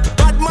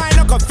 Bad mind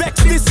I go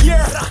vex this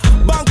year.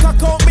 Bank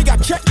account me a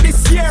check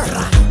this year.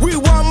 We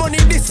want money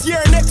this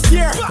year, next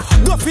year.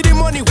 Go for the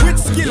money with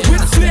skill,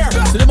 with flair.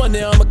 So the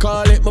money I'ma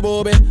call it my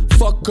booby.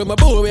 Fuck with my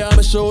booby,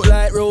 I'ma shoot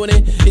like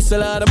Rooney. It's a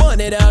lot of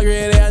money, dog,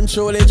 really and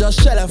truly. Just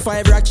shell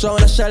 5 racks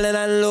round a shelling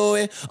and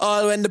Louis.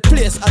 All when the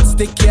place hot,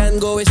 sticky and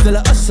go. It's still a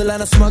hustle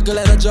and a smuggle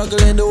and a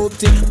juggle in the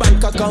hoopty.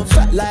 Bank account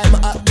fat like my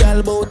up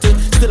gal booty.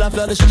 Still I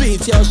flood the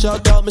streets, yo,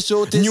 shout out my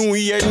shorties. New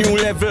year, new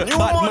level. Bad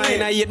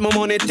mind, I hit my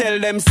money. Tell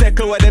them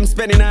second what them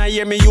spending. I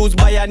hear me use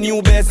buy a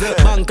new bezel.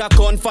 Bank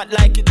account fat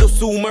like it to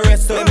sue my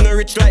wrestle. Them no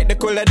rich like the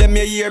color, them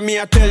you hear me,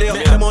 I tell you.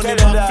 The money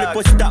back flip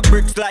with stop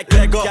bricks like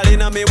Lego. Gal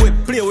inna me whip,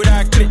 play with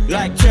her clip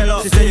like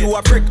cello. She say you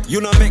a prick,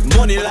 you no make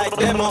money like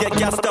them. Get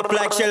gassed up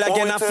like shell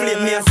again, I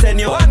flip me and send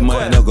you. Bad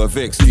mind I got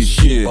vex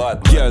this year.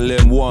 Girl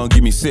them want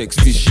give me sex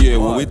this year.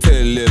 When we tell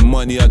them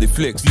money are the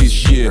flex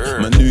this year.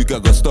 My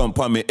nigga got stomp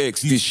on me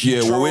ex this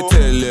year. When we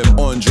tell them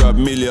 100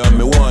 million,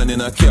 me one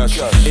in a cash.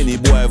 Any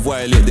boy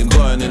violate them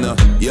gone in a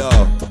yo.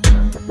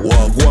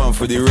 Walk one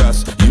for the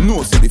rest. You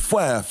know say the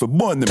fire for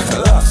burn them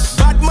last.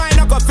 Bad mind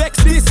I got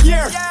vex this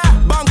year.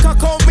 Bank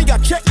account me a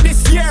check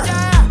this year.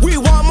 We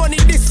want money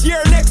this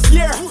year, next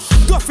year.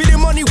 Go for the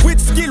money with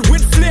skill,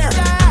 with flair.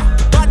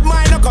 Bad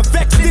mind I got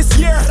vex this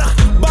year.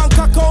 Bank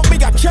account me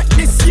a check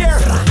this year.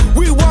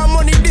 We want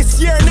money this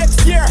year,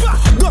 next year.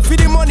 Go for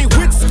the money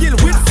with skill,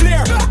 with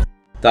flair.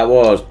 That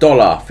was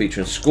Dollar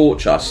featuring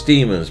Scorcher,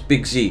 Steamaz,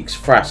 Big Zeeks,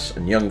 Frass,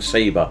 and Young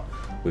Saber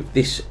with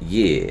This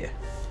Year.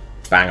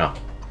 Banger.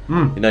 You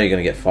know you're going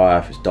to get fire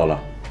if it's Dollar.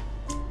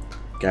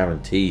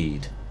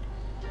 Guaranteed.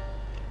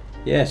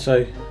 Yeah,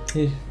 so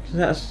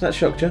that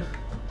shocked you.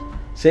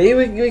 See,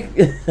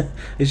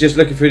 he's just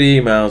looking through the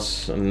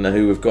emails and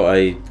who we've got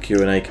a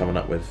Q&A coming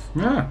up with.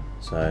 Yeah.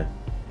 So,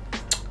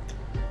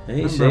 yeah,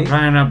 you We're see.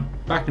 playing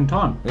back in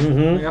time.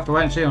 Mm-hmm. We have to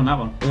wait and see on that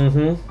one.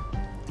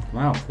 Mm-hmm.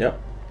 Wow.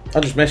 Yep. I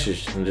just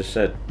messaged and just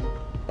said,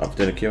 I'm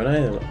doing a Q&A.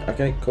 They're like,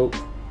 okay, cool.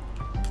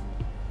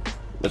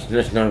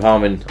 There's no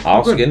harm in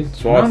asking.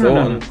 That's what I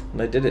thought, and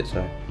they did it,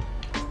 so.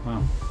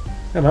 Wow.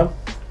 Yeah, man.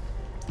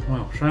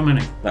 Wow, so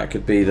many. That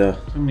could be the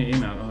So many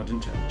emails. Oh, I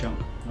didn't check the junk.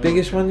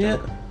 biggest one yet?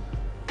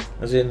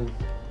 As in,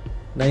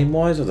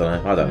 name-wise? I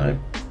don't know.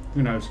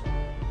 Who knows?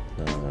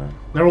 No.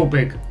 They're all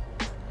big.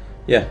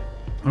 Yeah.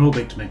 They're all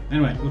big to me.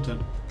 Anyway, your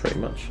turn. Pretty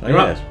much. Oh, You're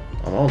up. yes.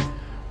 I'm on.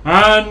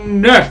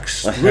 And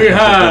next we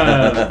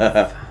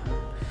have...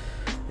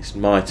 It's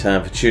my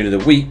turn for Tune of the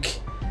Week.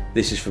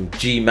 This is from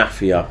G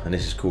Maffiah, and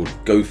this is called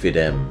Go For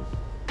Them.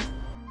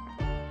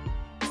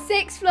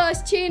 Sixth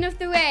Floor's Tune of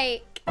the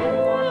Week.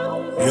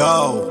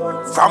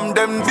 Yo, from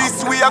them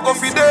this way I go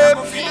for them.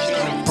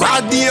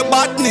 Broad day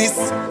badness.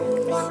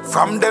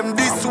 From them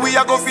this way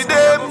I go for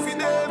them.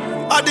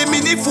 At the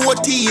mini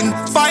 14,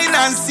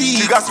 finance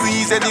trigger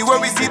squeeze anywhere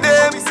we see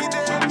them.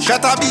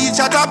 Shut a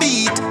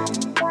beat.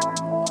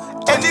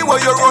 Anywhere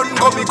you run,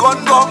 go me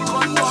gun go.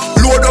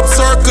 Load up,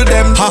 circle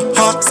them, ha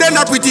ha. Send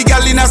a pretty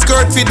girl in a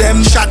skirt for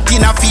them. Shot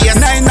in a face,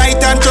 9 night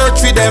and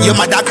church for them. Your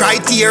mother cry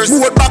tears,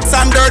 both box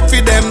and dirt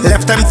for them.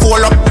 Left them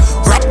fall up,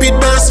 rapid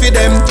burst for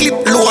them. Clip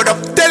load up,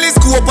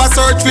 telescope a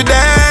search for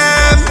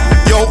them.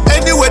 Yo,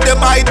 anywhere them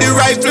hide the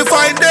rifle,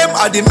 find them.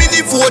 At the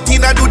mini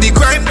 14 I do the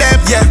crime them.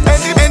 Yeah,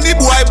 any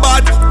boy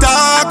bad,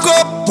 talk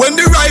up. When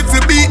the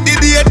rifle beat the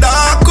day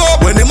dark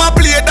up. When them a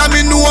play that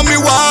me know me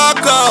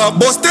walk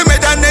up. Bust them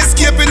head and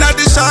escaping at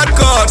the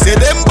shortcut. Say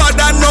them bad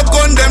and no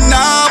gun them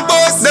nah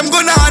bust. Them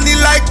gonna honey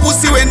like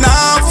pussy when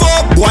half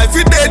up. Boy if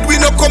you dead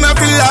we no come here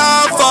fi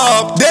laugh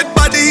up. Dead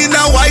body in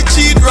a white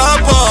sheet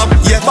wrap up.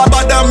 Yeah,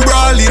 bad and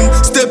brawling.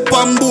 Step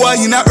on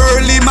boy in a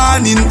early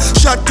morning.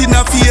 Shot in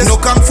a face, no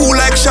kung fu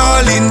like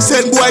Charlene.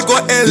 Send boy go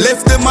hell,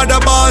 left them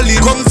mother balling.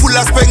 Come full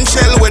of speng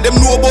shell where them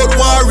know about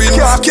warring.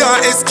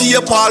 Can't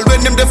escape all when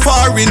them the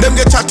foreign. Them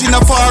get chat in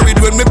a forehead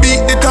when me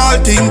beat the tall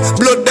thing.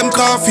 Blood them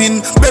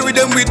coughing, bury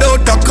them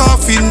without a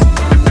coffin.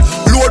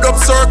 Load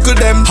up, circle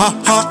them, ha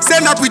ha.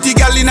 Send a pretty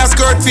girl in a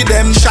skirt for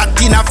them. Shot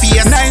in a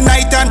face, 9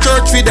 night and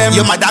church for them.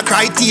 Your mother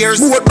cry tears,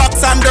 both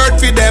box and dirt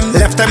for them.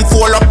 Left them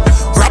fall up,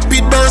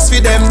 rapid burst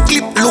for them.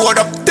 Clip load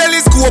up,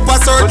 telescope a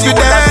search for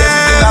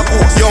them.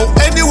 Yo,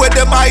 anywhere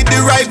them hide the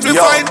rifle,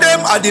 find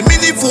them. At the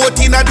mini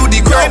 14 I do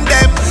the crime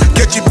them.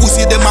 Catch your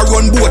pussy, them a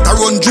run boat, a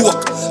run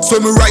joke. So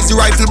me rise the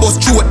rifle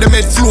bust throat, them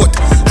head float.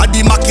 At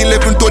the Mach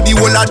 11 to the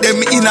whole of them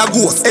in a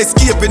ghost.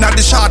 Escaping at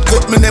the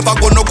shortcut, me never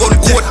gonna gun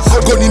coat.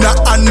 Gun in a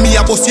hand, me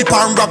a bust it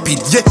pan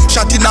rapid. Yeah,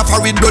 shot in a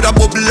forehead, blood a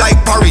bubble like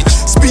porridge.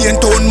 Spain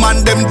town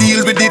man, them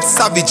deal with it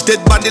savage.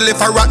 Dead body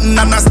left a rotten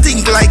and a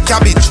stink like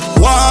cabbage.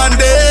 One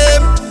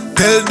them,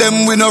 tell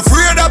them we no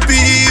afraid of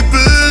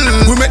people.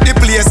 We make the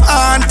place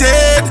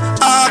haunted.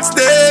 Ask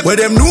them where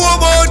them know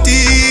about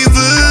evil.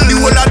 The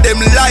whole of them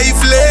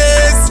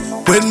lifeless.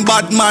 When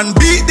bad man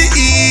beat the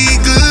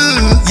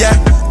eagle, yeah.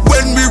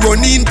 When we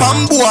run in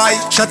pan boy,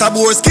 shut a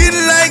boy skin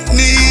like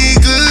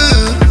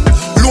niggle.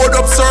 Load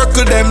up,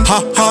 circle them,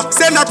 ha ha.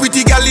 Send a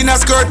pretty girl in a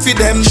skirt for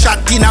them.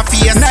 Shot in a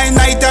face, 9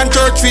 night and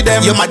church for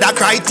them. Your mother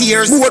cry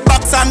tears, both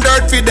box and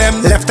dirt for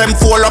them. Left them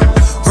fall up,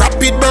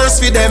 rapid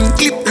burst for them.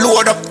 Clip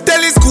load up,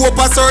 telescope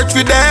a search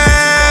for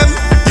them.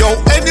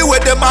 Yo, anywhere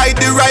them hide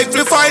the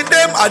rifle, find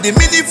them. At the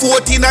mini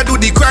 14 I do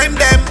the crime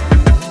them.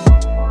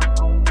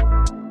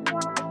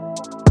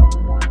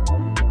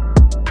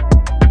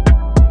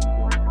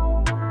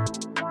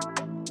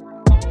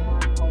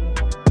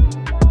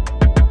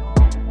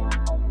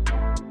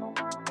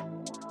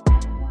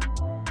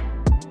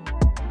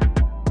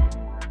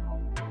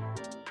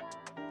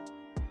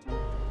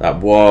 That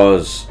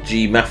was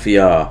G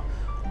Maffiah,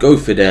 Go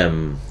For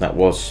Them. That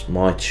was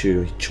my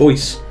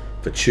choice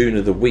for Tune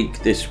of the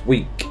Week this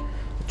week.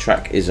 The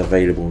track is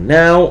available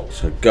now,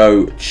 so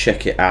go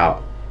check it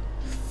out.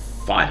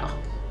 Fire.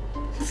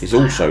 He's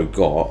also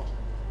got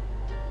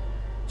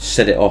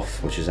Set It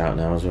Off, which is out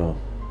now as well.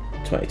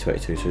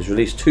 2022. So he's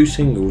released 2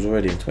 singles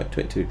already in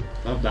 2022.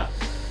 Love that.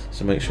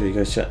 So make sure you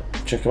go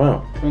check them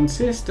out.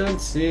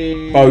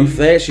 Consistency. Both.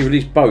 They actually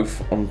released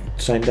both on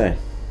the same day.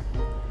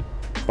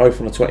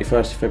 Both on the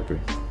 21st of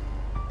February.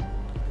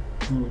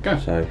 There we go.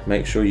 So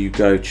make sure you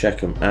go check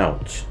him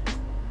out,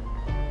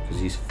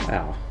 because he's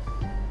fire.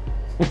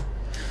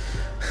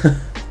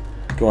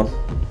 Go on.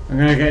 I'm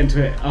going to get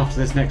into it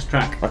after this next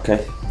track.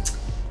 Okay.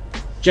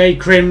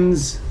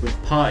 Krimzz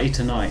with Party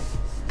Tonight.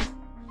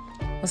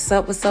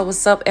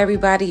 What's up,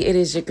 everybody? It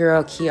is your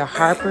girl, Kia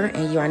Harper,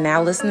 and you are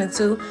now listening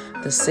to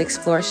The 6th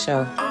Floor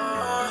Show.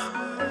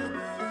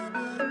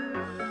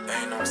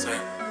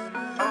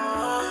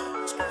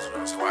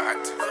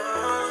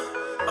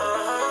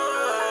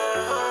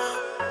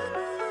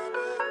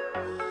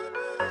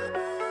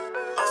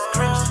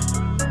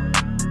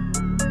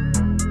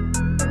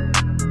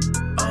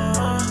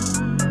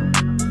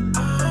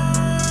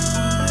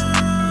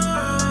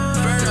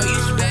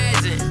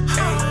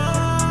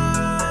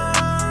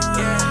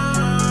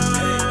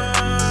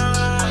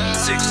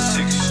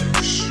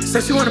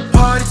 Said she wanna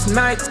party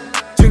tonight,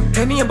 drink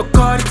Henny and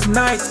Bacardi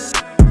tonight.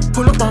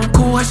 Pull up on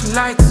cool how she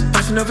likes,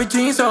 fashion over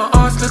jeans so her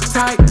arms look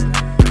tight.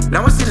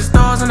 Now I see the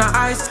stars on her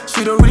eyes,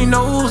 she don't really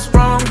know who's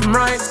wrong from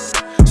right.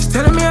 She's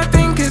telling me I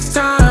think it's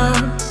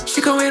time, she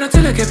gon' wait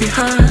until I get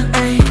behind.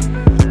 Ayy,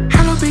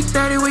 hello Big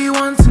Daddy, what you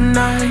want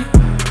tonight?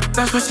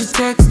 That's what she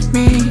texted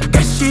me,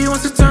 guess she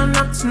wants to turn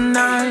up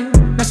tonight.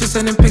 Now she's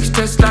sending pics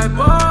just like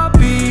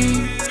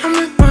Bobby. I'm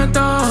with my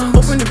dog,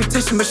 open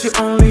invitation but she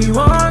only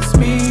wants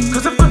me,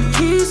 cause I fuck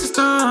keys and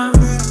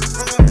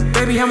stuff.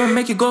 Baby, I'ma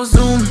make it go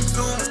zoom.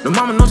 No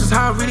mama knows just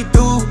how I really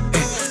do.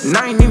 And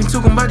I ain't even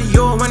talking about the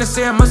yo. When I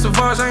say I'm a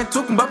savage, I ain't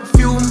talking about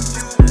perfume.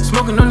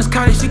 Smoking on this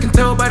cottage, she can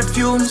tell by the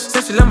fumes.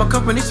 Said she love my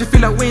company, she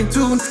feel like we in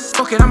tune.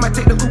 Fuck it, I might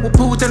take the Google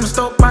pool, tell them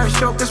stop by a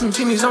shop, get some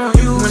genies on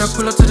you. When I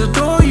pull up to the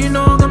door, you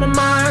know I got my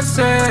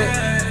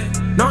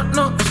mindset. Knock,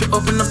 knock, she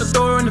opened up the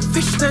door in a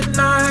fishnet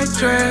night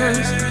dress.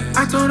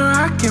 I told her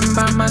I can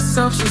by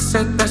myself, she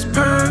said that's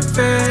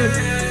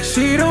perfect.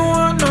 She don't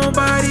want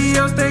nobody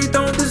else, they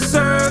don't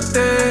deserve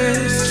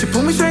this. She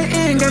pulled me straight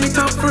in, gave me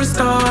top for a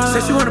start.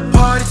 Said she wanna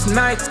party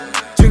tonight,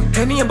 drink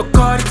Henny and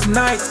Bacardi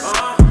tonight.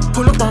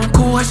 Pull up on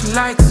cool, how she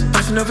likes.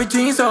 Fashion of her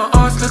jeans, her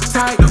arms look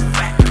tight.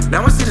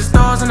 Now I see the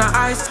stars in her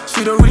eyes,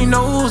 she don't really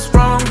know who's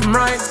wrong from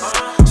right.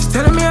 She's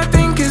telling me I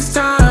think it's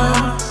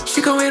time.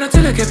 She gon' wait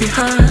until I get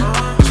behind.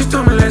 She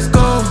told me let's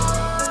go.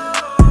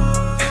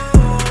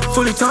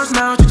 Fully charged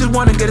now, she just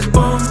wanna get us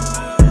boom.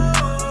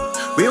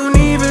 We don't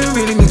even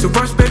really need to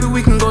rush, baby,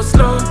 we can go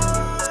slow.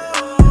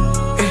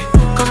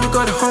 Cause we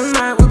got a whole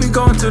night, we'll be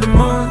going to the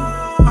moon.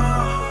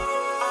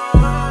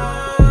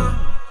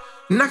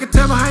 And I can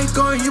tell by how you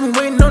going, you been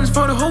waiting on this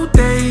for the whole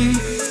day.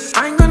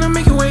 I ain't gonna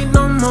make you wait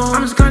no more.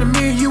 I'm just glad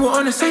me and you were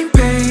on the same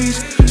page.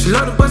 She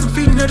love the buzz and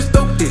feeding her the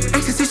dope dick.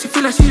 Ecstasy, she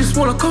feel like she just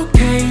swallowed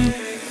cocaine.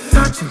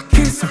 Touching,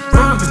 kissing,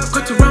 rubbing,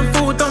 got to run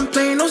forward, don't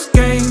play no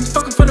games.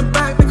 Fucking from the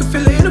back, make her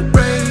feel it in the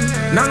brain.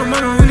 Now the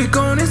money really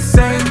going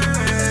insane.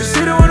 But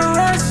she don't wanna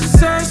rush, she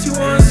says she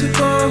wants to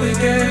go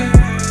again.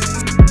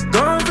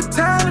 Going for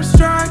time,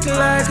 striking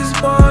like it's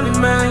balling,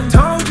 man.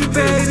 Told you,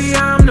 baby,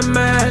 I'm the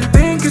man.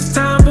 Think it's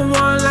time for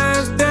one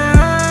last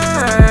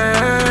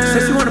dance.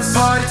 Said she wanna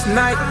party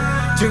tonight,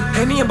 drink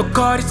Henny and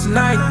Bacardi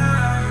tonight.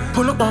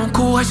 Pull up on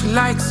cool, how she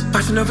likes.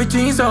 Fashion of her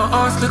jeans, her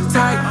arms look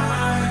tight.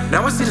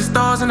 Now I see the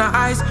stars in her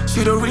eyes,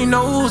 she don't really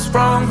know who's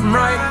wrong from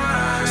right.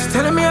 She's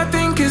telling me I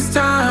think it's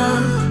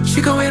time.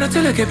 She gon' wait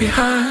until I get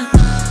behind.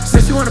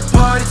 Said she wanna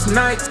party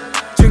tonight,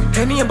 drink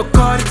Henny and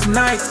Bacardi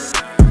tonight.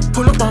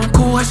 Pull up on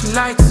cool, how she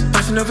likes.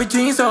 Fashion of her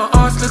jeans, her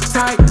arms look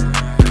tight.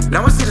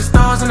 Now I see the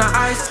stars in her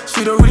eyes,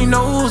 she don't really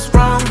know who's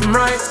wrong from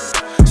right.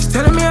 She's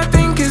telling me I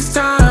think it's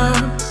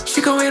time. She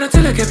gon' wait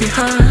until I get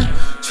behind.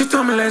 She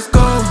told me let's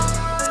go.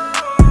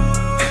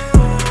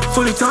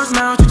 Fully charged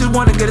now, she just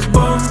wanna get us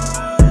boom.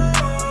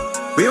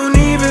 We don't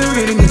even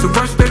really need to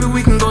rush, baby,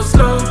 we can go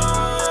slow.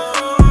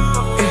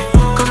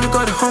 Cause we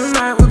got a whole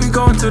night, we'll be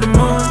going to the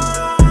moon.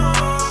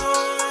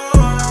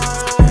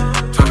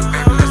 Tell her,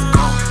 baby, let's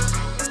go.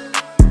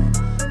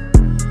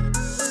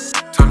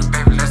 Tell her,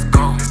 baby, let's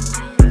go.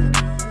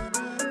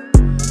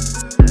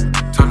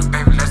 Tell her,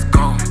 baby, let's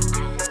go.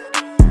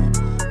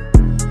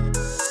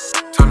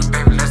 Tell her,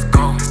 baby, let's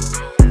go.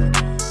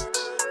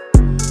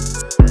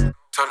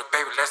 Tell her,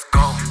 baby, let's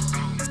go.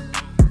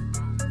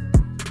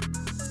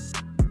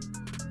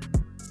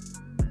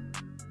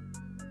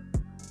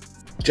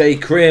 J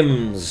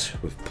Krimzz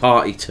with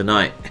Party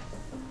Tonight.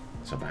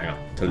 It's a banger.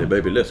 Tell you,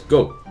 baby, let's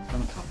go.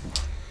 Done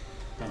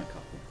a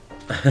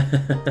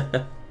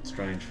couple.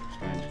 Strange.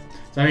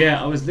 So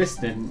yeah, I was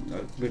listening,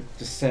 we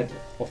just said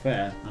off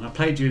air, and I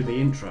played you the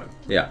intro.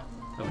 Yeah.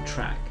 Of a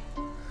track.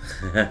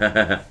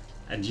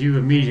 And you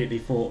immediately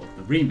thought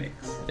of the remix.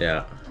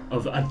 Yeah.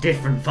 Of a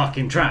different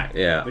fucking track.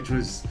 Yeah. It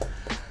was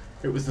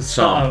the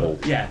sample.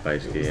 Stutter, yeah.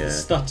 Basically, the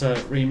Stutter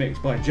remix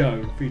by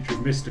Joe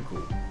featuring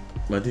Mystical.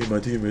 But it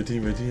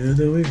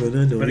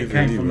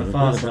came from the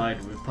far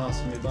side with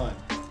Passing Me By.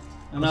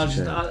 And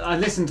I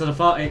listened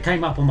to it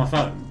came up on my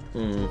phone,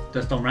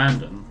 just on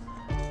random,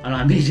 and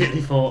I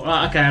immediately thought,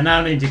 oh, okay, I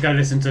now need to go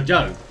listen to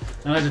Joe.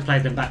 And I just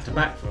played them back to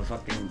back for a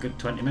fucking good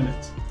 20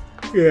 minutes.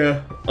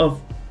 Yeah,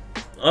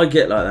 I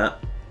get like that.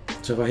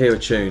 So if I hear a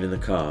tune in the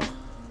car,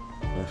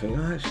 I think,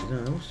 oh, actually,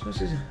 no,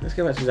 let's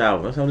go back to his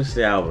album. Let's listen to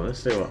the album.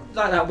 Let's do what?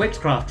 Like that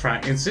Whichcraft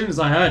track, as soon as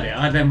I heard it,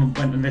 I then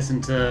went and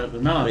listened to the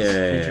Nas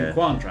featuring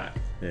Quan track.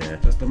 Yeah.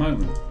 Just a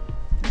moment.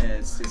 Yeah,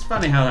 it's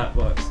funny how that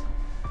works.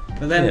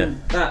 But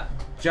then that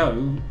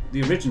Joe,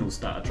 the original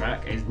Stutter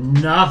track, is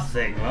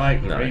nothing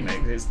like the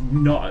remix. It's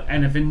not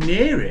anything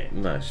near it.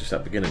 No, it's just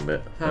that beginning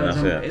bit.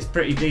 It's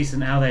pretty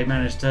decent how they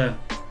managed to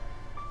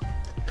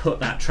put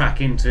that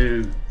track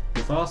into the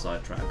Far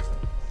Side track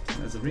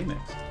as a remix.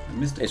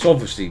 It's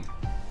obviously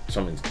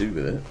something to do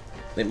with it.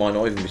 It might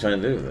not even be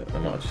something to do with it. They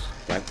might have just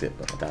flagged it,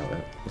 but I doubt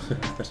it.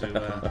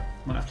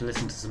 Might have to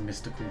listen to some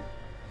Mystical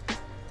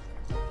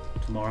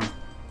tomorrow.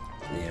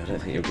 Yeah, I don't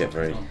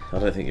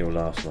think you'll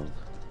last long.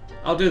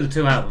 I'll do the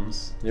 2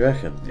 albums. You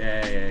reckon?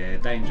 Yeah.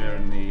 Danger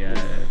and the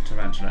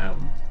Tarantula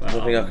album. But I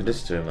don't think I can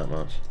listen to him that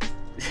much.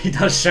 He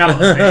does shout at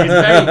me. He's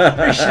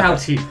very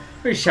shouty.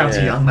 Very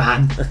shouty young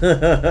man.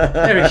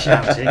 Very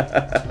shouty.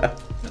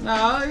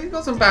 No, he's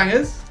got some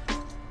bangers.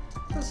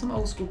 Got some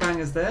old school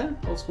bangers there.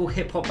 Old school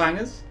hip hop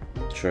bangers.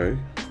 True.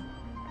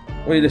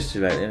 What are you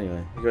listening to lately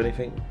anyway? You got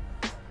anything?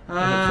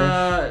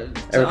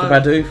 Erykah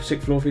Badu,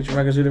 6th Floor featuring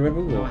Ragazula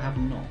Rebel? No, I have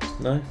not.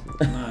 No?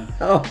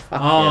 No.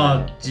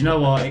 Do you know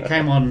what? It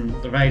came on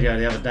the radio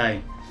the other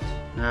day.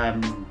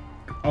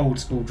 Old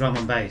school drum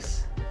and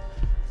bass.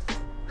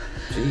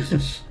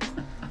 Jesus.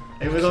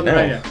 It was on the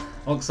radio.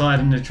 Oxide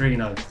and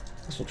Neutrino.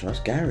 That's not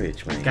just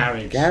garage, mate.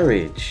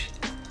 Garage.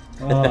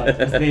 Oh,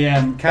 it's the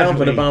casualty.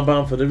 For the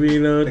bum for the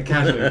reload. The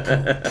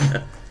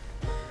casualty.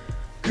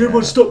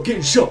 Everyone stop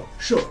getting shot.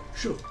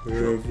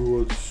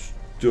 Everyone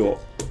stop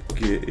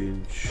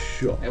getting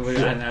shot.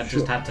 And I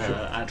just had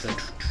to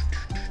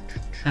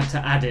Had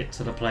to add it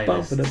to the playlist.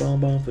 Bum for the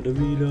bum for the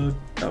reload.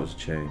 That was a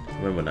tune.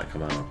 Remember when that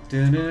came out?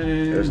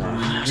 It was like,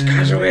 that's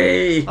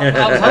Casualty.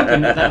 I was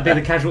hoping that would be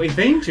the Casualty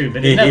theme tune,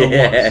 but it never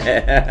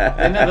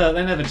was.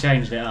 They never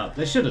changed it up.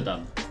 They should have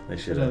done. They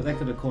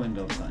could have coined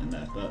on something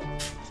there, but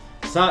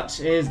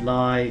such is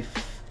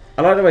life.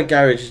 I like the way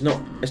garage is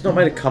not. It's not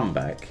made a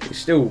comeback. It's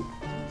still.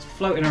 It's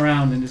floating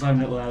around in its own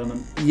little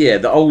element. Yeah,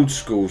 the old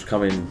school's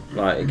coming.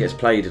 Like it gets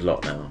played a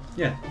lot now.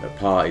 Yeah. At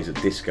parties, at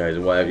discos,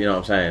 or whatever. You know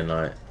what I'm saying?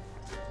 Like,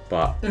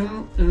 but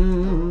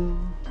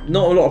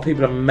not a lot of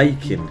people are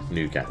making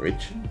new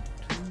garage.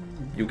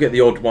 You'll get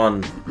the odd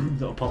one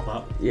that'll pop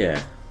up.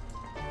 Yeah,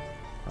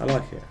 I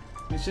like it.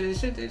 It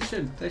should.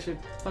 They should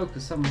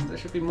focus some. There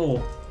should be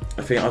more.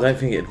 I don't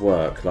think it'd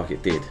work like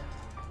it did.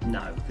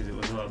 No, because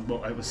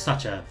it was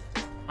such a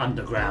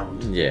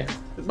underground. Yeah.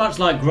 Much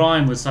like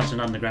grime was such an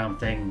underground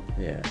thing.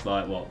 Yeah.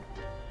 Like what,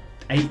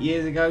 8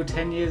 years ago,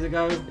 10 years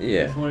ago.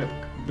 Yeah. Before it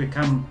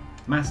became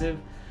massive.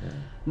 Yeah.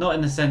 Not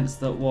in the sense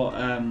that what.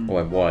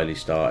 When Wiley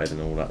started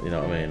and all that, you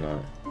know what I mean?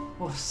 Like.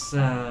 What's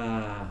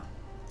that?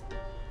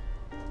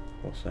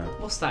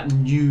 What's that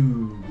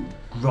new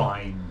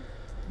grime?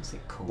 What's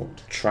it called?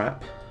 What,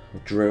 trap?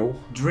 Drill?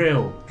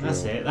 Drill.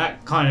 That's it.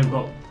 That kind of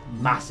got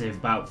massive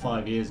about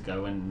 5 years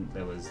ago when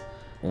there was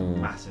a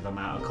massive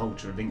amount of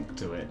culture linked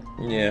to it.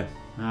 Yeah.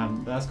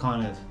 That's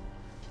kind of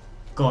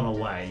gone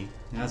away.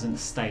 It hasn't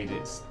stayed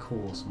its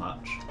course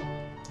much.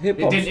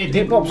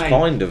 Hip-hop's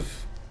kind of...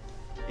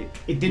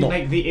 It didn't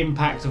make the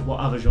impact of what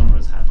other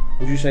genres had.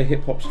 Would you say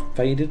hip-hop's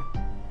faded?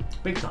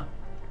 Big time.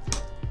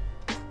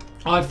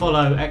 I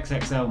follow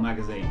XXL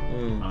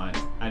magazine, right,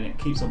 and it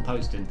keeps on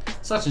posting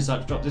such and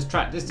such dropped this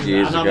track, this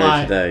years and I'm ago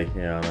like, today.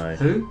 Yeah, I know.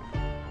 Who?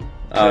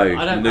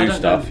 Oh, new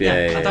stuff. Know,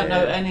 yeah. I don't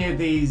know any of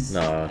these.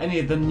 No. Any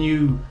of the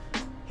new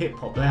hip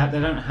hop. They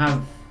don't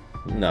have.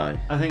 No.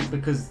 I think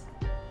because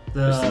it's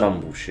the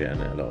mumble shit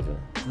in it. A lot of it.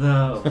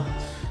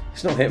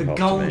 It's not hip hop.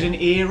 The golden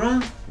era.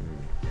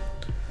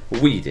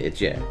 Well, we did,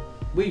 yeah.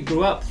 We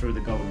grew up through the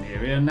golden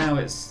era, and now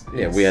it's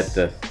yeah. We had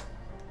the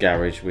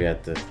garage, we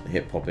had the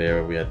hip hop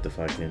era, we had the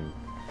fucking.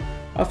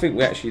 I think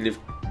we actually lived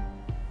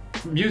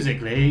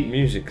musically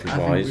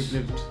wise.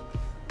 We've lived.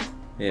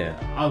 Yeah.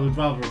 I would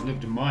rather have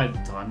lived in my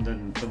time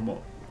than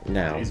what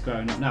now is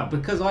growing up now,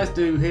 because I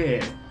do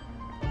hear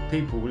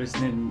people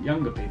listening,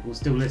 younger people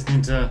still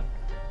listening to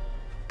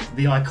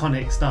the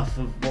iconic stuff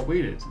of what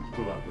we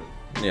grew up with.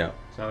 Yeah.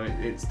 So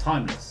it's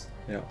timeless.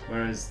 Yeah.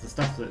 Whereas the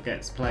stuff that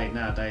gets played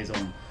nowadays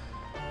on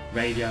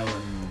radio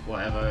and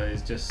whatever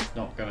is just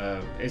not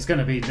gonna. It's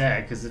gonna be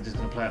there because they're just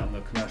gonna play it on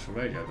the commercial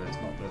radio, but it's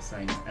not the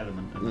same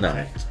element of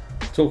effect.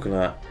 Talking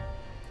about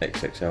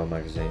XXL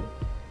magazine,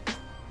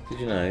 did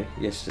you know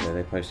yesterday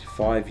they posted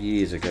 5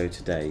 years ago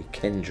today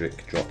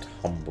Kendrick dropped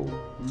Humble.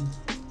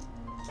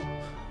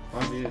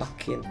 5 years.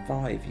 Fucking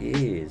 5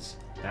 years.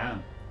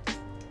 Damn.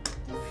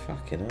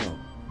 Fucking hell.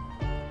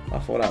 I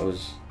thought that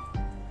was.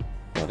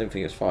 Well, I didn't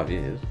think it was 5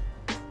 years.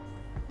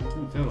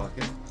 Didn't feel like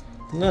it.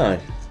 No.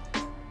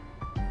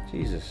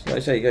 Jesus. Like I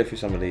say, you go through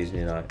some of these and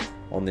you're like,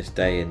 on this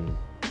day in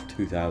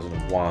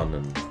 2001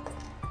 and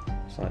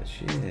it's like,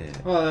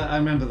 shit. Well, I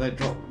remember they'd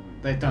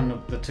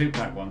done the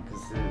 2-pack one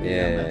because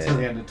Until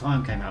the End of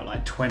Time came out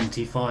like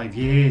 25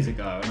 years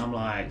ago and I'm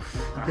like,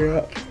 fuck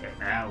it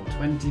now,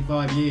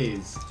 25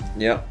 years.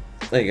 Yep.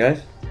 There you go.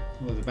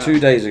 2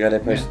 days ago they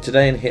posted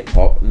Today in Hip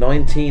Hop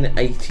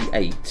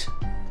 1988.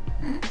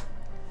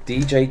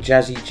 DJ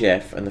Jazzy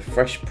Jeff and the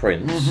Fresh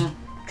Prince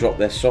dropped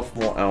their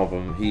sophomore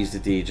album He's the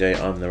DJ,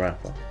 I'm the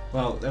Rapper.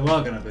 Well, they were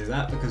going to do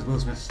that because Will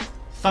Smith,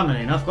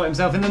 funnily enough, got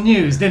himself in the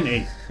news, didn't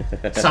he?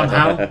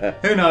 Somehow.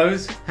 Who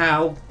knows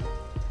how?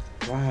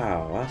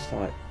 Wow, that's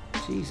like,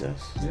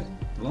 Jesus. Yeah,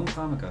 a long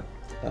time ago.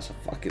 That's a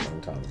fucking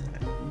long time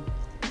ago.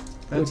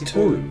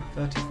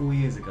 34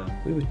 years ago.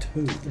 We were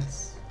 2.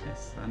 Yes,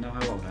 I know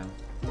how old I am.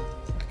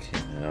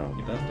 Fucking hell.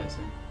 Your birthday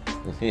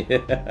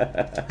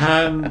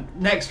soon.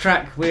 Next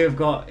track we've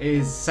got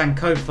is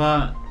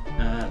Sankofa,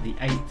 the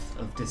 8th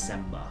of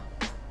December.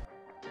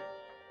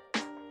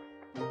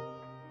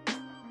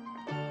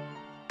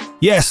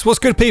 Yes, what's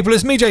good, people?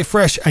 It's me, J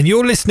Fresh, and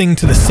you're listening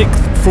to the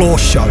 6th Floor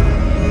Show.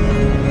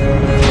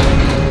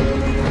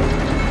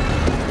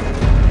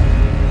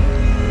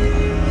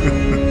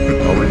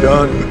 Are we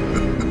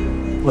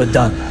done? We're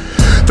done.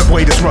 The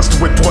blade is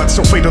rusted with blood,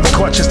 so fatal the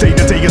clutches. Day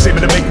to day is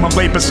aiming to make my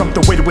labor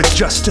something weighted with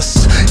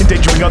justice.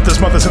 Endangering others,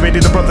 mothers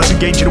evading the brothers,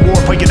 engaging in war,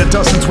 plaguing the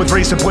dozens with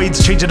razor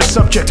blades, changing the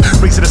subject,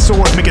 raising a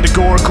sword, making a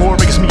gore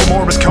makes me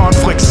amorous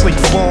conflict, sleek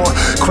for war,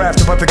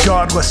 crafted by the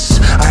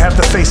godless. I have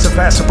the face of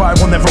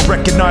passerby, will never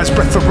recognize,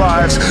 breath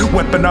arrives,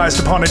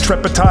 weaponized upon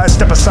intrepidized,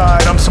 step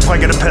aside, I'm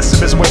supplying a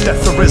pessimism with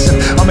death arisen.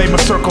 I made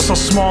my circle so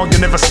small, you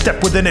never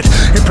step within it.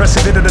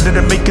 Impressive, it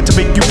didn't make it to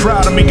make you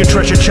proud, I make a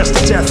treasure chest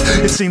of death.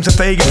 It seems that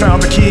they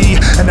found the key,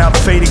 and now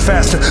they're fading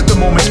faster, the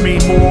moments mean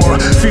more.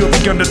 Feel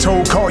the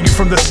undertow call you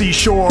from the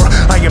seashore.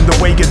 I am the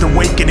wake and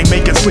awakening,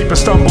 making sleepers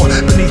stumble.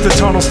 Beneath the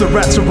tunnels the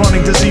rats are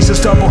running, diseases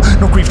double.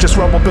 No grief, just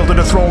rubble, building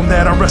a throne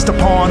that I rest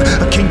upon.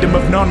 A kingdom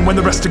of none when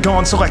the rest rest are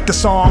gone, select a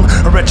song.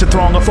 A wretched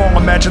throng of all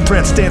imagined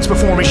threats dance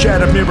before me.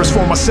 Shattered mirrors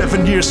for my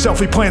 7 years,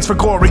 selfie plans for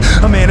glory.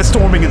 A man is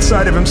storming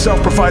inside of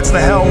himself, provides the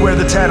hell where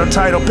the tattered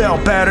title bell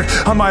battered.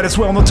 I might as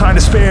well, no time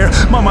to spare.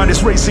 My mind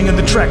is racing and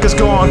the track is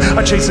gone.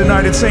 I chase the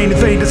night insane in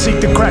vain to seek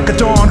the crack of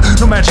dawn.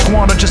 No magic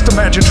wand, just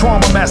imagine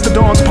trauma.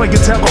 Mastodons playing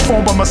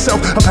telephone by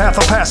myself. A path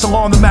I pass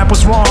along, the map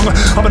was wrong.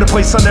 I'm in a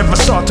place I never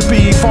sought to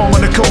be.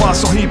 Falling a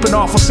colossal heap, an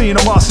awful scene,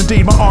 a loss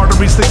indeed. My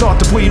arteries, they thought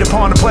to bleed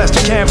upon a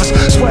plastic canvas.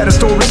 Splatter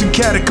stories and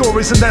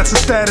categories, and that's the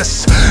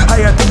status.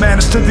 I add the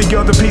manners to the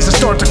other pieces,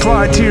 start to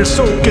cry. Tears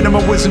soaking in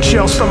my wisdom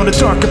shell, spelling the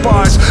dark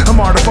goodbyes. I'm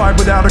mortified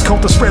without a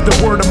cult to spread the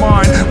word of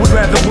mine. Would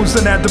rather lose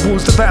than add the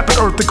blues to vapid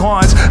earth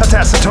declines. A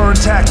taciturn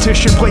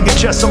tactician playing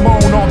chess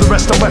alone. All the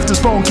rest are left is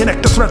bone,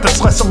 connect the threat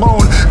that's less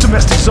alone.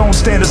 Domestic zone,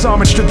 stand as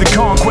homage to the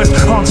conquest.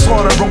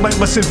 Onslaught,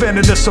 relentless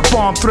inventiveness of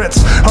bomb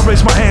threats. I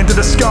raise my hand to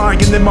the sky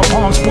and then my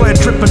palms bled,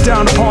 dripping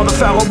down upon the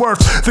fallow earth.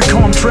 The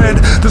calm tread,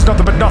 there's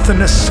nothing but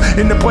nothingness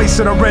in the place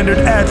that I rendered.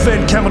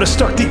 Advent calendar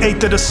stuck the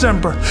 8th of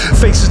December.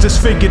 Faces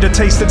disfigured, a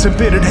taste that's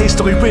embittered,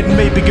 hastily written,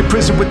 maybe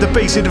imprisoned with the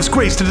basic of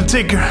grace to the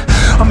digger.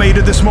 I made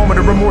of this moment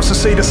a remorse, a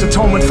sadist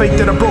atonement. Fate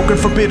that I broken,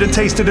 forbidden,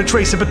 tasted a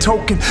trace of a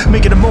token.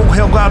 Making a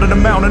molehill out of the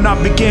mountain I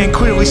began.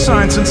 Clearly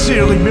signed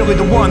sincerely, merely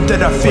the one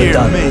that I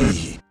fear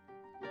me.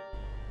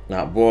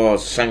 That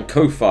was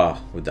Sankofa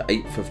with the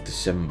 8th of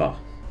December.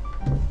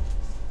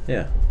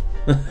 Yeah.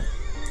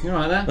 You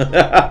alright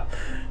there?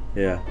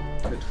 Yeah.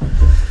 Good.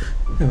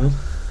 Yeah, man.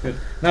 Good.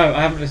 No,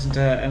 I haven't listened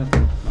to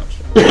anything much.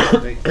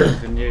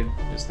 Anything new?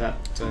 Is that?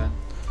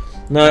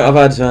 No, I've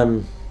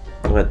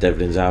had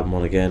Devlin's album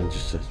on again,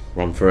 just to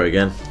run through it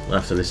again. I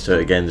have to listen to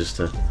it again just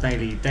to.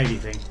 Daily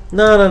thing.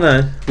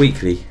 No.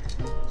 Weekly.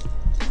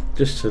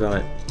 Just to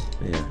like,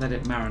 yeah. Let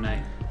it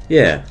marinate.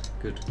 Yeah.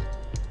 Good.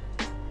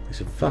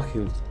 It's a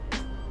fucking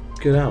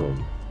good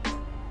album.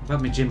 I've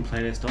had my gym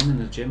playlist on in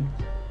the gym.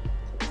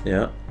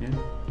 Yeah. Yeah.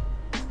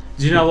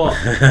 Do you know what?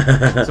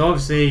 So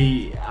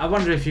obviously, I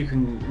wonder if you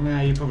can.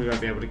 No, you probably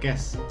won't be able to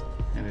guess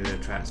any of the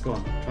tracks. Go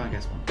on, try and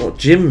guess one. What,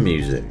 gym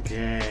music?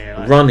 Yeah.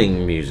 Like,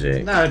 running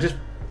music? No, just,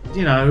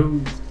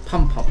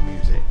 pump up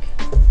music.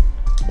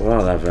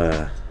 Well, I'll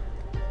have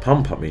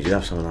pump up music. I'll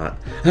have something like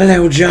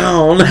 "Hello,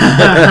 John."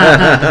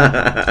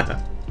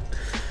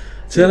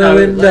 To the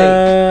window.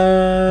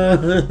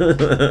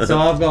 So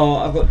I've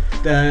got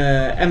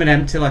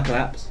Eminem Till I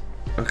Collapse.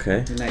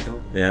 Okay.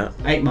 Yeah.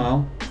 8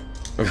 Mile.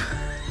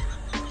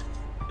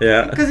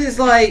 Yeah. Because it's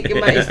like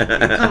it's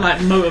kind of like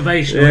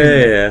motivational.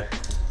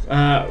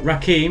 Yeah.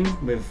 Rakim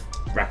with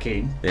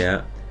Rakim.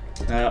 Yeah.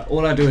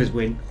 All I Do Is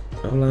Win.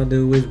 All I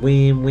do is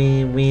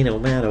win, no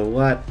matter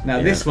what.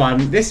 Now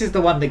this is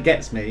the one that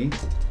gets me,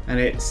 and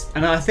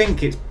I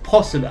think it's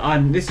possible.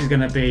 This is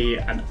going to be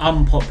an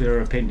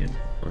unpopular opinion.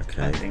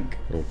 Okay. I think.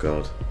 Oh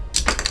God.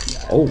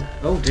 Oh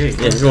dear.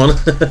 Yeah, go on.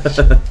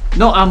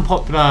 Not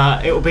unpopular.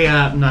 It'll be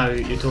no.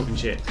 You're talking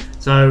shit.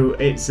 So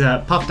it's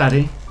Puff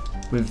Daddy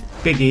with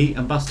Biggie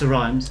and Busta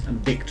Rhymes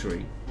and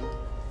Victory,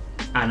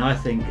 and I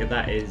think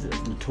that is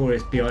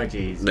Notorious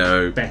B.I.G.'s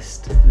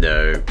best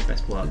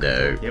work.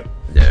 No. Yep.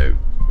 No.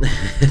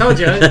 Told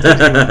you.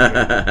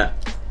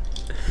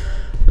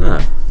 No.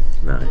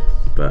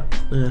 But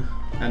yeah.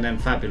 And then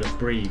Fabulous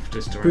Breathe,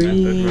 just to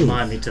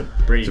remind me to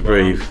breathe. To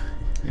breathe.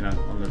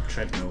 On the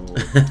treadmill or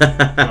machine.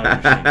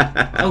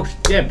 Oh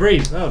yeah,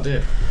 breathe. Oh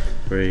dear.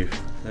 Breathe.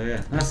 So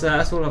yeah, that's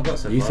all I've got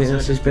so far. You think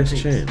that's his best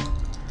tune?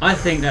 I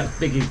think that's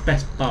Biggie's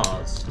best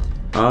bars.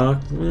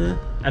 Yeah.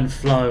 And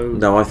flow.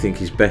 No, I think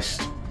his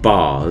best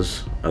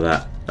bars are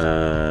that.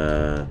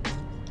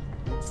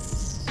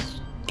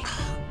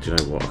 Do you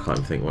know what? I can't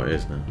even think what it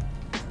is now.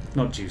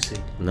 Not Juicy.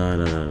 No.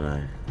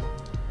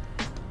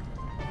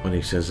 When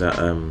he says that,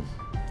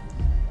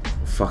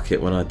 fuck it,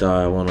 when I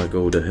die, I wanna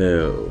go to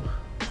hell.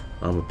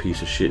 I'm a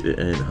piece of shit that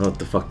ain't hard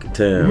to fucking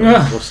tell.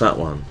 What's that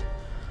one?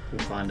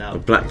 We'll find out. The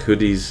black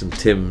hoodies and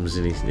Timbs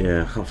and he's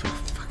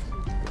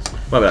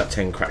might be like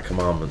 10 Crack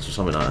Commandments or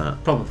something like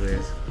that. Probably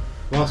is.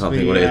 I can't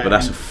think what it is, but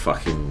that's a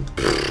fucking.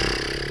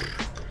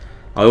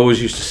 I always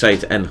used to say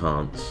to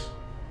Enhance,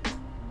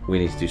 we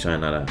need to do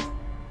something like that.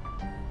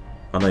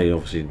 I know you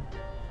obviously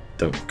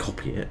don't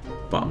copy it,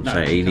 but I'm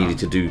saying he needed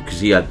to do,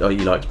 because he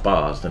likes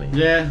bars, doesn't he?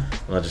 Yeah.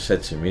 And I just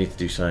said to him, we need to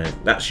do something.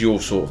 That's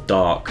your sort of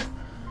dark,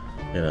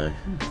 But,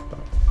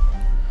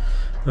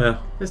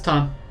 well, there's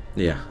time.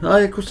 Yeah,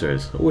 of course there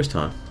is. Always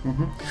time.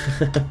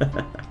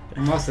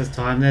 And whilst there's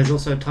time, there's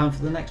also time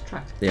for the next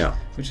track. Yeah.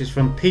 Which is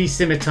from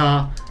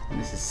PSiMiTAR, and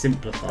this is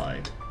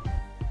Simplified.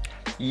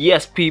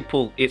 Yes,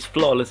 people, it's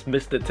Flawless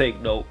Mr.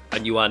 Take Note,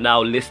 and you are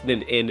now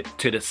listening in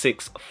to the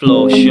 6th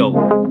Floor Show.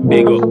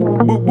 Big up.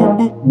 Boop,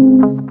 boop,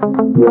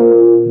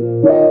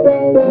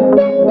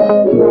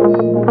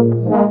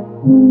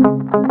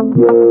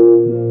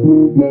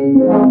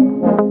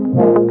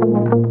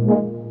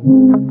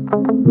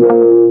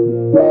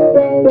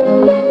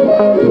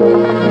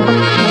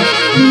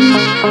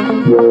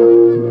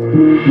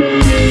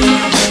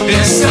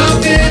 There's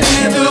something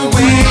in the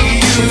way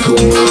you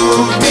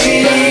move me.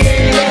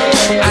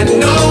 I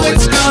know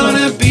it's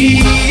gonna be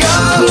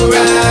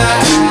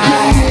alright.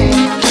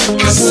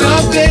 'Cause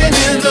something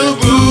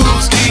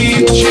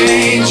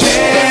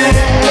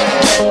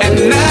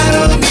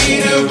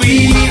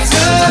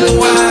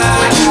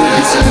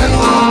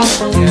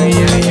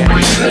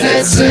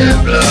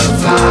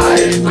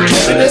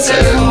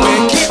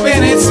We're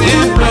keeping it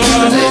simple.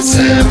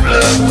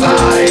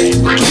 Simplified.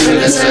 We're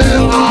keeping it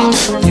simple.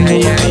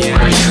 Yeah.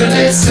 We're keeping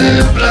it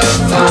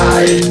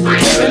simplified. We're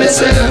keeping it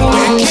simple.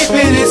 We're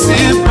keeping it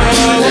simple.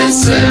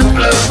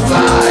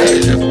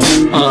 Simplified.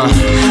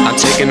 I'm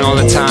taking all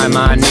the time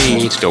I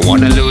need. Don't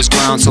wanna lose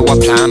ground, so I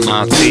plant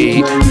my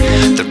feet.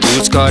 The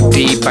roots got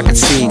deep, I can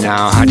see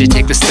now. How'd you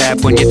take the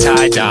step when you're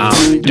tied down?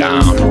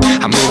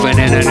 I'm moving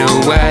in a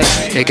new way.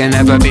 It can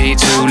never be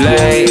too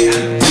late.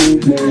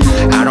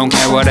 I don't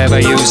care whatever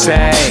you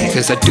say,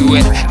 cause I do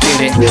it,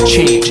 get it,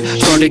 change.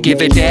 Gotta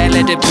give it air,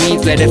 let it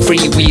breathe, let it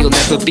freewheel.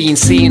 Never been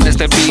seen as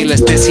the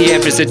realest, this here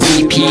is a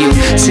deep heal.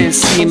 Since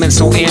seeming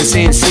so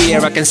insincere,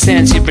 I can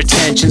sense your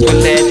pretensions were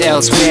led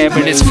elsewhere,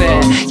 and it's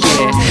fair,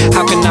 yeah.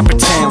 How can I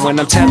pretend when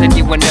I'm telling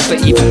you I never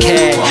even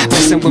care?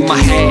 Messing with my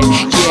head,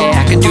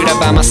 yeah, I can do that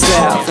by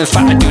myself. In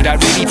fact, I do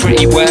that really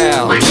pretty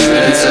well.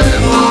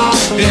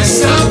 There's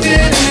something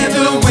in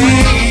the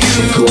way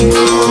you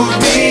move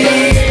me.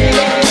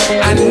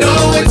 I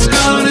know it's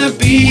gonna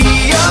be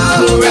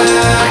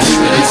alright.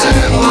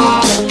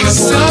 Cause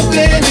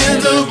something in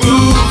the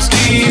rules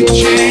keep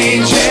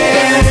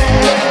changing,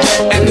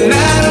 and I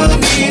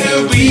don't need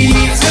a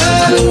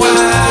reason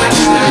why.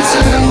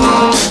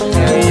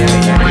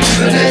 We're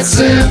keeping it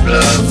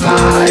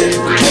simplified.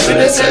 We're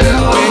keeping it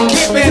simple. We're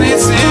keeping it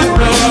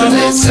simple.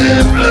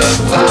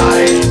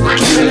 Simplified. We're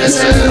keeping it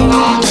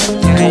simple.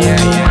 We're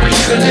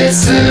keeping it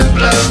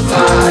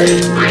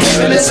simplified. We're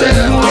keeping it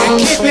simple. We're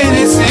keeping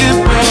it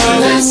simple.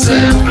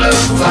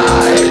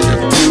 Simplified.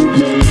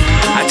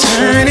 I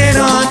turn it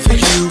on for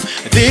you.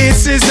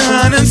 This is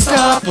an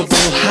unstoppable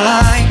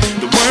high.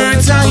 The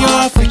words I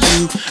offer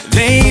you,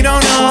 they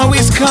don't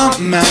always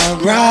come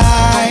out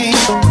right.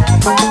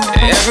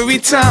 Every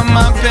time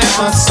I bet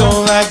my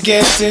soul, I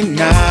get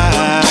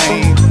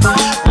denied.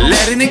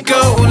 Letting it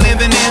go,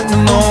 living in the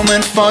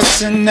moment for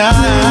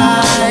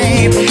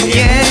tonight.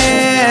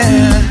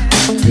 Yeah,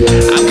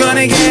 I'm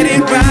gonna get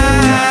it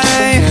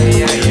right.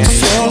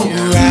 So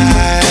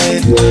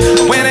right,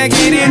 when I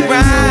get it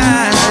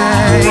right.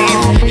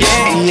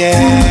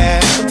 Yeah.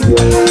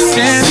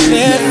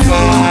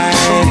 Simplified.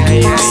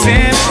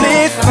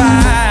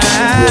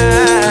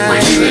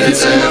 We're keeping it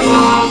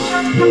simple.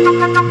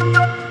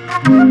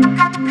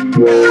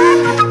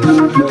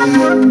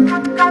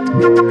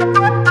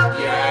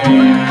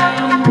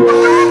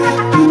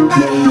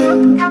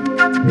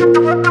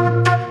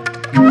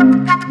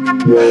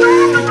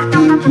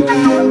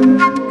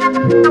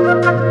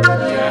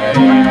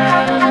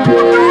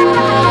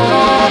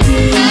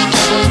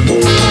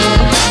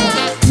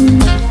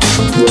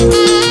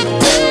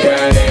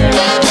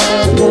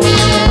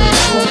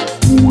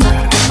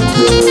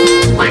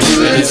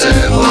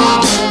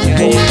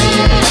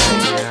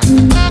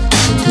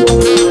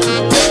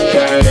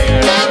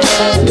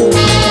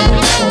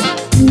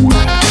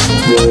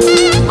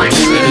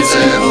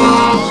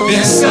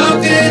 There's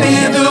something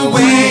in the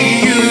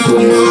way you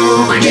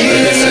move me.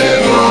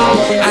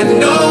 I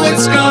know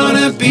it's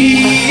gonna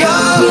be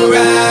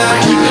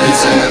alright.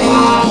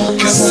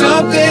 Cause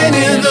something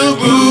in the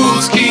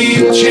rules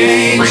keep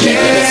changing,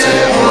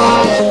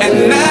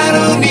 and I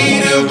don't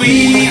need a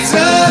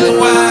reason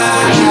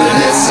why.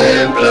 It's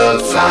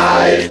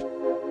simplified.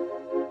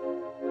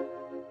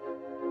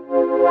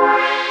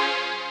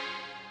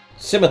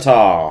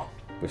 PSiMiTAR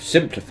with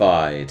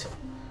Simplified.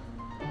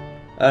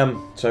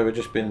 So we've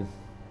just been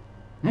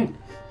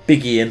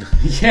biggieing.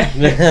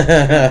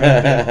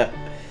 Yeah.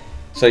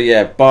 So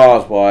yeah,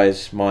 bars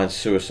wise, mine's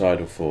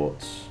Suicidal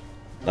Thoughts.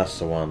 That's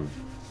the one.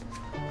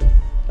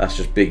 That's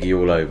just Biggie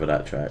all over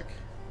that track.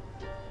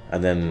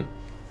 And then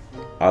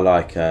I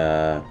like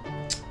I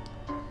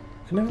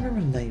can never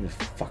remember the name of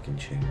fucking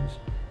tunes.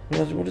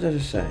 What did I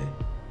just say?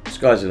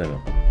 Sky's the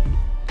Limit.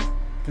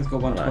 It's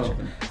got 112.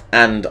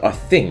 And I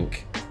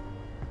think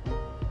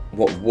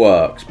what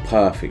works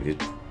perfect is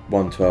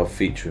 112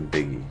 featuring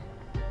Biggie.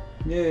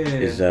 Yeah.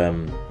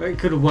 But it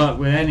could have worked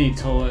with any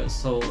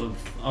sort of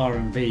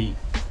R&B.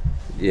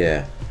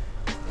 Yeah.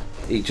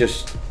 He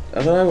just,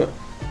 I don't know.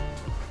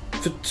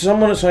 For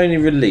someone that's only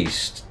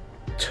released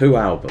 2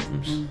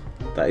 albums,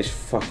 that is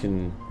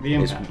fucking. The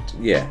impact.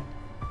 Yeah.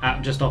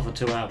 Just off of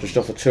 2 albums. Just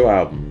off of 2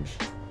 albums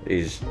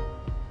is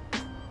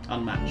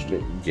unmatched.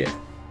 Yeah.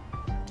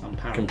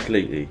 Unparalleled.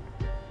 Completely.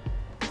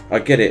 I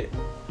get it.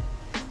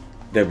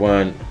 There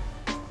weren't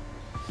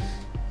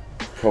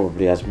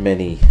probably as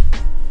many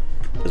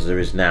as there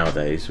is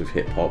nowadays with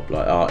hip hop,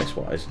 like artist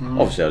wise.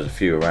 Obviously there was a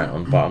few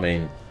around, but I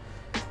mean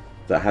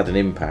that had an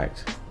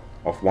impact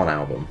off one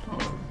album.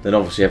 Then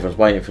obviously everyone's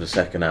waiting for the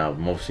second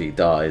album. Obviously he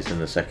dies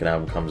and the second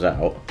album comes out.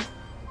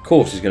 Of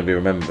course he's going to be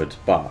remembered,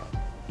 but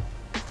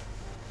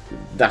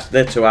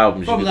they're 2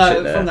 albums from you can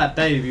sit there. From that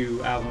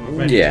debut album of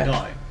Ready to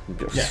Die.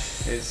 Yeah,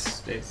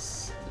 it's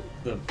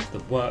the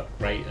work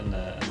rate and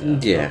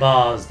the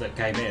bars that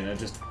came in are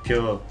just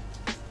pure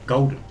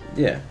golden.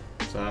 Yeah.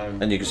 So,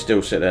 and you can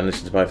still sit there and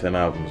listen to both of them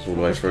albums all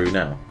the way through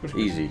now.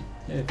 Easy.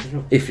 Yeah, for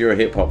sure. If you're a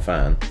hip hop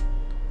fan.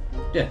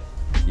 Yeah.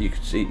 You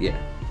could see, You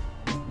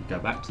go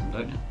back to them,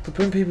 don't you? But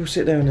when people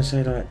sit there and they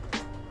say like,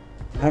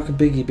 how can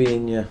Biggie be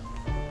in your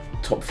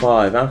top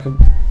 5. How come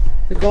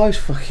the guy's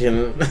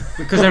fucking?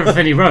 Because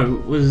everything he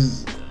wrote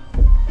was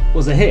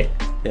a hit.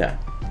 Yeah,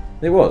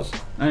 it was.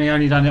 And he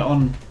only done it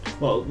on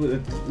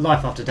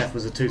Life After Death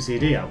was a 2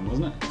 CD album,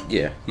 wasn't it?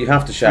 Yeah, you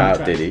have to shout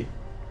out Diddy.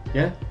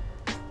 Yeah.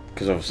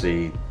 Because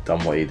obviously he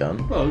done what he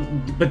done. Well,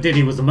 but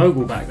Diddy was the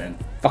mogul back then.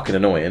 Fucking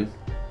annoying.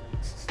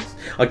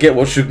 I get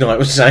what Suge Knight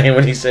was saying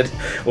when he said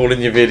all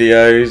in your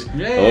videos,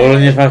 all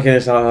in your fucking.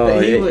 It's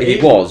like, he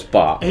was,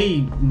 but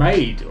he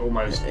made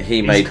almost.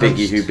 He made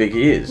Biggie who Biggie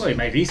is. Well, he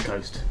made East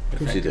Coast. Of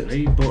course he did.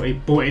 He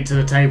brought it to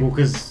the table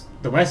because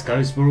the West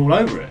Coast were all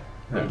over it.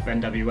 Yeah.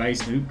 NWA,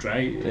 Snoop,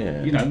 Dre,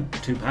 you know,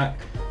 Tupac.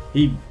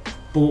 He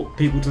brought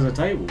people to the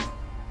table.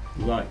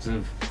 The likes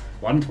of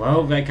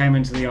 112, they came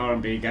into the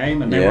R&B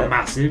game and they were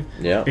massive.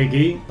 Yeah.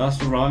 Biggie,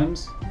 Busta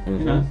Rhymes, you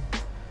know.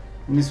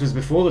 And this was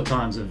before the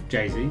times of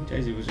Jay-Z.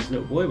 Jay-Z was just a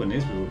little boy when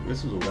this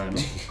was all going on.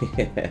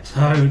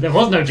 So there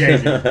was no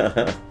Jay-Z.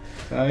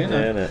 So, you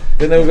know.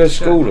 Didn't they all go to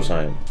school or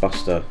something?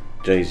 Busta,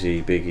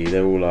 Jay-Z, Biggie,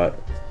 they're all like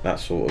that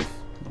sort of.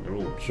 They're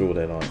all sure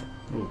they're like.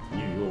 New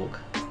York.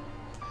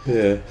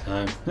 Yeah.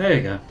 So there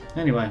you go.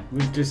 Anyway,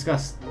 we've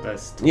discussed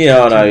this.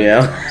 Yeah, I know.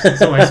 Yeah.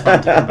 It's always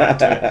fun to come back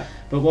to it.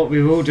 But what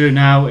we will do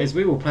now is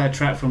we will play a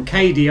track from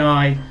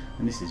KDI,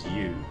 and this is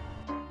You.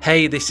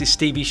 Hey, this is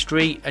Stevie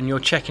Street, and you're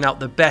checking out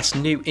the best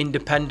new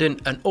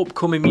independent and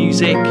upcoming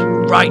music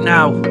right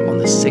now on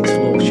the 6th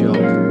Floor Show.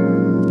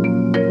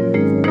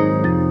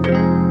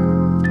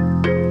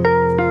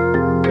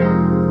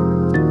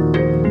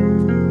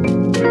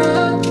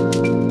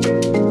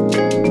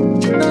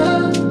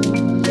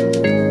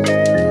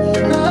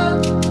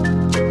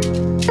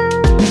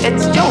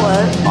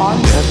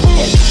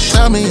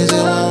 Tell me, is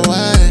it one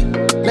way?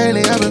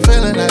 Lately I've been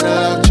feeling that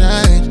I've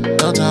changed.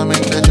 Don't tell me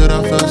that you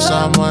don't feel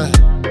some way.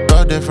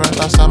 Felt different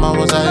last time I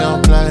was at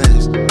your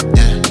place.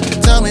 Yeah.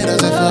 Tell me,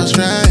 does it feel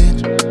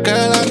strange?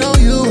 Girl, I know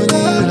you and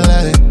you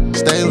late.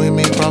 Stay with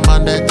me from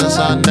Monday to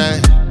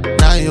Sunday.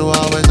 Now you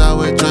always out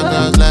with your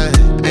girls late.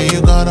 And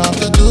you gone off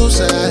the do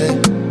say.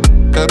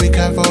 Girl, be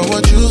careful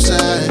what you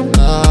say.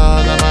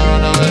 Cause I might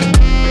run away.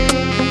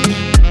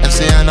 And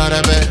see, I know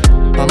that babe,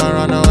 I might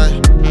run away.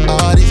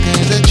 All these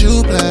games that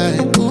you play,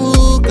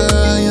 ooh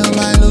girl, you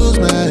might lose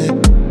me.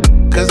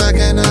 Cause I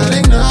cannot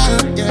ignore,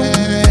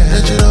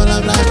 that you don't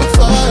love like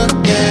before,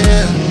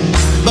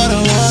 but I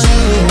want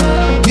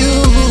you,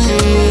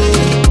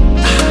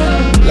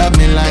 love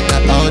me like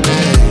the old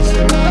days.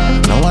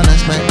 No one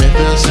else make me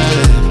feel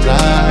safe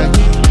like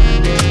you.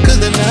 Cause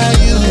then now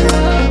you,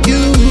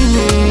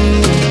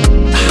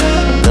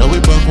 girl, we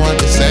both want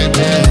the same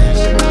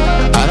things.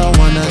 I don't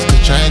want us to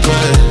change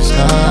ways,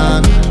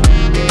 none.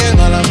 Give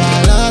all of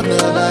my love,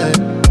 little babe.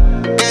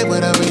 Get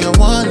whatever you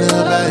want,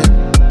 little babe.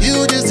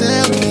 You just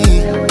tell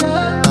me,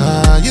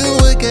 you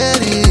would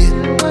get it.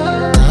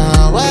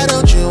 Why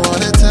don't you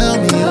wanna tell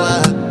me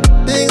why?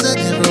 Things are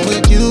different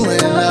with you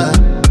and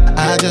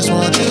I just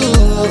want you.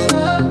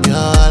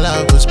 Your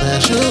love was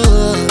special.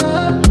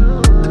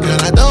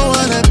 Girl, I don't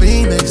wanna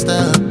be mixed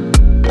up.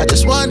 I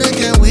just wonder,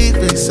 can we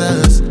fix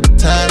us?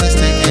 Time is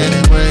taking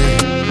away.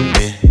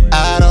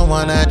 I don't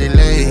wanna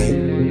delay.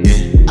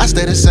 I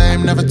stay the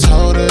same, never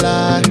told a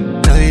lie.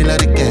 Know you love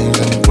the games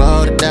and you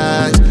roll the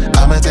dice.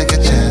 I'ma take a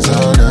chance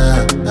on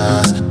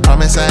us.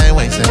 Promise I ain't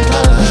wasting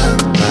my love.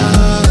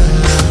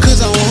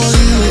 Cause I want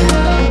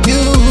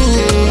you.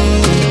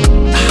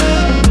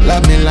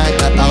 Love me like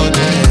the old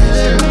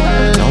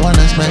days. No one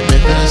else make me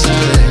feel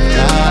safe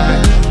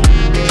like.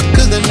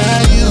 Cause then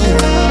now you,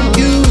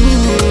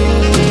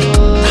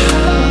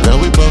 girl,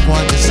 we both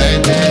want the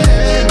same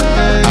thing.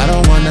 I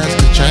don't want us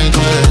to change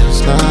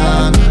ways,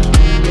 none.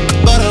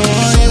 But I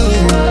want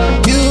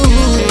you,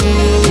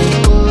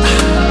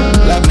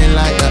 love me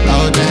like the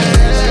old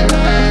days.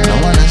 No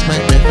one else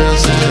make me feel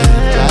safe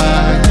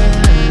like.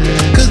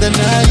 Cause then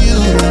now you,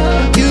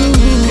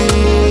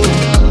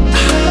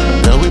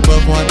 girl, we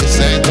both want the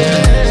same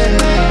thing.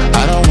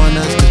 I don't want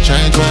us to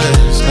change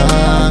ways,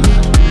 none.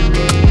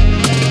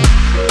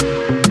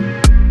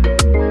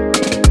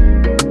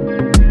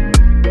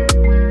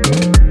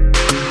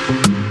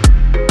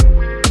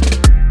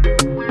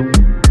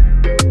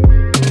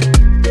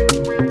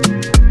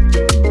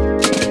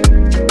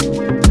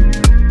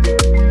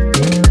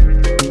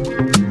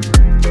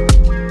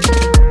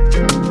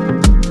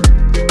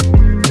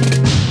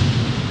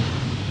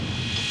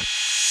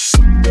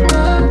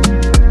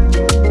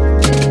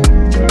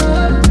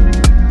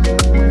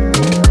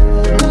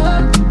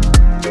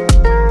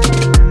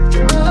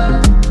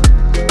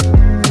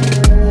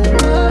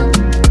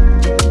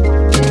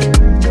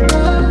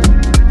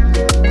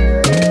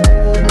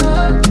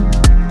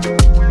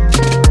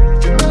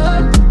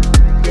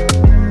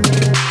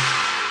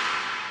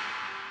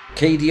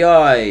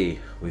 KDI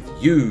with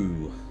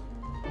You.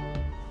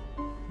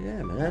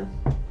 Yeah, man.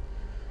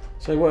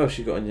 So what else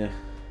you got on your?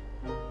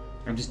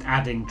 I'm just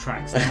adding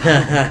tracks now.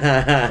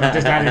 I've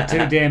just added 2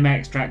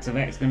 DMX tracks of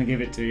X Gonna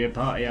Give It To You,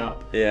 Party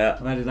Up. Yeah.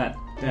 I've added that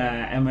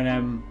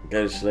Eminem,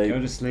 Go to Sleep.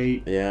 Go to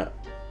Sleep. Yeah.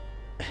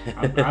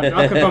 I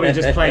could probably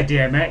just play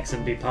DMX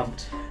and be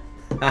pumped.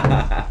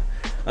 I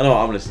know what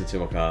I'm listening to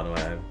in my car on the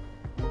way home.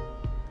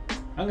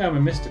 I'm going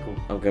with Mystical.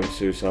 I'm going with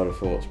Suicidal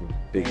Thoughts.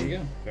 Biggie. There you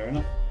go. Fair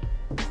enough.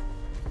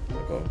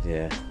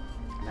 Yeah.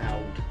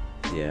 Loud.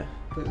 Yeah.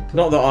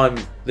 Not that I'm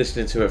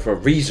listening to it for a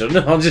reason.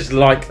 I just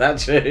like that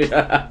too.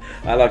 I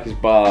like his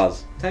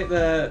bars. Take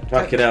the.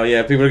 Fucking hell,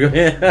 yeah. People are going,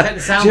 yeah. Take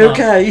the sound You bar.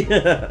 okay?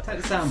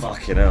 Take the sound bar.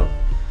 Fucking hell.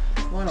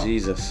 Why not?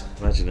 Jesus,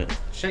 imagine it.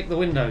 Shake the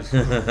windows.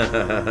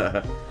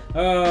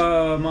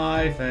 Oh,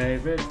 my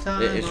favourite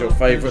time. It is your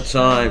favourite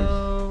time.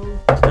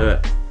 Let's do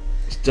it.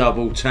 It's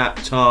double tap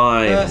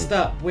time. First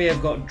up, we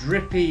have got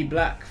Driippy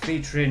Black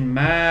featuring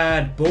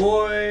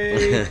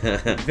Madddboyyy.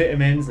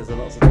 Vitamins, there's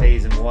lots of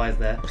D's and Y's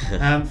there.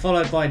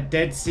 Followed by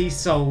Dead Sea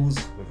Souls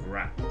with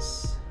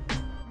Rats.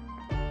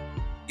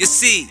 You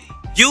see,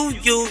 you,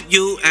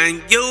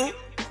 and you.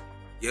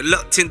 You're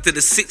locked into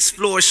the 6th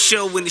Floor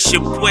Show, and it's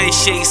your boy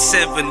Shay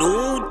 7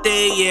 all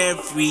day,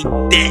 every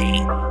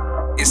day.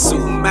 It's so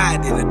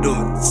mad in the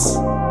dance.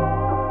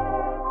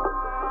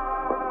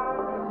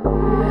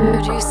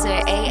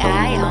 Producer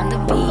AI on the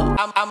beat.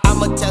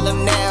 I'ma tell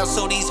them now,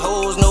 so these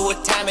hoes know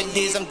what time it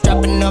is. I'm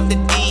dropping off the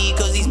D,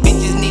 cause these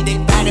bitches need their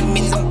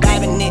vitamins. I'm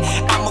grabbing it.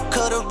 I'ma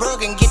cut a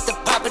rug and get the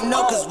poppin'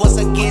 off, cause once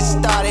I get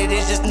started,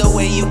 there's just no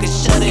way you can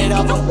shut it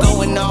off. I'm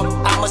going off.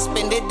 I'ma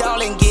spend it all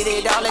and get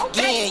it all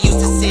again. Used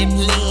to sip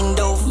lean,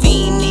 dope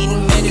fiend,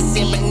 needing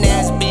medicine, but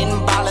now it's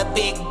been baller,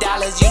 big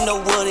dollars. You know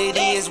what it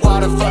is,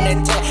 water from the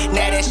tap.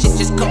 Now that shit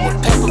just come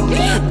with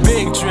peppermint.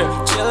 Big drip,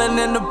 chillin'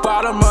 in the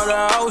bottom of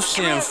the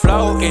ocean,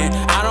 floating.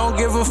 I don't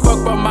give a fuck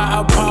about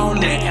my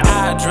opponent.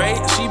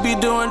 Hydrate, she be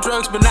doing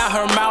drugs, but now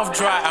her mouth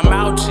dry. I'm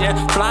out here,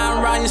 flying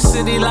around your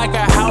city like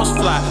a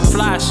housefly.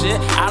 Fly shit,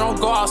 I don't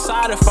go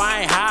outside if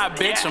I ain't high,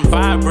 bitch. I'm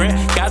vibrant,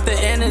 got the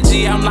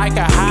energy, I'm like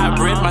a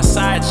hybrid. My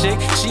side chick,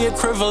 she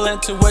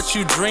equivalent to what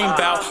you dream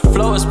about.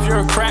 Flow is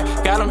pure crack,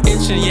 got them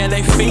itching, yeah,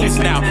 they fiends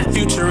now.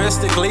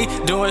 Futuristically,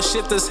 doing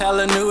shit that's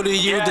hella new to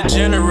you. The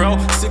general,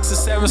 6 or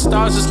 7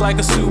 stars just like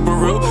a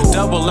Subaru.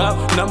 Double up,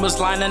 numbers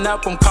lining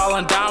up, I'm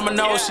calling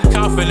dominoes. She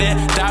confident,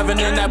 diving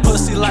in that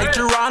pussy like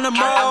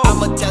Geronimo.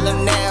 I'ma tell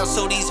them now,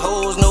 so these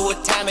hoes know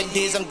what time it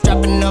is. I'm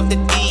dropping off the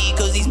D,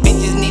 cause these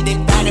bitches need their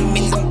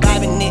vitamins. I'm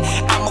grabbing it.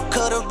 I'ma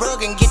cut a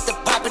rug and get the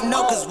poppin'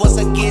 off, cause once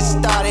I get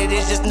started,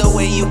 there's just no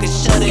way you can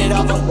shut it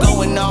off. I'm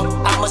going off.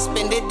 I'ma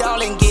spend it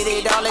all and get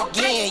it all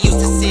again. Used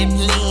to sip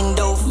lean,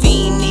 dope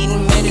fiend,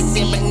 needing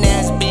medicine, but now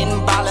it's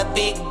been baller,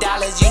 big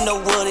dollars. You know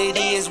what it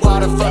is,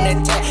 water from the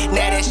tap.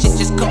 Now that shit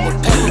just come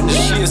with peppermint.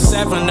 She is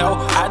 7-0,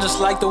 I just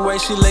like the way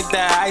she lick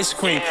that ice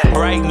cream.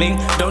 Brightening,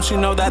 don't you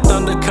know that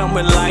thunder come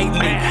with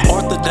lightning?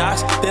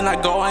 Orthodox, then I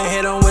go and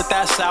hit 'em with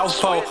that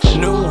southpaw.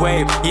 New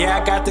wave, yeah, I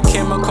got the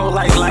chemical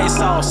like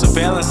Lysol.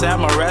 Surveillance at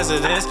my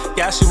residence,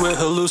 got you with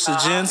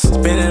hallucinogens.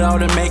 Spin it all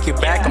to make it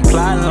back, I'm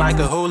plotting like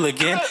a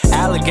hooligan.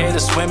 Alligator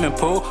swimming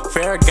pool,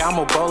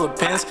 Ferragamo bowler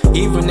pins.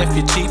 Even if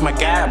you cheat, my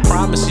guy, I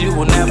promise you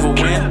will never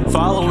win.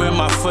 Following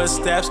my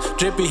footsteps,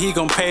 Driippy, he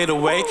gon' pay the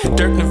way.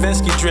 Dirk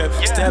Nowitzki drip,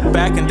 step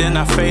back and then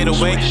I fade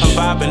away. I'm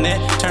vibing it,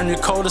 turn your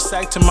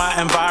cul-de-sac to my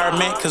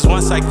environment. Cause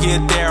once I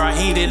get there, I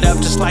heat it up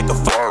just like a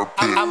fire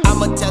pit.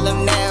 I'ma tell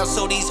them now,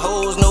 so these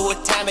hoes know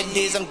what time it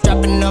is. I'm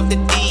dropping off the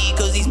D,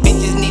 cause these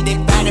bitches need their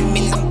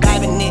vitamins. I'm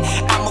grabbing it.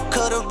 I'ma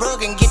cut a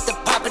rug and get the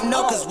poppin'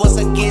 off, cause once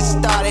I get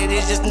started,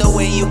 there's just no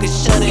way you can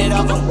shut it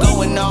off. I'm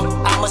going off.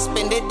 I'ma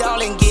spend it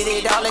all and get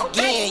it all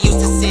again. Used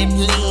to sip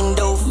lean,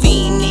 dope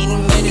fiend,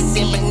 needing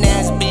medicine, but now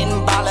it's been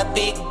baller,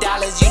 big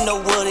dollars. You know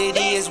what it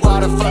is,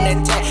 water from the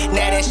tap.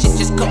 Now that shit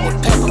just come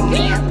with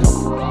peppermint.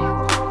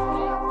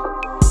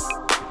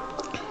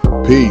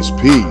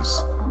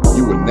 Peace.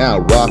 You are now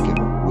rocking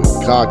with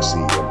Coxie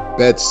and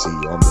Betsy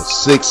on the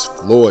 6th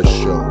Floor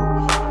Show,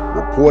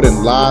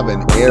 reporting live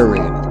and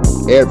airing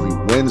every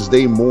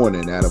Wednesday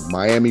morning out of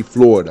Miami,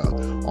 Florida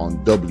on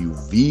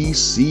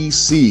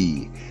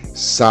WVCC.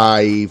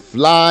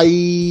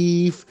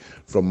 Live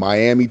from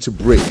Miami to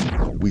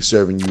Britain. We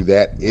serving you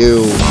that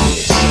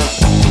illness.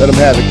 Let them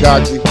have it,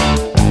 Coxie.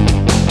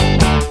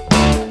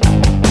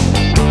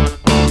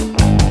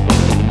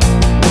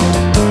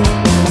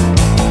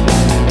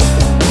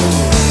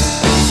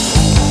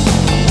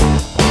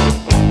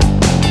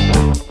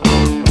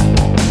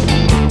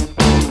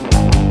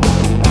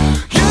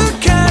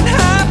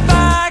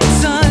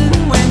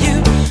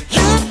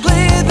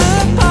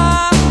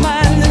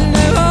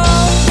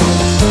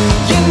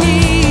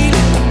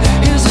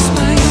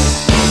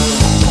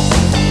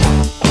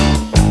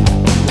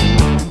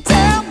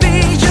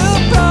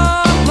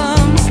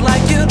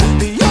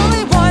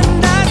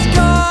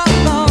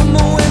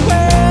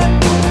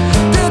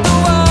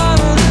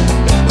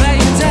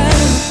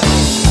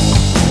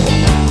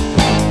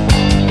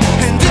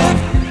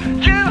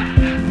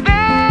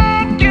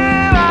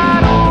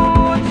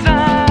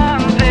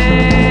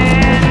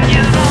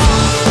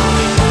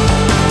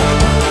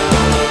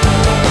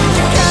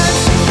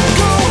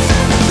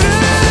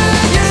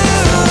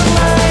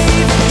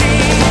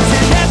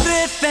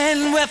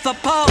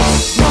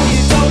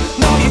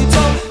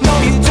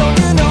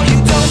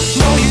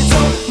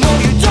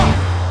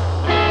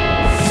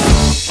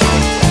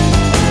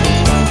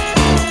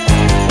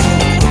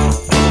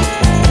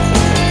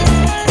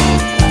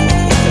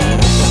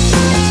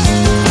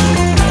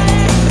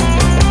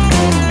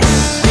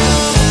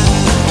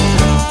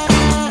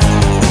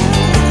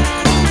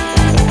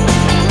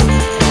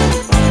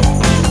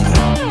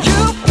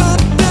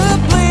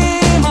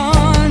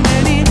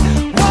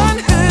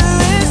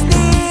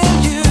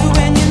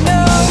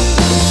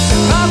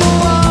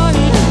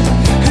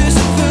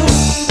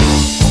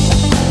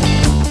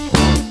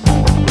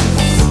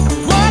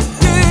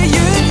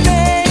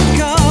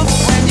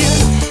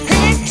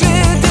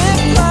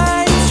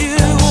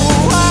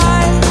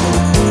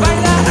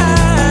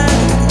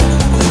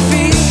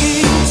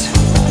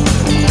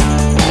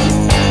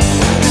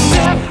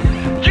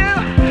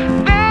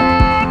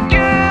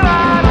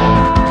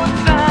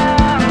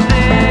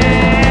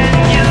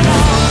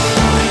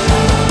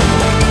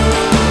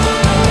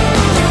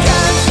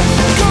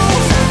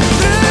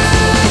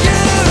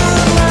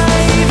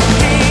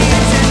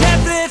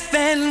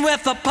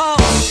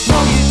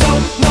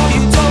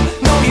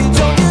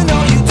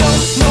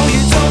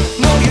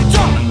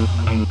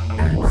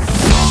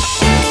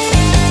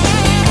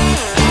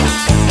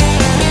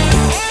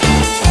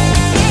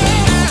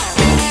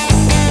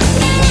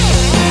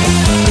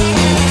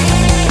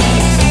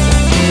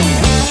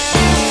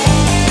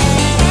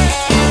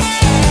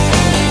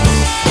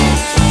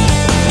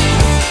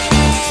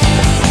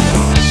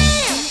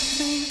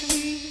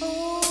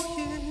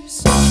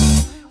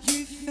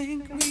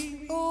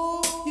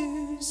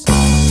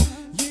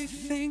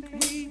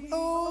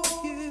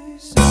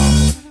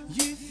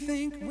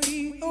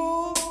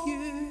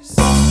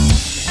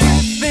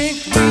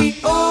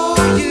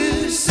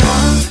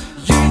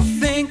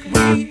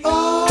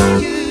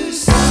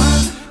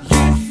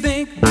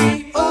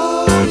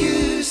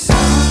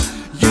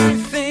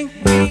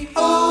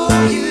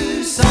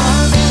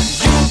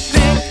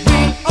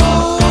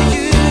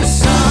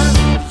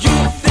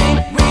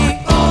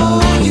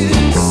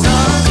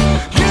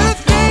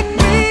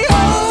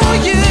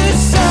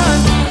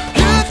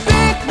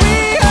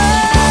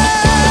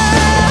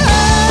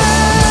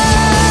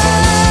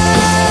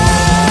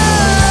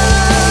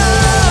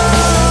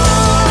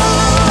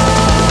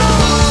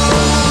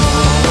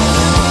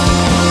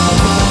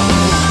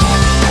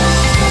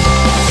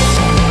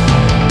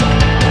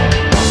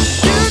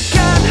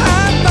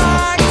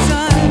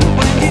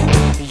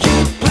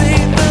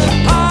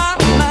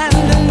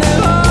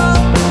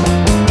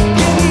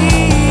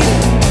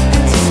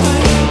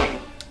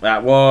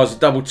 That was a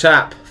double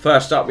tap.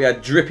 First up, we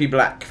had Driippy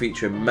Black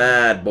featuring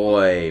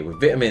Madddboyyy with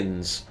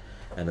Vitamins.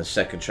 And the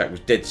second track was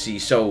Dead Sea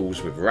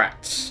Souls with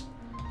Rats.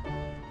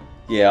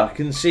 Yeah, I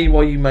can see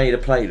why you made a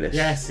playlist.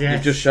 Yes.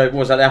 You've just showed, what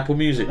was that, the Apple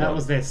Music That one?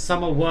 was their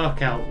summer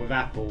workout with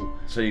Apple.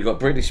 So you got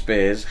Britney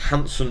Spears,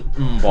 Hanson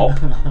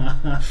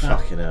Mbop.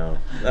 Fucking hell.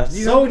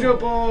 Soldier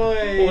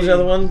Boy! What was the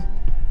other one?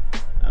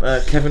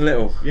 Kevin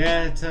Little.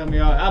 Yeah, tell me.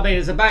 I mean,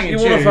 it's a banging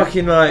tune. You want to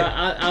fucking like...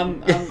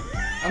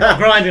 I'm not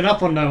grinding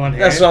up on no one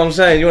here. That's what I'm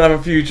saying. You want to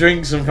have a few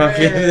drinks and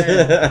fucking...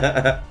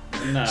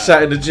 No.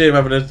 Sat in the gym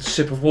having a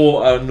sip of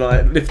water and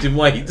like lifting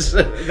weights.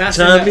 That's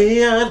turn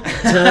me on,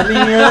 turn me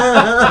on.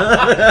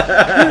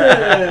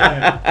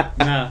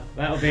 No,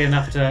 that'll be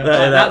enough to...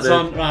 that's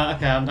on... Right,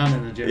 okay, I'm done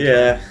in the gym.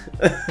 Yeah.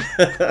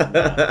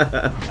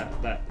 That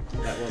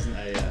wasn't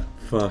a...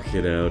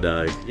 Fucking hell,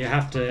 no. You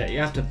have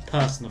to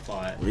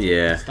personify it.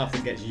 Yeah. Stuff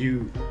that gets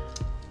you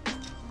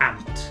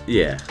amped.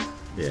 Yeah.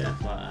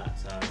 Stuff like that.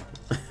 So.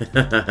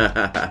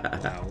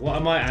 Wow. What I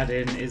might add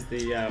in is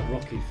the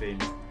Rocky theme.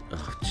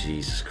 Oh,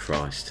 Jesus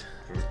Christ.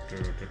 Would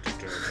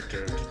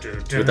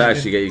that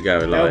actually get you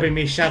going? That'll Like be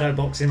me shadow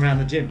boxing around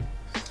the gym.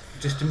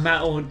 Just doing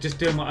my own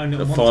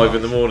little montage. 5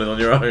 in the morning on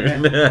your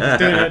own.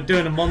 Yeah.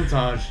 doing a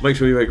montage. Make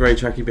sure you wear grey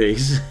tracky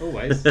bees.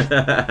 Always grey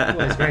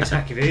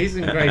tracky bees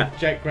and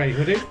grey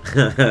hoodie.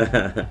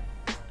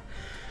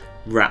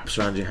 Wraps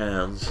around your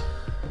hands.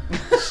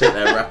 Sit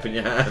there wrapping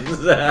your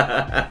hands.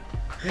 Yeah,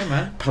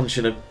 man.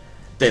 Punching a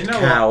dead You know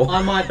cow. what?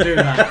 I might do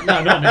that.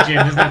 No, not in the gym.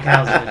 There's no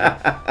cows in the gym.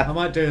 I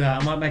might do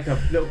that. I might make a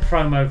little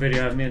promo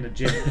video of me in the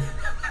gym.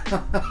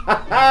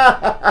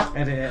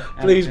 Edit it.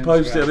 Please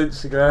post it on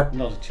Instagram.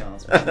 Not a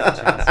chance.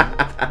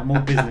 I'm all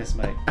business,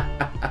 mate.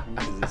 I'm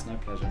all business. No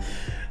pleasure.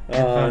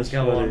 Headphones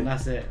go funny. on.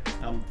 That's it.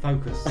 I'm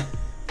focused.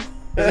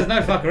 There's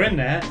no fucker in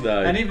there.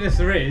 No. And even if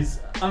there is,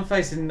 I'm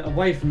facing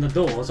away from the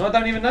door, so I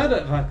don't even know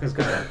that fucker's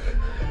gone.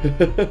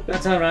 I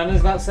turn around.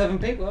 There's about 7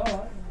 people. All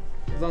right.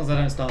 As long as I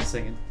don't start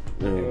singing.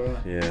 Oh,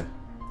 yeah.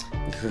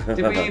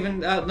 Did we even...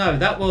 no,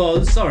 that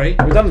was... Sorry.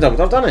 We've done it.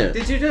 I've done it.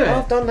 Did you do it?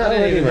 I've done that I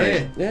didn't already,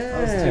 even mate. hear. Yeah. I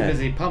was too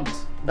busy pumped.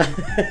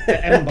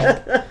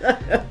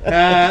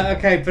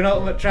 Okay,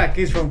 penultimate track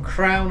is from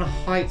Crown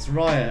Heights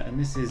Riot, and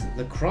this is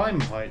the Crime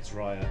Heights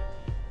Riot.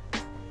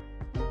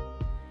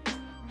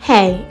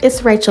 Hey,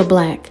 it's Rachel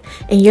Black,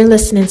 and you're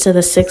listening to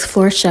The Sixth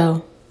Floor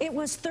Show. It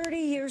was 30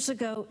 years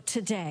ago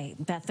today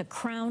that the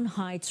Crown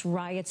Heights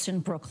riots in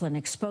Brooklyn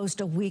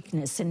exposed a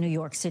weakness in New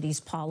York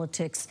City's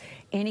politics,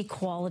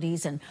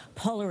 inequalities, and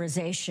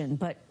polarization.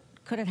 But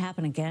could it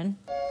happen again?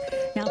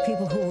 Now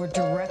people who were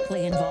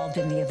directly involved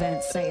in the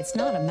event say it's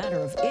not a matter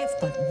of if,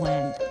 but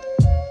when.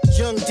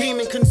 Young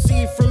demon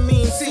conceived from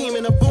mean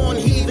semen, a born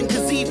heathen,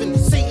 cause even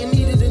Satan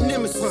needed a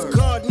nemesis.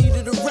 God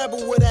needed a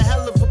rebel with a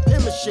hell of a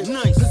penmanship.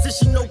 Nice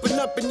position open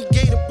up and you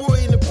gave a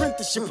boy an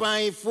apprenticeship. I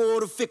ain't for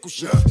all the fickle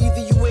shit. Either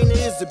you ain't or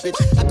is a bitch.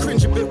 I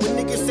cringe a bit when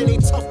niggas say they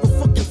tough but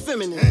fucking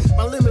feminine.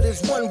 My limit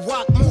is one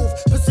walk move,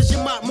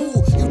 precision mock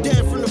move. You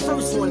dead from the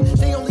first one,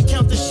 they only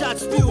count the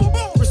shots spewed.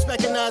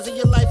 Recognizing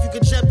your life, you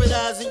could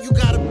jeopardize it. You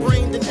got a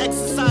brain, then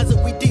exercise it.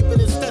 We deeper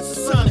than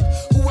Sonic.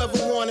 Whoever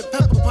wanted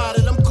pepper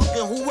potted, I'm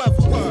cooking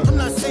whoever. I'm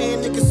not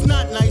saying niggas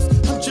not nice,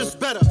 I'm just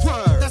better.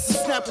 That's a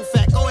Snapple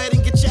fact. Go ahead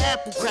and get your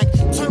apple cracked.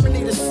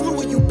 Terminator slew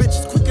of you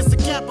bitches quick as a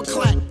kappa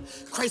clap.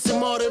 Christ and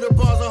martyr, the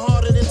bars are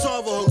harder than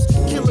Tarver hooks.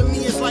 Killing me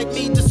is like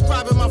me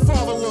describing my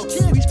father looks.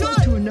 We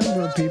spoke to a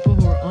number of people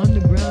who were on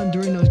the ground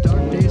during those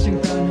dark days in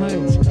Crown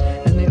Heights,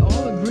 and they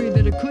all agree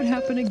that it could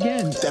happen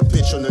again. That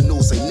bitch on the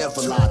news ain't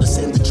never lied. I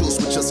said the juice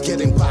was just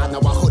getting by. Now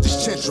our hood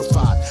is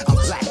gentrified. I'm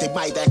black, they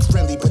might act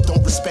friendly, but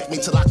don't respect me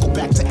till I go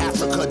back to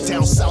Africa,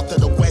 down south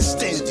of the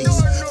West Indies.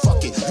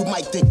 Fuck it, you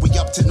might think we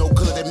up to no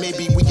good, and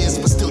maybe we is,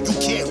 but still you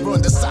can't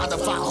run the side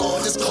of our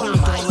hood. It's crime.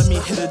 Let me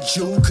hit a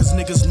Jew, cause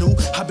niggas knew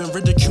I've been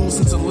ridiculed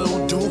since a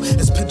little dude.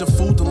 It's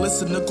pitiful, the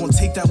listener gon'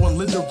 take that one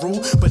literal,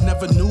 but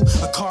never knew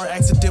a car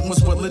accident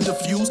was what lit the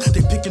fuse.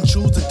 They pick and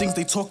choose the things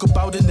they talk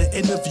about in the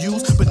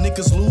interviews, but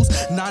niggas lose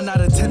 9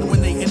 out of 10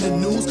 when they in the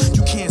news.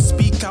 You can't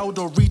speak out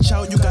or reach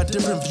out, you got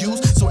different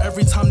views. So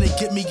every time they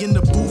get me in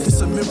the booth,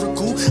 it's a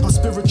miracle. I'm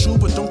spiritual,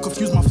 but don't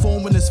confuse my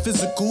phone when it's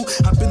physical.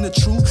 I've been the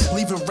truth,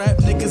 leaving rap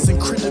niggas in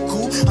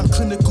critical. I'm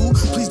clinical,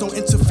 please don't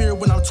interfere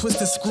when I'm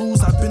twisting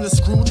screws. I've been a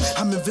Scrooge,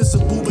 I'm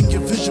invisible when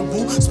you're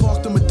visual.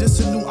 Spark the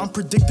medicinal, I'm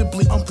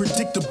predictably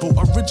unpredictable.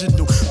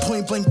 Original,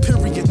 point blank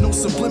period, no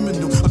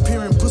subliminal.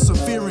 Appear and put some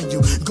fear in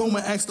you. Go and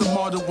ask the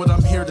martyr what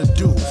I'm here to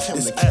do.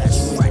 It's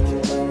ass.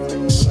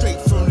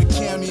 Straight from the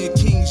county of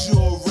Kings, you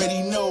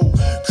already know.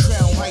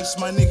 Crown Heights,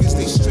 my niggas,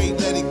 they straight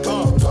let it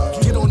go.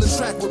 Get on the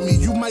track with me,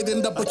 you might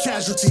end up a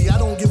casualty. I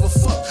don't give a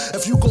fuck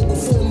if you go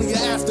before me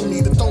or after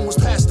me. The throne was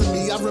passed to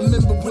me. I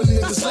remember when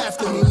niggas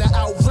laughed at me. Now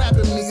out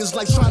rapping me is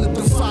like trying to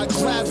defy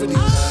gravity.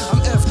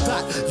 I'm F.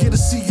 Dot, yeah, the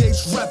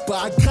CH rapper.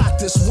 I got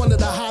this, one of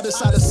the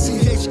hottest out of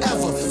CH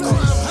ever.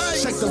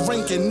 Check the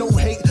ranking, no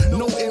hate,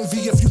 no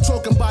envy. If you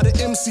talking about an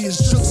MC,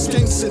 it's just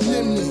gangsta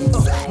in me.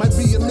 Might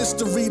be a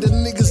mystery to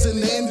niggas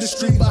in the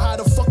industry, but how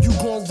the fuck you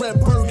gon' rap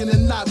Bergen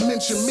and not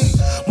mention me.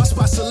 My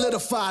spot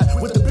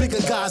solidified with the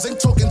bigger guys. Ain't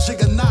talking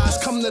jigger knives.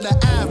 Come to the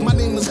Ave, my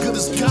name is good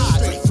as God.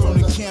 Straight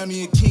from the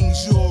county of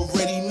Kings, you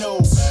already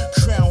know.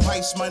 Crown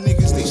Heights, my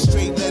niggas, they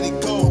straight let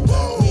it go.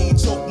 We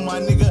ain't talking, my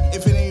nigga,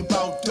 if it ain't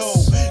about dough.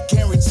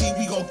 Guarantee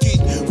we gon' get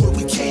what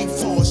we came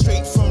for.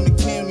 Straight from the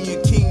county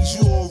of Kings,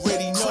 you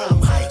already know.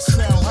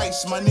 Crown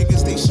Heights, my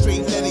niggas, they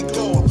straight let it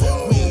go.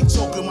 We ain't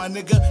talking, my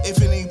nigga,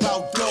 if it ain't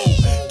about dough.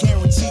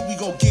 Guarantee we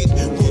gon' get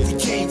what we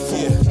came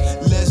for.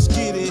 Let's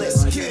get it.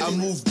 I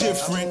move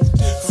different.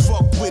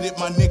 Fuck with it,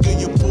 my nigga,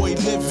 your boy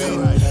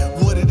living.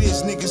 What it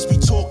is, niggas be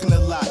talking a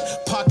lot.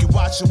 Pocket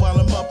watching while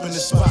I'm up in the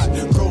spot.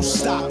 Bro,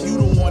 stop, you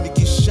don't wanna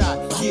get shot.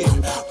 Yeah,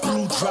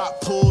 blue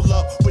drop, pull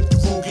up with the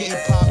room getting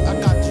pop. I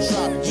got the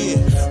drop,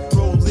 yeah.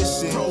 Bro,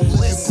 listen, your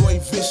boy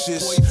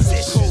vicious.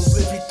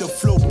 Prolific, the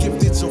flow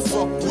gifted, so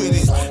fuck with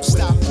it.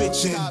 Stop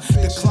bitching,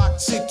 the clock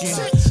ticking.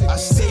 I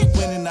stay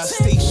winning, I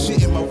stay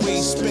shitting, my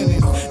way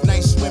spinning.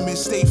 Nice women,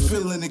 stay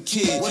feeling the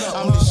kid.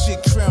 I'm the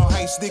shit, Crown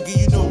Heights, nigga,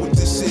 you know what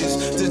this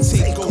is. The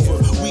takeover,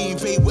 we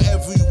invade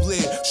wherever you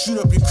live. Shoot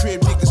up your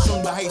crib, niggas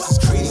from the heights is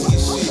crazy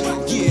as shit.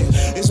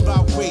 Yeah, it's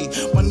my way.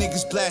 My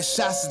niggas blast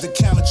shots at the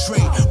counter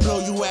trade. Blow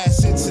you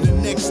ass into the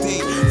next day.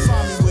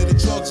 Find me where the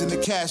drugs and the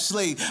cash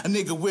lay. A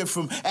nigga went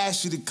from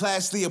ashy to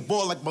classy, a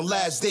ball like my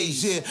last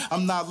days. Yeah,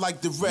 I'm not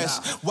like the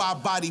rest.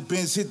 Wide body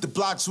bends, hit the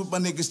blocks with my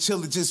niggas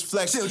chillin', just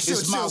flex.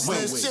 It's my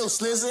way. Chill,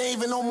 Sliz, ain't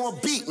even no more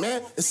beat,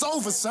 man. It's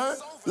over, son.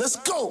 Let's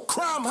go.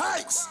 Crime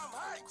Heights.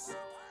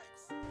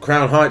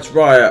 Crown Heights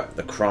Riot.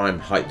 The Crime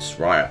Heights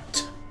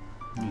Riot.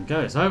 There you go,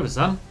 it's over,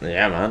 son.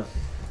 Yeah, man.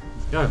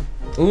 Let's go.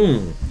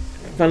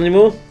 Found any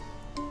more?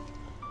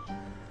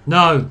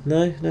 No,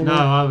 more?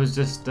 I was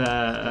just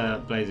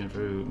blazing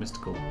through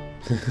mystical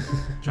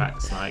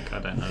tracks. Like I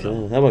don't know.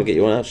 Sure. How about I get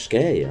you one out to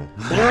scare you?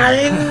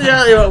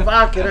 You're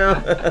fucking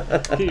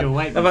hell. Keep you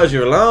awake. How about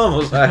your alarm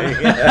or something?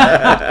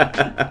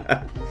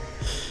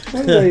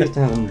 When did I used to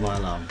have my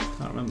alarm? I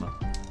can't remember.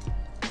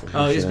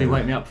 Oh, it used to be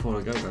wake me up before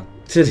I go.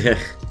 Did you? I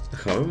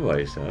can't remember what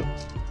you said.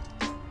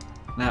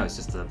 Now it's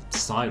just a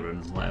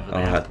siren, whatever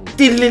they have. have.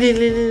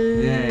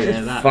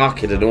 Yeah, that.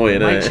 Fucking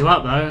annoying, Wakes you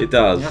up though. It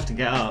does. You have to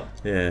get up.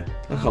 Yeah.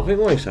 I can't think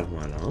why you have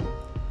my alarm.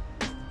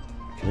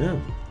 Yeah.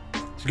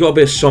 It's got to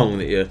be a song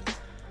that you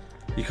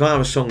can't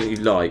have a song that you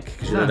like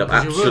because you end up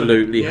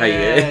absolutely hate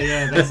it.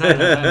 Yeah, they say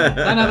that.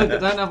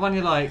 Don't have one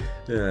you like.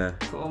 Yeah.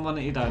 Put on one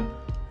that you don't.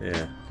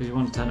 Yeah. Because you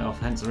want to turn it off.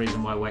 Hence the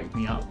reason why Wake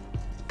Me Up.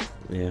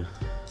 Yeah.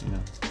 You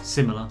know,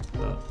 similar,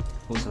 but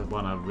also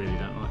one I really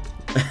don't like.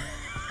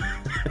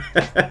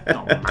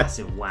 Not a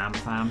massive Wham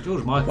fan.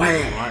 George Michael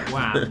was alright.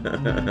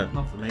 Wham,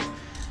 not for me.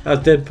 How's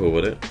Deadpool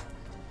with it?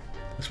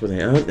 That's when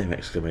they earned their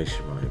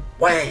exclamation mark.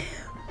 Wham!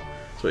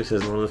 That's what he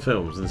says in one of the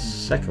films. And the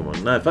second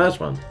one, no, first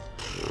one.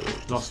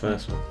 First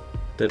one.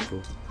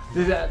 Deadpool.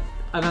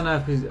 I don't know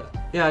if he's.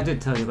 Yeah, I did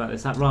tell you about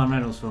this. That Ryan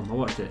Reynolds film. I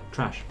watched it.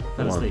 Trash.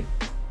 Fell asleep.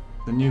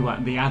 The new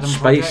one, the Adam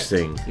Space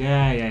Project. thing.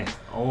 Yeah.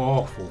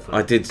 Awful film.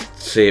 I did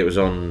see it was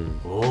on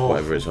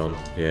whatever it's on.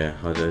 Yeah,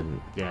 I didn't.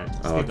 Yeah.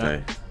 Oh,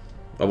 okay.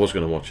 I was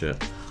going to watch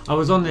it. I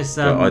was on this.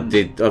 I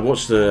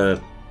watched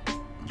the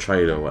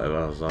trailer or whatever.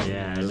 I was like,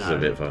 this is a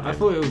bit fucking. I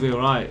thought it would be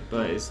alright,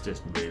 but it's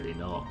just really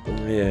not.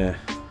 Yeah.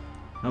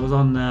 I was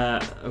on. I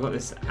got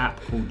this app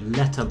called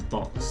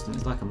Letterboxd, and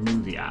it's like a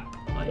movie app.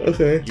 Like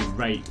you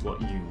rate what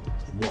you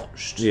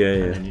watched,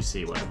 and then you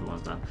see what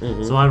everyone's done.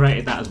 Mm-hmm. So I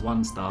rated that as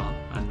 1 star,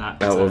 and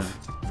that out of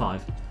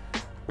 5.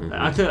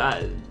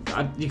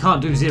 Mm-hmm. You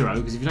can't do 0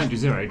 because if you don't do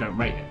 0, you don't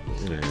rate it.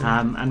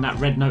 Yeah. And that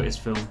Red Notice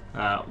film,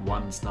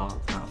 1 star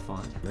out of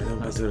 5. They're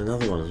about doing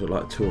another one. Is it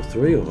like 2 or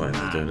 3 or whatever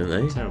they're doing,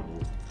 aren't they?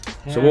 Terrible.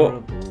 So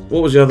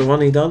what was the other one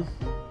he done?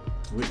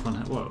 Which one?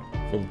 What?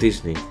 From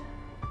Disney.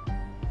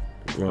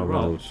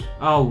 Revolve.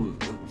 Oh,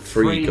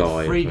 Free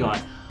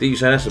Guy. Did you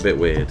say that's a bit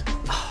weird?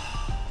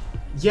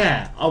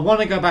 Yeah, I want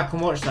to go back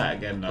and watch that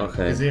again though.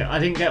 Okay. Because I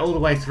didn't get all the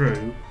way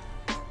through.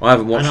 I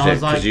haven't watched it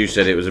because you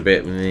said it was a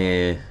bit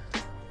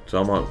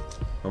so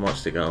I might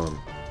stick that on.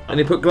 And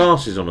he put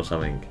glasses on or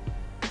something.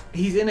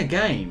 He's in a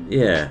game.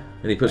 Yeah,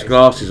 and he puts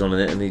glasses on in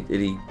it, and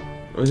he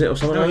was it or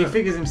something? No, like he that?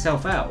 figures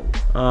himself out.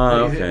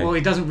 Oh, okay. Well,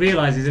 he doesn't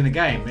realise he's in a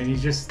game, and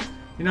he's just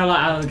like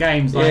other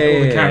games, like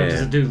all the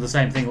characters that do the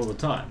same thing all the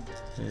time.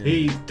 Yeah.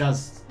 He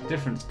does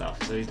different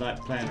stuff, so he's like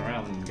playing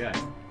around in the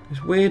game.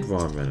 It's weird,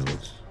 Ryan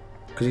Reynolds,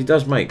 because he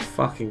does make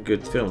fucking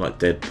good films like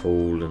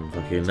Deadpool and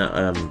fucking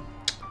that.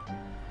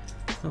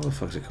 What the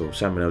fuck's it called?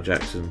 Samuel L.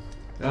 Jackson.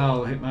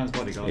 Oh, Hitman's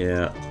Bodyguard.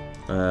 Yeah.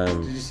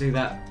 Did you see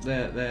that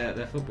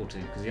their football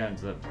team? Because he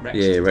owns the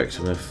Wrexham. Yeah,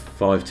 Wrexham. They're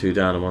 5-2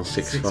 down and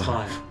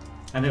 6-5.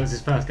 And it was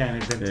his first game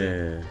he'd been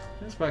to. Yeah.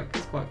 That's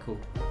quite cool.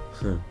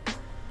 Huh.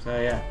 So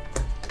yeah.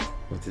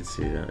 I did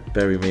see that.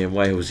 Bury me in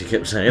Wales, he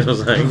kept saying or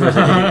something.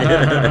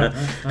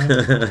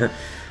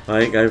 I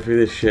ain't going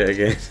through this shit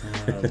again.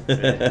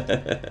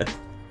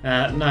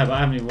 No, but I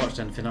haven't even watched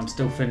anything. I'm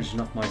still finishing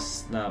off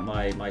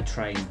my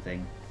train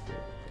thing.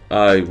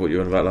 Oh, what you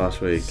were on about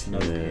last week?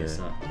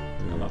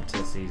 I'm up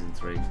to season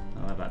 3.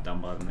 I'll have that done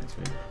by the next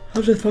week.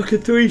 How's there fucking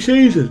 3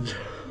 seasons?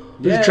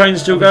 Is the train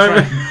still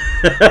going?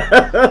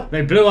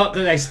 They blew up.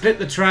 They split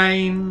the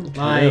train.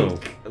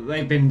 Like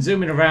they've been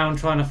zooming around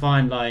trying to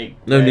find like.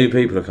 No new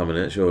people are coming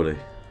in, surely.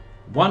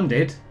 One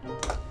did.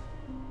 What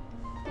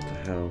the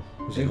hell?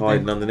 Was he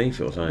hiding underneath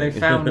it or something? They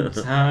found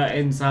her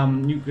in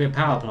some nuclear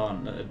power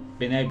plant that had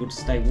been able to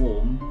stay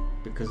warm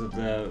because of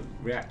the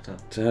reactor.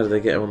 So how do they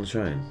get her on the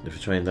train? If the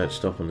train don't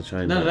stop on the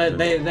train? No,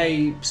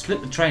 they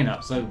split the train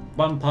up. So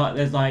one part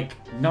there's like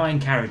 9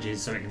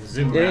 carriages, so it can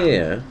zoom around.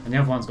 Yeah. And the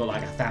other one's got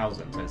like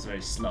 1,000, so it's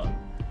very slow.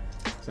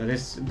 So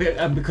this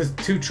because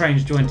 2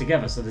 trains join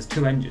together, so there's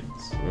 2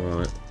 engines.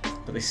 Right.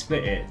 But they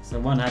split it, so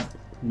one had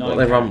 9. What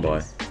are they run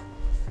by?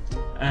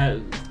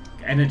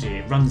 Energy.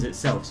 It runs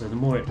itself. So the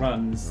more it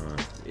runs,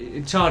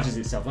 it charges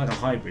itself like a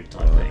hybrid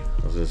type thing.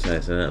 I was going to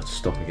say, so they don't have to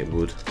stop and get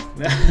wood.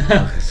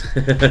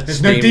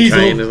 There's no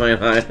diesel.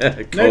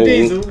 No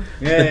diesel.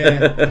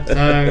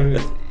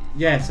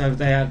 Yeah. So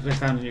they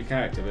found a new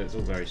character, but it's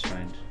all very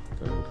strange.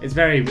 It's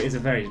a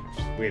very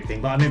weird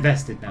thing. But I'm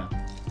invested now.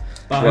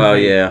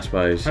 But yeah, I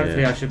suppose.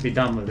 Hopefully, I should be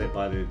done with it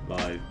by middle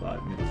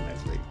of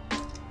next week.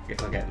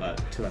 If I get like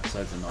 2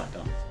 episodes a night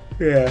done.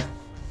 Yeah.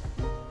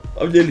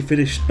 I've nearly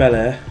finished Bel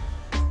Air.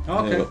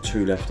 Okay. I've got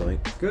 2 left, I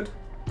think. Good.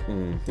 I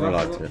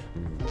liked it.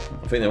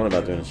 I think they want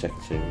about doing a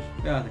second series.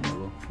 Yeah, I think they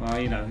will. Well,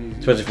 you know,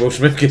 especially if Will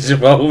Smith gets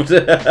involved.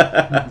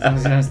 As long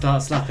as you don't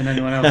start slapping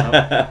anyone else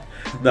up.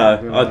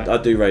 No, I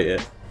do rate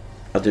it.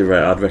 I'd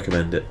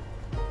recommend it.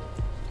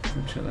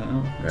 I'll check that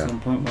out at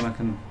some point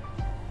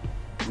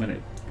when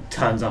it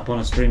turns up on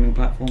a streaming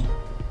platform.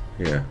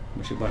 Yeah.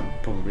 Which it won't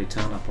probably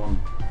turn up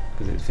on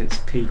because it fits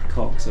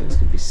Peacock, so it's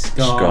going to be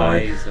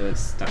Sky, so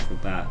it's stuck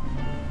with that.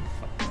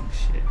 Fucking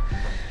shit.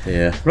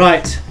 Yeah.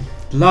 Right.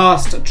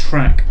 Last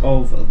track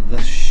of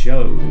the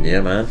show. Yeah,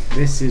 man.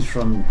 This is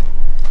from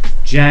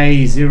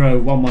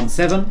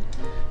J0117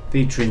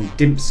 featuring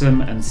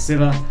Dimpson and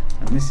Sylla,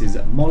 and this is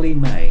Molly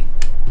May.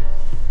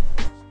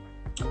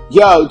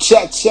 Yo,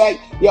 check.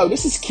 Yo,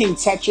 this is King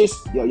Tetris.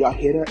 Yo, y'all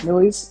hear that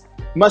noise?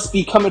 Must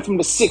be coming from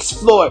the 6th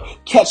floor.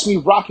 Catch me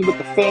rocking with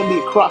the family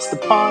across the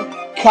pond.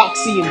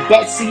 Coxie and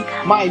Betsy,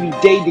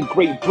 Miami-Dade to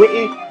Great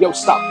Britain. Yo,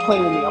 stop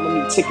playing with me. I'm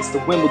gonna need tickets to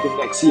Wimbledon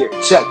next year.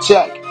 Check.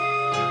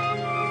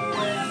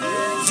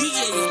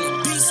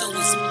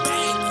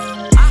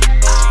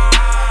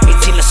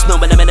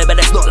 But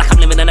it's not like I'm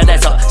living in a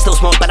desert. Still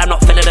smoke, but I'm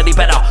not feeling any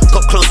better.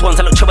 Got close ones,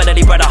 I look chubby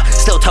any brother.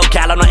 Still tell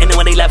gal I'm not in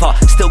any leather.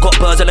 Still got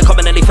birds and they're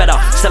coming any feather.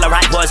 Still I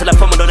write words and I'm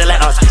from all the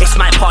letters. It's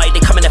my party, they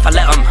coming if I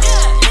let them.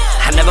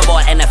 I never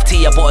bought an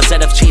NFT, I bought a Z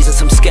of cheese and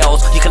some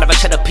scales. You can have a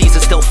cheddar piece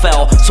and still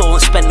fail. So I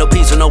won't spend no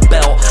beans or no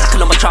bell. I can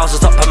load my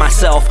trousers up by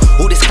myself.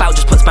 All this cloud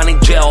just puts man in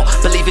jail.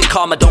 Believe in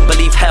karma, don't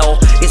believe hell.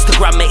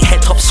 Instagram make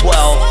head top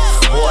swell.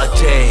 What a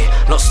day,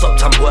 not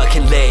stopped, I'm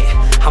working late.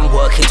 I'm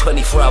working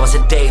 24 hours a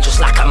day, just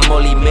like I'm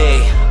Molly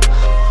May.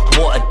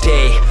 What a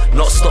day,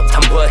 not stopped,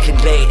 I'm working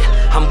late.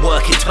 I'm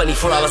working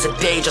 24 hours a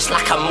day, just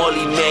like I'm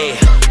Molly May.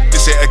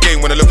 This it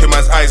again when I look in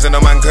man's eyes and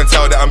a man can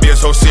tell that I'm being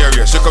so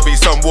serious. There could be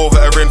some war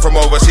veteran from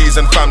overseas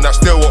and fam that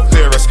still won't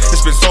fear us.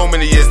 It's been so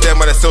many years,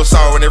 them man are still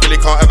sour and they really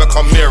can't ever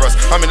come near us.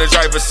 I'm in the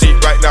driver's seat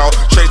right now,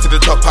 straight to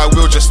the top, I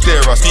will just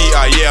steer us.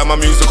 D-I, yeah, I'm a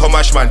musical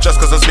mash man, just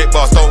cause I spit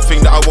bars. Don't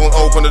think that I won't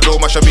open the door,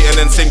 mash a beat and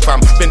then sing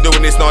fam. Been doing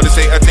this now, this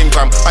ain't a thing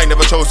fam. I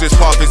never chose this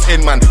path, it's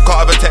in man.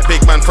 Can't have a tech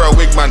big man for a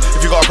wig man.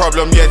 If you got a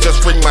problem, yeah,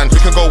 just ring man. We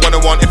can go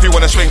one-on-one if you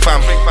wanna swing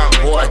fam.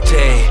 What a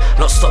day,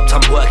 not stopped,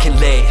 I'm working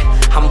late.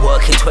 I'm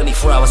working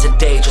 24 hours a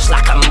day, just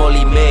like I'm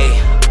Molly May.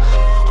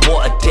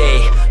 What a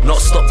day, not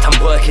stopped, I'm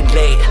working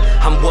late.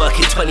 I'm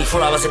working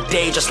 24 hours a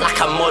day, just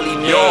like I'm Molly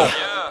May. Yo.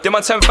 Did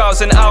my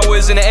 10,000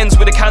 hours and it ends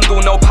with a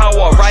candle, no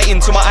power. Right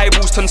into my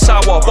eyeballs turn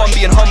sour. Bomb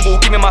being humble,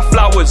 give me my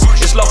flowers.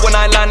 It's love when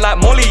I land like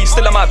Molly.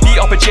 Still I might beat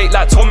up a Jake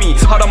like Tommy.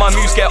 How do my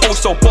moves get all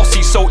so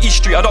bossy? So East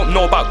Street, I don't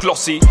know about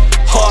glossy.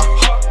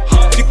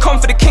 If you come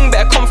for the king,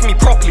 better come for me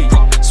properly.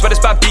 Swear this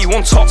bad B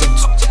won't top.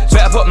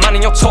 Better put man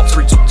in your top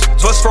 3.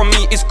 Verse from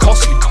me is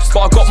costly,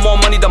 but I got more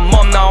money than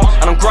mum now.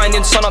 And I'm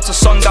grinding sun up to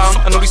sundown.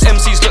 And all these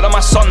MCs look like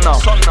my son now.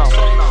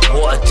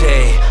 What a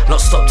day,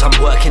 not stopped, I'm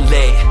working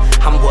late.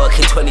 I'm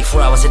working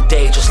 24 hours a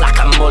day, just like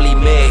I'm Molly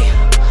May.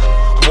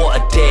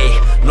 What a day,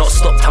 not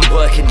stopped, I'm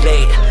working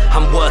late.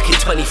 I'm working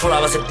 24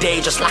 hours a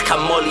day, just like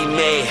I'm Molly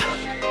May.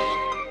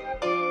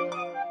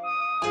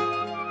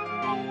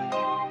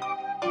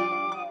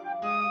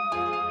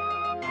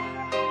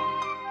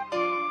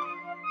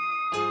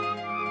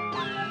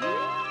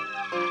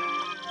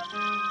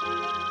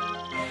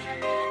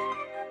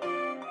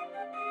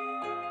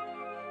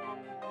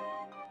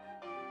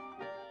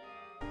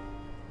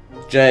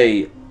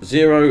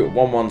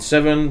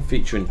 J0117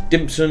 featuring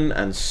Dimpson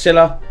and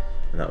Sylla,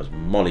 and that was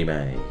Molly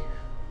May.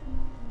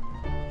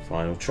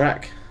 Final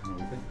track.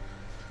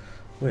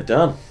 We're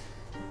done.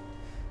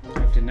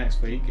 Hopefully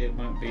next week it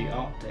won't be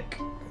Arctic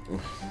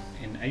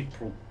in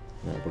April.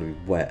 That'll probably be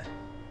wet.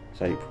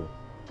 It's April.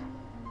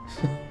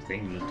 It's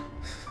England.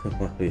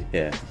 Well,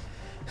 yeah.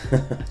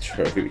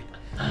 True.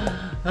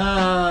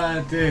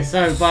 Dear.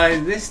 So by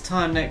this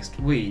time next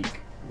week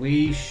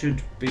we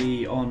should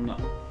be on.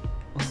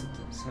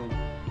 So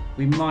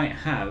we might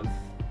have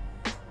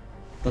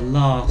the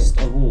last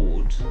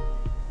award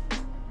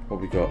What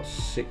we got?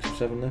 6 or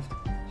 7 left?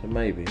 So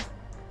maybe.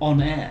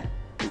 on air.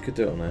 We could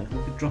do it on air.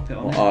 We could drop it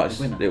on What air. artist,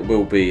 The winner. it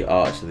will be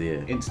Artist of the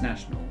Year.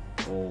 International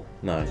or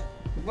No.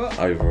 What?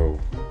 Overall.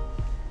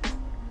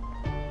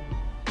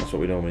 That's what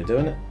we normally do,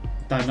 isn't it?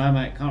 Don't know,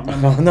 mate. Can't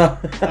remember. Oh, no.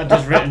 I've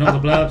just written all the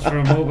blurbs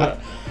for them all, but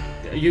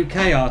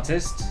UK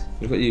artist.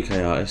 We've got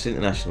UK artists,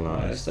 international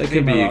artists. They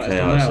could be female UK artist,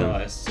 or artists. male then.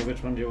 artist. So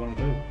which one do you want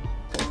to do?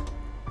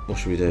 What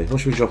should we do? What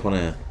should we drop on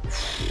air?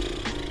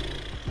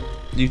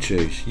 You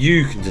choose.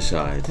 You can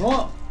decide.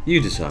 What?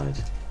 You decide.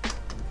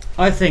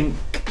 I think.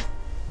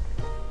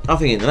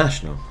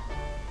 International.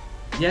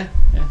 Yeah.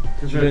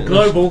 Because Should we we're do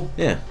global.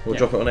 Yeah, we'll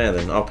drop it on air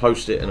then. I'll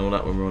post it and all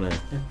that when we're on air.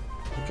 Yeah.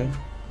 Okay.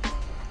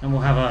 And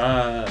we'll have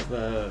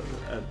a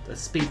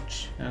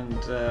speech and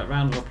a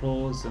round of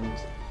applause and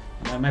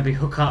maybe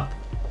hook up,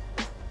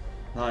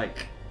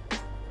 like,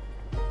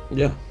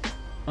 Yeah.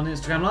 on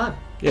Instagram Live.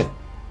 Yeah.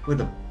 With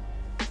them.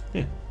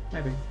 Yeah.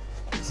 Maybe.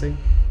 Let's see.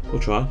 We'll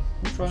try.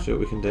 See what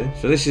we can do.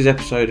 So this is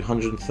episode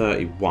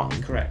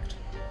 131. Correct.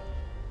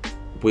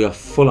 We are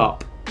full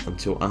up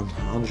until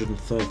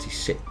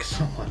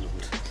 136. Oh my lord.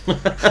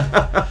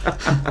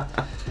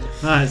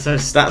 Right, so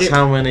that's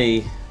how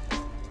many.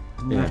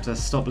 We have to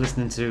stop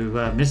listening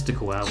to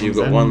mystical albums. So you've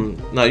got then.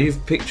 one. No,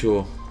 you've picked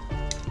your.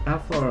 How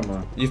far am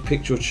I? You've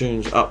picked your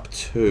tunes up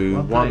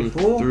to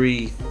 134?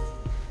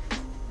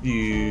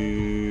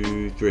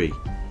 133.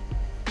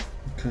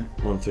 Okay.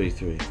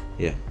 133.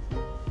 Yeah.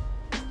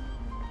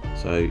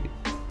 So,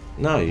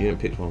 no, you haven't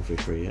picked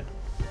 133 yet.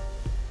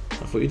 I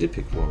thought you did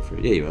pick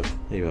 133. Yeah, you have.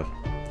 Yeah, you have.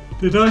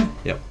 Did I?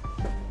 Yep.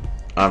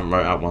 I haven't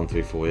wrote out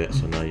 134 yet,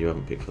 so no, you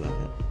haven't picked for that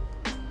yet.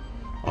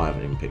 I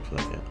haven't even picked for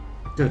that yet.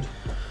 Good.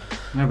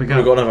 There we go.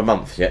 We've got another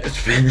month yet.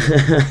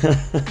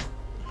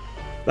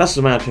 That's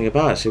the mad thing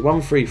about it. See,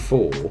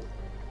 134,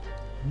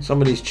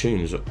 some of these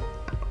tunes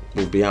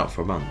will be out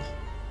for a month.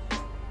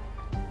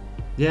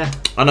 Yeah.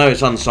 I know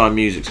it's unsigned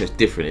music, so it's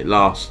different. It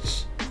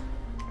lasts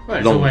Well,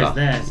 it's longer. always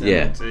there, so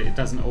Yeah. it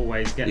doesn't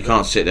always get. You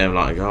can't sit there and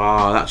like go,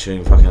 oh, that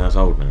tune fucking that's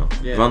old now.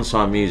 Yeah. If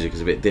unsigned music is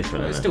a bit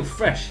different. Well, it's isn't still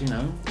fresh, you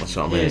know. That's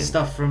what I Here's mean.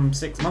 stuff from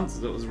 6 months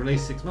that was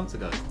released 6 months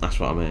ago. That's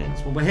what I mean.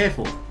 That's what we're here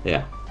for.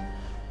 Yeah.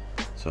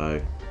 So.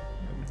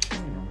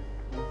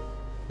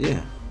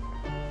 Yeah.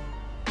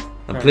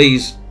 And Right.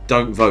 please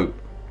don't vote.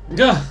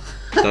 Yeah.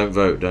 Don't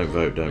vote. Don't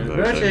vote. Don't No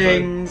vote. Don't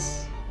votings.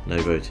 vote. No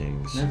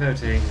votings. No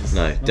votings.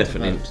 No, Not to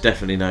vote.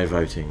 definitely no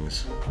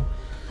votings.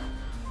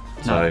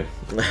 So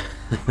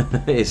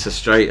it's a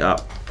straight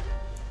up.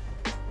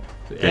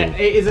 thing.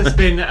 It has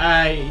been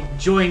a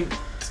joint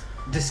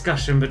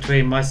discussion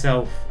between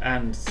myself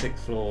and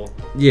Sixth Floor.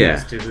 Yeah.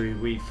 As to who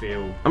we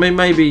feel. I mean,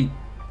 maybe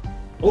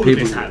All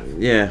people, of us have.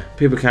 Yeah,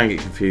 people can get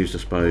confused, I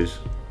suppose.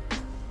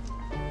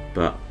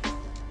 But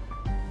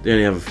the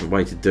only other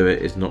way to do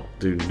it is not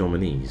do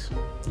nominees.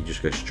 You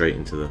just go straight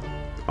into the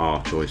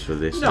our choice for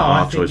this. No, our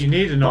I think choice. you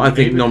need a But I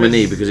think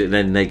nominee nominee because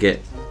then they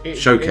get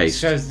showcased. It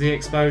shows the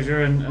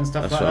exposure and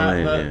stuff That's like what I that.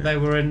 mean, That yeah. they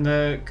were in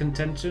the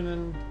contention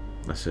and.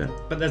 That's it.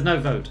 But there's no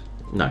vote.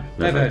 No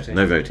No vote. voting.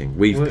 No voting.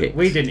 We've picked.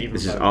 We didn't even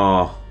This vote. is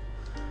our.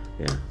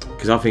 Yeah,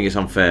 because I think it's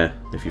unfair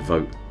if you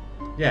vote.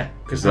 Yeah,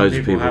 because loads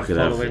some of people people have could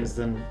have. followings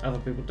than other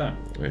people don't.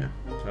 Yeah.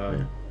 So.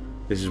 Yeah.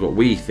 This is what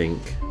we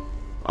think.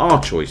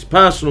 Our choice,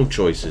 personal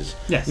choices.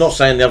 Yes. Not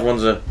saying the other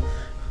ones are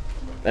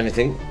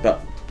anything,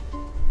 but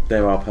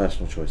they're our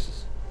personal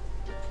choices.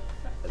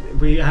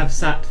 We have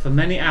sat for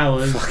many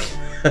hours,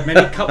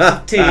 many cups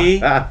of tea,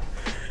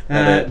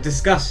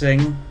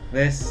 discussing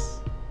this.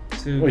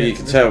 Well, you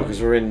can tell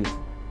because we're in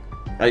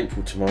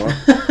April tomorrow.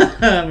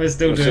 We're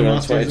still doing on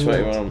Masters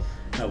 2021. Awards.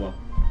 Oh well,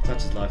 such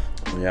is life.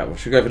 Yeah, well,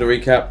 should we go for the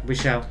recap? We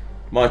shall.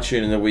 My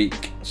tune of the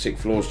week,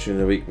 Sixth Floor's tune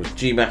of the week was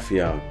G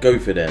Maffiah, Go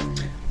For Them.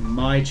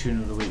 My tune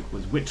of the week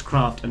was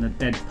Whichcraft and the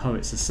Dead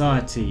Poet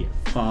Society,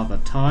 Father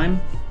Time.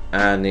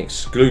 And the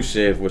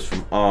exclusive was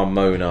from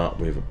Armona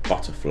with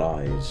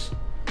Butterflyz.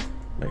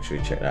 Make sure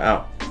you check that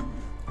out.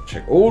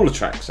 Check all the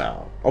tracks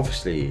out.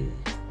 Obviously,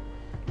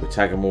 we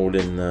tag them all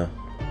in the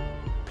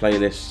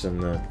playlists and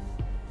the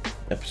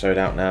episode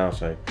out now.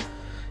 So,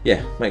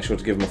 yeah, make sure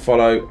to give them a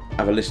follow.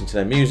 Have a listen to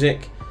their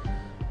music.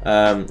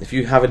 If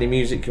you have any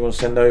music you want to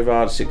send over,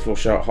 the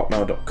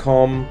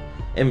sixthfloorshow@hotmail.com.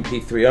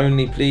 MP3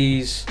 only,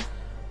 please.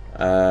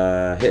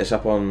 Hit us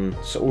up on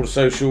all the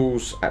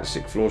socials at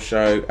Sixth Floor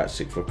Show, at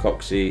Sixth Floor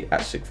Coxie,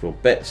 at Sixth Floor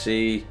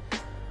Betsy.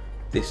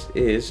 This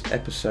is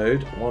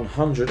episode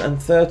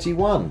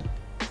 131.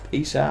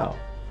 Peace out.